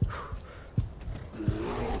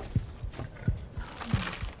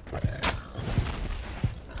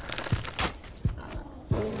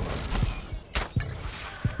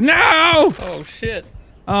 No! Oh shit.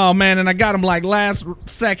 Oh man, and I got him like last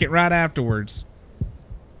second right afterwards.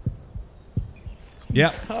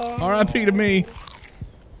 Yep. R.I.P. to me.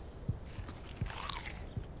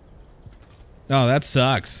 Oh, that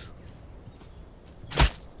sucks.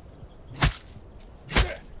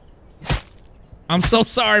 I'm so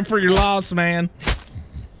sorry for your loss, man.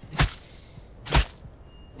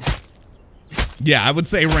 Yeah, I would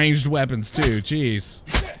say ranged weapons too. Jeez.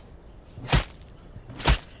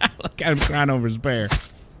 Look at him crying over his bear.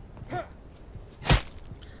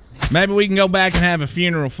 Maybe we can go back and have a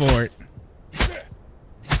funeral for it.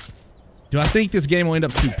 Do I think this game will end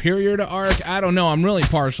up superior to Ark? I don't know. I'm really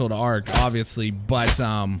partial to Ark, obviously, but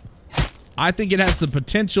I think it has the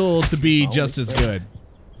potential to be just as good.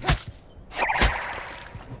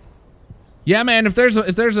 Yeah, man. If there's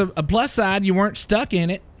a plus side, you weren't stuck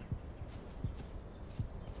in it.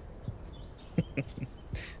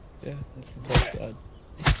 Yeah, that's the plus side.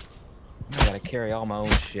 I gotta carry all my own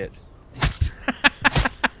shit.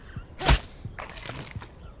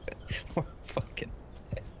 Fucking.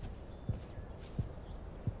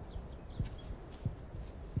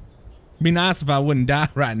 Be nice if I wouldn't die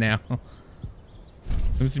right now. Let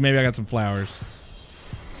me see. Maybe I got some flowers.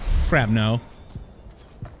 Crap, no.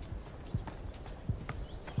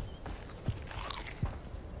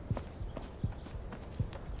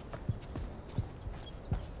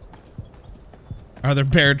 Are there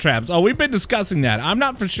bear traps? Oh, we've been discussing that. I'm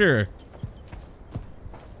not for sure.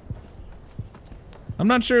 I'm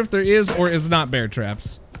not sure if there is or is not bear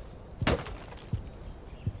traps.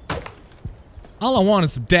 All I want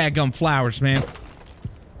is some daggum flowers, man.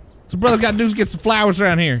 So brother got to do is get some flowers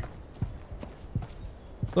around here.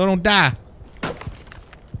 So I don't die.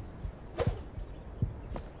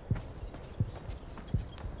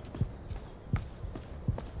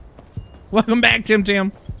 Welcome back, Tim.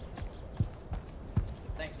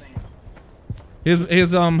 Thanks, man.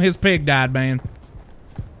 His pig died, man.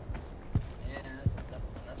 Yeah,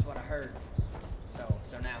 that's what I heard. So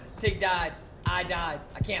now his pig died, I died,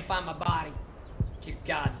 I can't find my body. Dear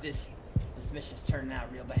God, this mission's turning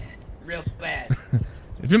out real bad. Real bad.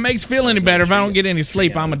 If it makes you feel any better, if I don't get any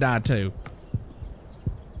sleep, I'm gonna die too.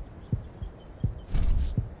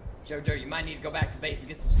 Joe Dirt, you might need to go back to base and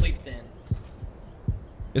get some sleep then.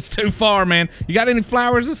 It's too far, man. You got any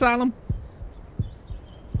flowers, Asylum?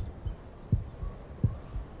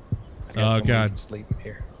 Oh God. Sleep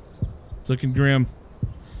here. It's looking grim.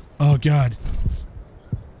 Oh God.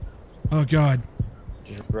 Oh God.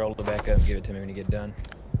 Just roll it back up and give it to me when you get done.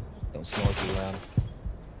 Don't snore too loud.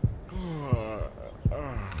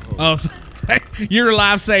 Oh, you're a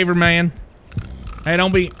lifesaver, man. Hey,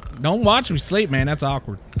 don't watch me sleep, man. That's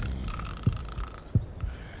awkward.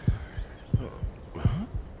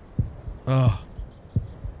 Oh.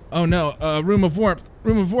 Oh no. Room of warmth.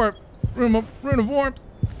 Room of warmth. Rune of warmth.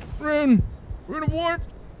 Rune of warmth.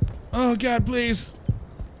 Oh God, please.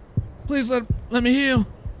 Please let me heal.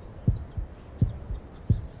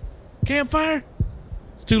 Campfire?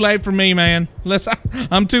 It's too late for me, man.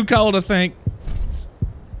 I'm too cold, I think.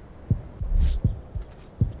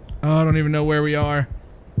 Oh, I don't even know where we are.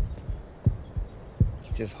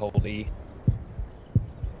 Just hold E.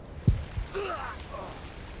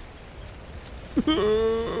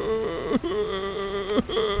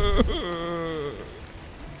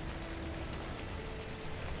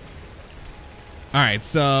 Alright,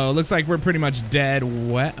 so looks like we're pretty much dead.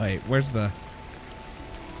 Wait, where's the...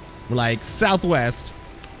 We're like southwest.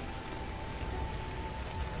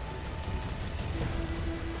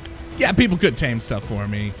 Yeah, people could tame stuff for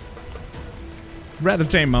me. Rather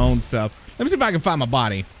tame my own stuff. Let me see if I can find my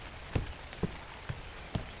body.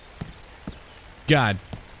 God.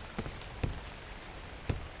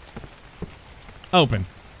 Open.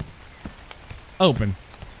 Open.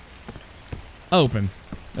 Open.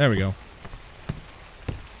 There we go.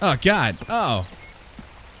 Oh, God. Oh.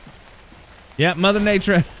 Yeah, Mother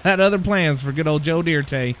Nature had other plans for good old Joe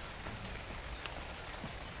VeGTA.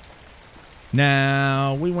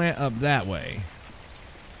 Now, we went up that way.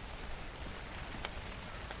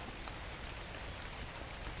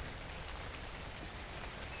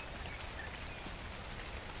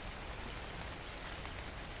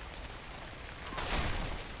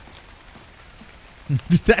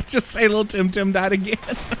 Did that just say little Tim died again?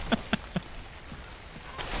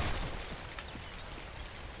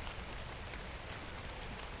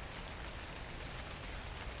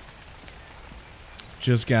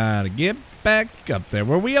 Just gotta get back up there.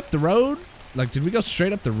 Were we up the road? Like, did we go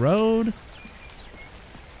straight up the road?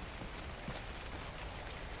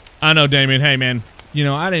 I know, Damien. Hey, man. You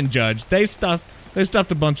know, I didn't judge. They stuffed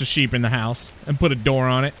a bunch of sheep in the house and put a door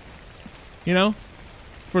on it. You know?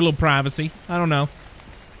 For a little privacy. I don't know.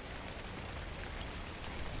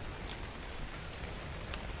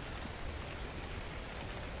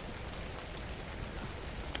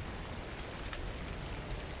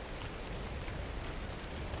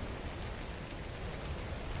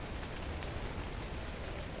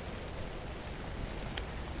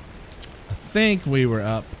 I think we were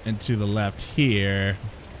up and to the left here.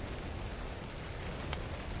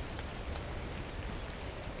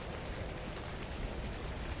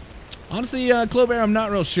 Honestly, Clover, I'm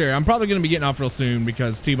not real sure. I'm probably going to be getting off real soon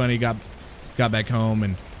because T-Bunny got back home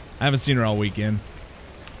and I haven't seen her all weekend.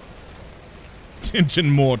 Attention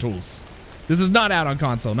mortals. This is not out on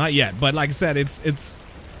console, not yet. But like I said, it's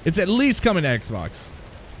at least coming to Xbox.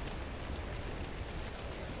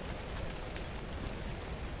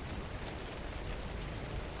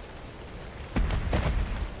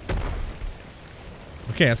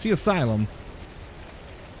 Okay, I see Asylum.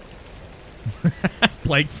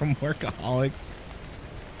 Blake from Workaholics.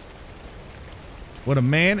 What a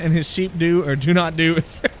man and his sheep do or do not do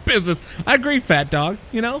is their business. I agree, Fat Dog,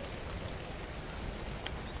 you know?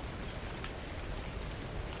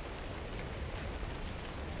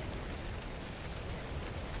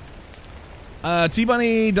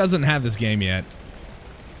 T-Bunny doesn't have this game yet.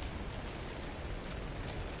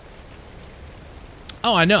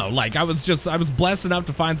 Oh, I know. Like, I was blessed enough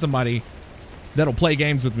to find somebody that'll play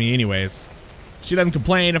games with me anyways. She doesn't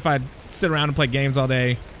complain if I sit around and play games all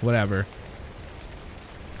day. Whatever.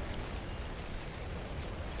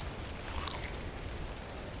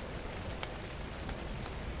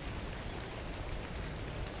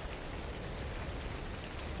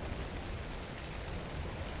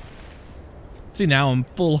 See, now I'm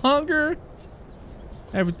full hunger.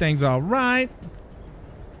 Everything's all right.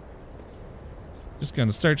 Just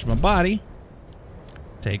gonna search my body.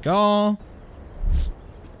 Take all.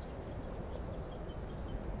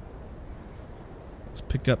 Let's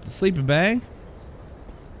pick up the sleeping bag.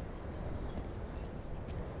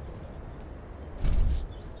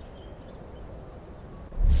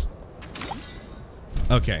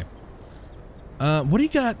 Okay. What do you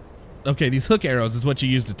got? Okay, these hook arrows is what you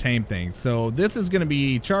use to tame things. So this is gonna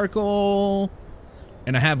be charcoal,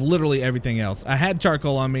 and I have literally everything else. I had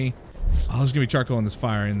charcoal on me. Oh, there's gonna be charcoal in this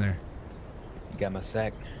fire in there. You got my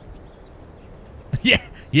sack.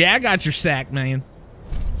 yeah, I got your sack, man.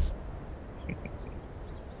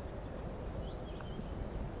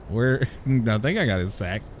 Where? I think I got his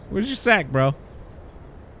sack. Where's your sack, bro?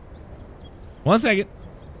 1 second.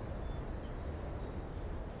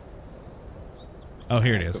 Oh,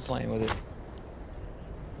 here it is. Quit playing with it.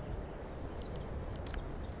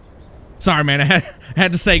 Sorry, man. I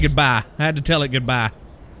had to say goodbye. I had to tell it goodbye.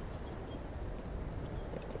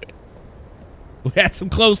 We had some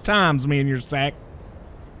close times, me and your sack.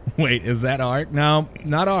 Wait, is that Ark? No,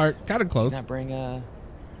 not Ark. Kind of close. Did you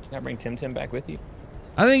not bring Tim back with you?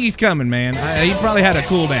 I think he's coming, man. He probably had a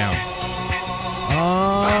cooldown.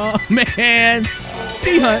 Oh, man.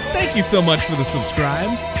 D-Hunt, thank you so much for the subscribe.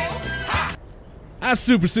 I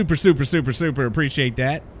super appreciate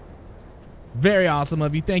that. Very awesome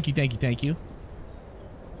of you. Thank you, thank you, thank you.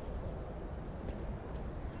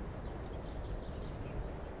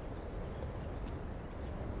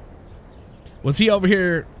 Was he over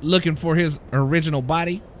here looking for his original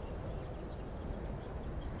body?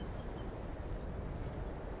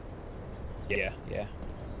 Yeah.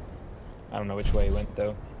 I don't know which way he went,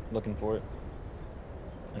 though, looking for it.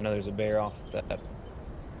 I know there's a bear off that.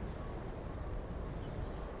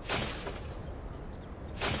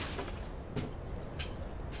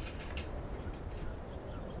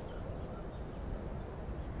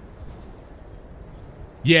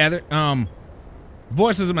 Yeah,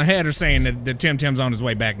 Voices in my head are saying that Tim Tim's on his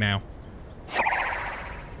way back now.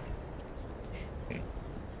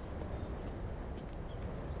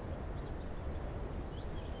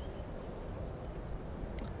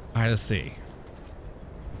 All right, let's see.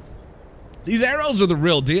 These arrows are the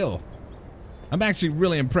real deal. I'm actually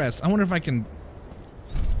really impressed. I wonder if I can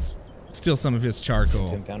steal some of his charcoal.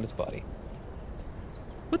 Tim found his body.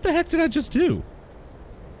 What the heck did I just do?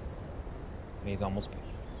 He's almost.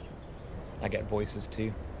 I got voices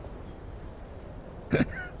too.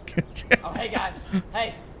 Oh, hey guys.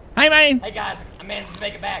 Hey. Hey, man. Hey guys. I managed to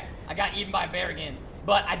make it back. I got eaten by a bear again,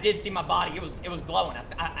 but I did see my body. It was glowing.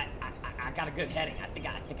 I got a good heading. I think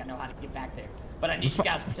I know how to get back there. But I need you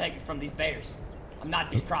guys protected from these bears. I'm not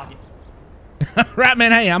Deep Crockett. Right,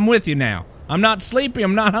 man. Hey, I'm with you now. I'm not sleepy.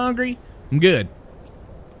 I'm not hungry. I'm good.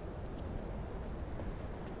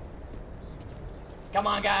 Come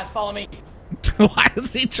on, guys. Follow me. Why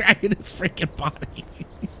is he tracking his freaking body?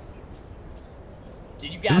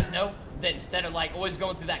 Did you guys know that instead of like always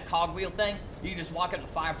going through that cogwheel thing, you can just walk up to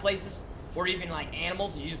fireplaces or even like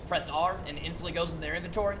animals and you just press R and it instantly goes in their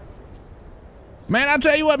inventory? Man, I'll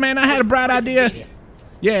tell you what, man. I had a bright idea.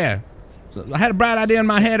 Yeah. I had a bright idea in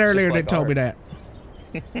my head earlier like that told me Ark.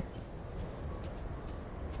 that.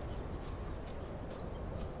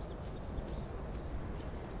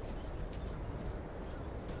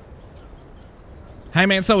 Hey,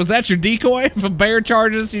 man, so is that your decoy? If a bear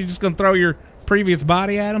charges, you're just going to throw your previous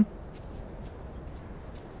body at him?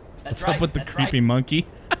 That's What's right. up with the That's creepy right. monkey?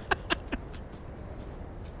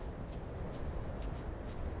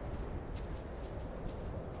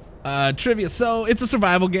 Trivia. So it's a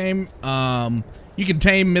survival game. You can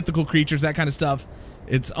tame mythical creatures, that kind of stuff.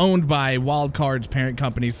 It's owned by Wildcard's parent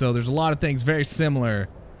company, so there's a lot of things very similar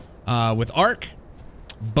with Ark.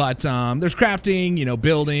 But there's crafting, you know,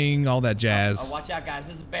 building, all that jazz. Oh, watch out, guys.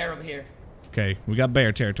 There's a bear over here. Okay, we got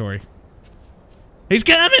bear territory. He's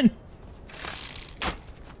coming!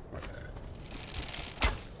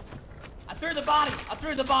 I threw the body. I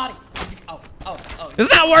threw the body. Oh.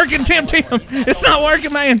 It's not working, Tim. It's not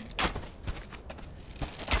working, man.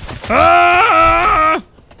 Ah!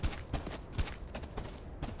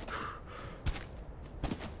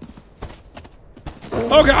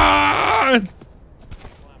 Oh, God!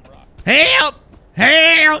 Help!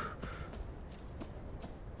 Help!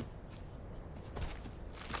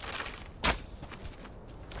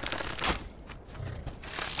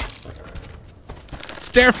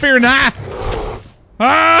 Stare, fear, knife!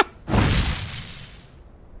 Ah!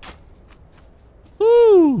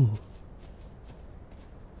 Woo!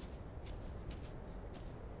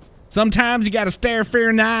 Sometimes you gotta stare, fear,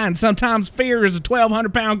 and eye, and sometimes fear is a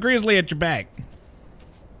 1,200-pound grizzly at your back.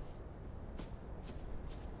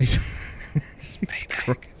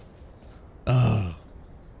 Oh,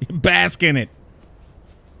 you bask in it.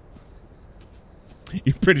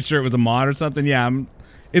 You're pretty sure it was a mod or something? Yeah,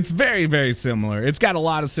 it's very, very similar. It's got a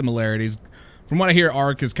lot of similarities. From what I hear,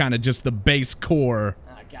 Ark is kind of just the base core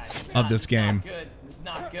Guys, of this game. Not good. This is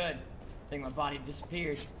not good. I think my body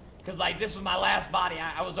disappeared. Because, like, this was my last body.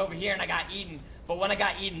 I was over here and I got eaten. But when I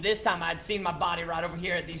got eaten this time, I'd seen my body right over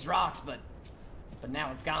here at these rocks. But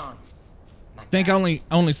now it's gone. My Think God.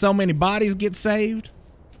 only so many bodies get saved?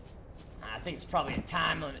 I think it's probably a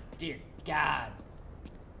time limit. Dear God.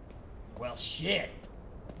 Well, shit.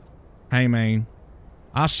 Hey, man.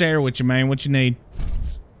 I'll share with you, man. What you need?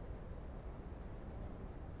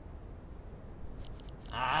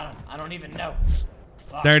 I don't even know.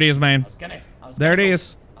 Fuck. There it is, man. There it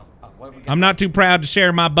is. I'm not too proud to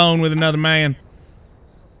share my bone with another man.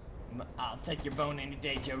 I'll take your bone any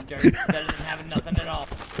day, Joe Dirt. Better than having nothing at all.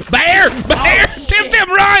 Bear! Bear! Oh, Tim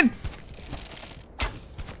Tim, run!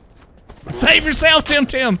 Save yourself, Tim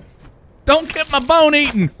Tim. Don't get my bone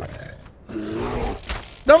eaten.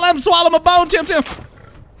 Don't let him swallow my bone, Tim Tim.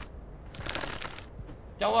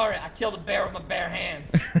 Don't worry, I killed a bear with my bare hands.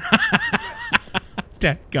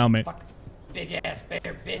 Dadgummit. Fuck, big ass bear,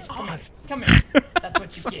 bitch. Come here. Come here. That's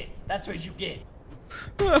what you get. That's what you get.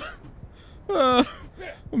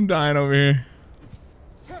 I'm dying over here.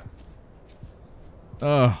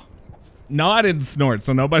 Oh. No, I didn't snort,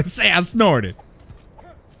 so nobody say I snorted.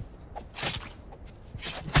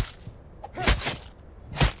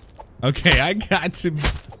 Okay, I got to...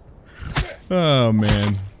 Oh,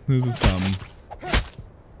 man. This is something.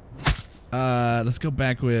 Let's go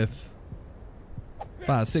back with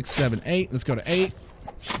 5, 6, 7, 8. Let's go to 8.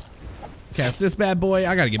 Cast this bad boy.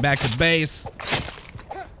 I gotta get back to base.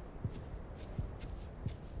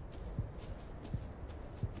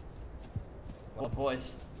 Well,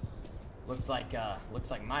 boys, looks like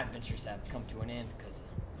my adventures have come to an end because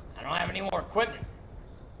I don't have any more equipment.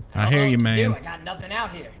 I hear you, man. I got nothing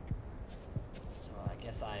out here. So I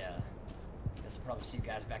guess I'll probably see you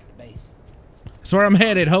guys back at the base. That's where I'm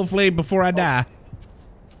headed, hopefully before I die.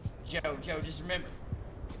 Joe, just remember,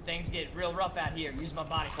 if things get real rough out here, use my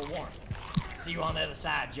body for warmth. See you on the other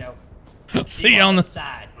side, Joe. See you on the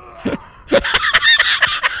side.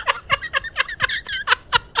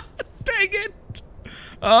 Dang it.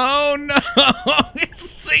 Oh, no.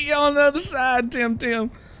 See you on the other side,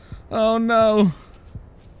 Tim. Oh, no.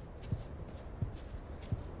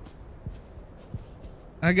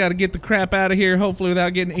 I got to get the crap out of here, hopefully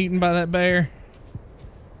without getting eaten by that bear.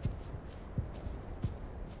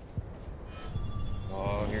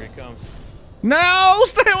 Oh, here he comes. No,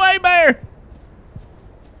 stay away, bear.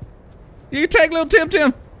 You can take little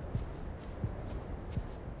Tim.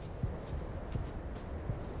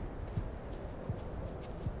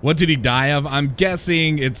 What did he die of? I'm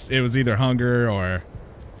guessing it was either hunger or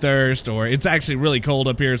thirst, or it's actually really cold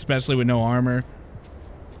up here, especially with no armor.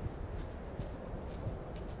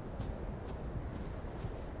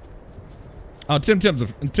 Oh, Tim's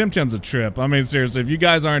a trip. I mean, seriously, if you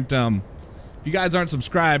guys aren't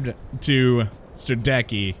subscribed to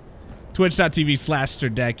Sterdeki,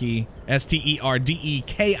 twitch.tv/Sterdeki,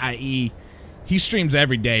 STERDEKIE. He streams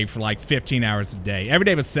every day for like 15 hours a day. Every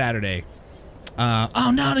day but Saturday.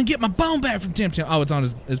 Oh no, I didn't get my bone back from Tim. Oh, it's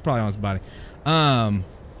probably on his body.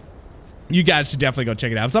 You guys should definitely go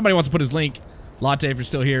check it out. If somebody wants to put his link, Latte, if you're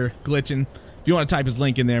still here, Glitchin, if you want to type his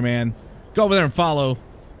link in there, man, go over there and follow.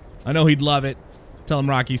 I know he'd love it. Tell him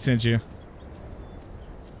Rocky sent you.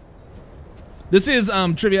 This is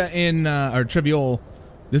trivia in or trivial.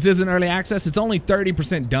 This isn't early access. It's only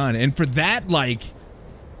 30% done, and for that, like,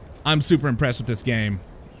 I'm super impressed with this game.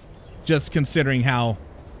 Just considering how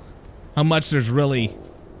much there's really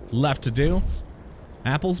left to do.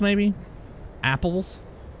 Apples, maybe? Apples?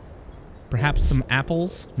 Perhaps some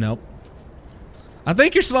apples? Nope. I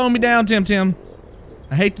think you're slowing me down, Tim.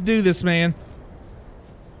 I hate to do this, man.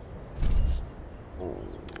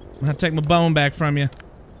 I'm gonna take my bone back from you.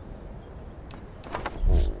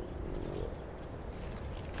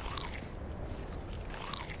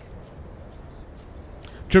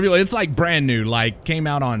 Trivial, it's like brand new, like came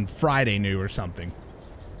out on Friday new or something.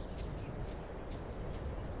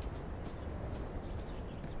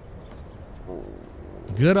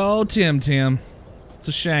 Good old Tim. It's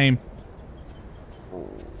a shame.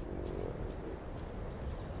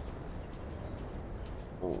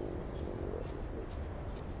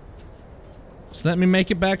 So let me make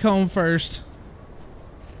it back home first.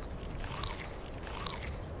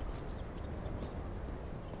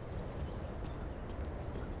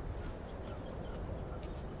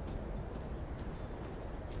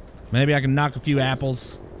 Maybe I can knock a few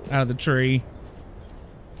apples out of the tree.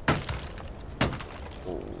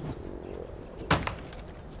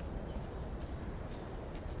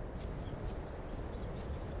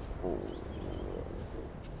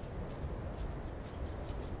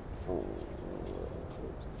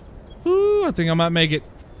 Ooh, I think I might make it.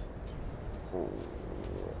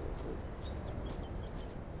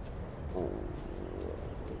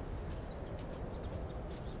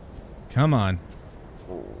 Come on.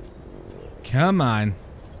 Come on.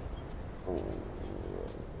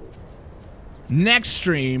 Next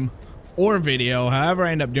stream or video, however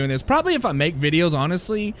I end up doing this. Probably if I make videos,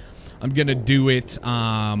 honestly, I'm gonna do it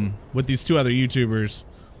with these two other YouTubers.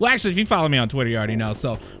 Well, actually, if you follow me on Twitter, you already know.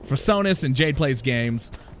 So, for Sonus and Jade Plays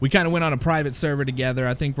Games, we kind of went on a private server together.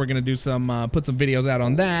 I think we're gonna do some, put some videos out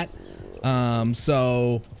on that.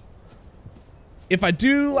 So, if I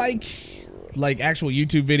do like actual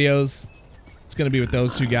YouTube videos, it's gonna be with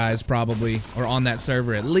those two guys probably, or on that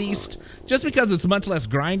server at least, just because it's much less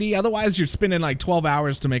grindy. Otherwise, you're spending like 12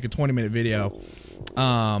 hours to make a 20-minute video.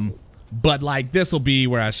 But like this will be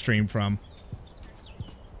where I stream from.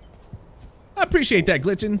 I appreciate that,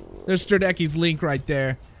 Glitchin. There's Sterdeki's link right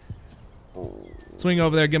there. Swing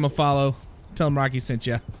over there, give him a follow. Tell him Rocky sent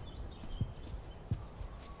you.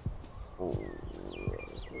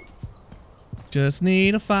 Just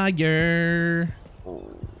need a fire.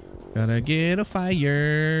 Gotta get a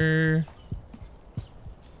fire.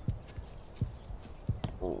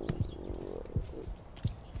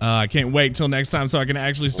 I can't wait till next time so I can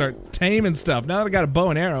actually start taming stuff. Now that I got a bow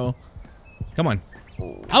and arrow. Come on.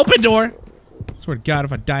 Open door! I swear to God,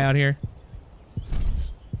 if I die out here.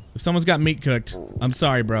 If someone's got meat cooked, I'm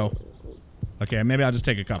sorry, bro. Okay, maybe I'll just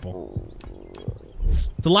take a couple.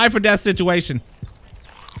 It's a life or death situation.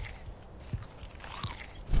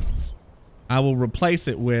 I will replace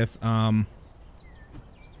it with, I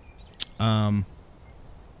can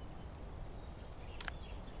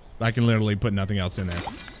literally put nothing else in there.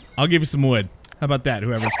 I'll give you some wood. How about that,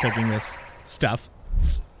 whoever's cooking this stuff?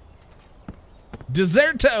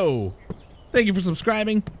 Deserto! Thank you for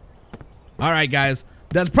subscribing. All right, guys.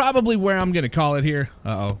 That's probably where I'm going to call it here.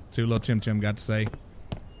 Uh-oh. See what little Tim Tim got to say.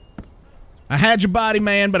 I had your body,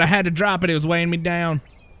 man, but I had to drop it. It was weighing me down.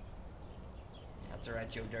 That's all right,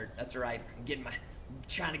 Joe Dirt. That's all right. I'm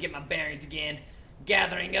trying to get my bearings again.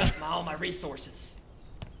 Gathering up all my resources.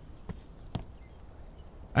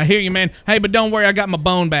 I hear you, man. Hey, but don't worry. I got my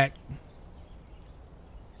bone back.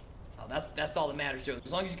 Oh, that's all that matters, Joe.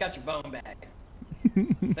 As long as you got your bone back.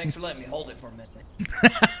 Thanks for letting me hold it for a minute.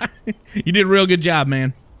 You did a real good job,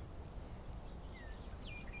 man.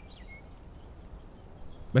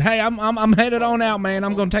 But hey, I'm headed on out, man.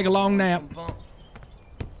 I'm gonna take a long nap.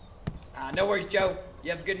 No worries, Joe.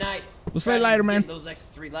 You have a good night. We'll see you later, man. Those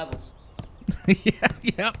extra 3 levels.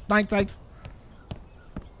 Yeah. Thanks.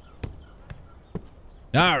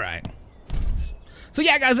 All right. So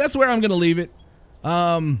yeah, guys, that's where I'm gonna leave it.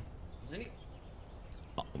 Hold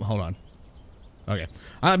on. Okay.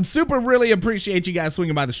 Really appreciate you guys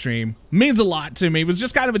swinging by the stream. Means a lot to me. It was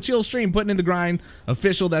just kind of a chill stream, putting in the grind.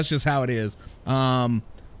 Official, that's just how it is.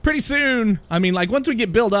 Pretty soon, I mean, like, once we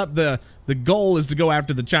get built up, the goal is to go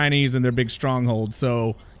after the Chinese and their big stronghold.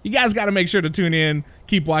 So you guys got to make sure to tune in,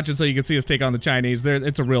 keep watching so you can see us take on the Chinese.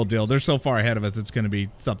 It's a real deal. They're so far ahead of us. It's going to be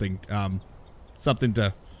something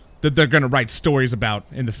that they're going to write stories about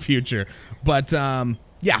in the future. But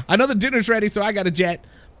yeah, I know the dinner's ready, so I got a jet.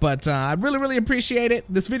 But I really appreciate it.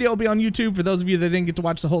 This video will be on YouTube for those of you that didn't get to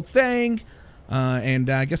watch the whole thing. And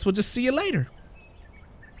I guess we'll just see you later.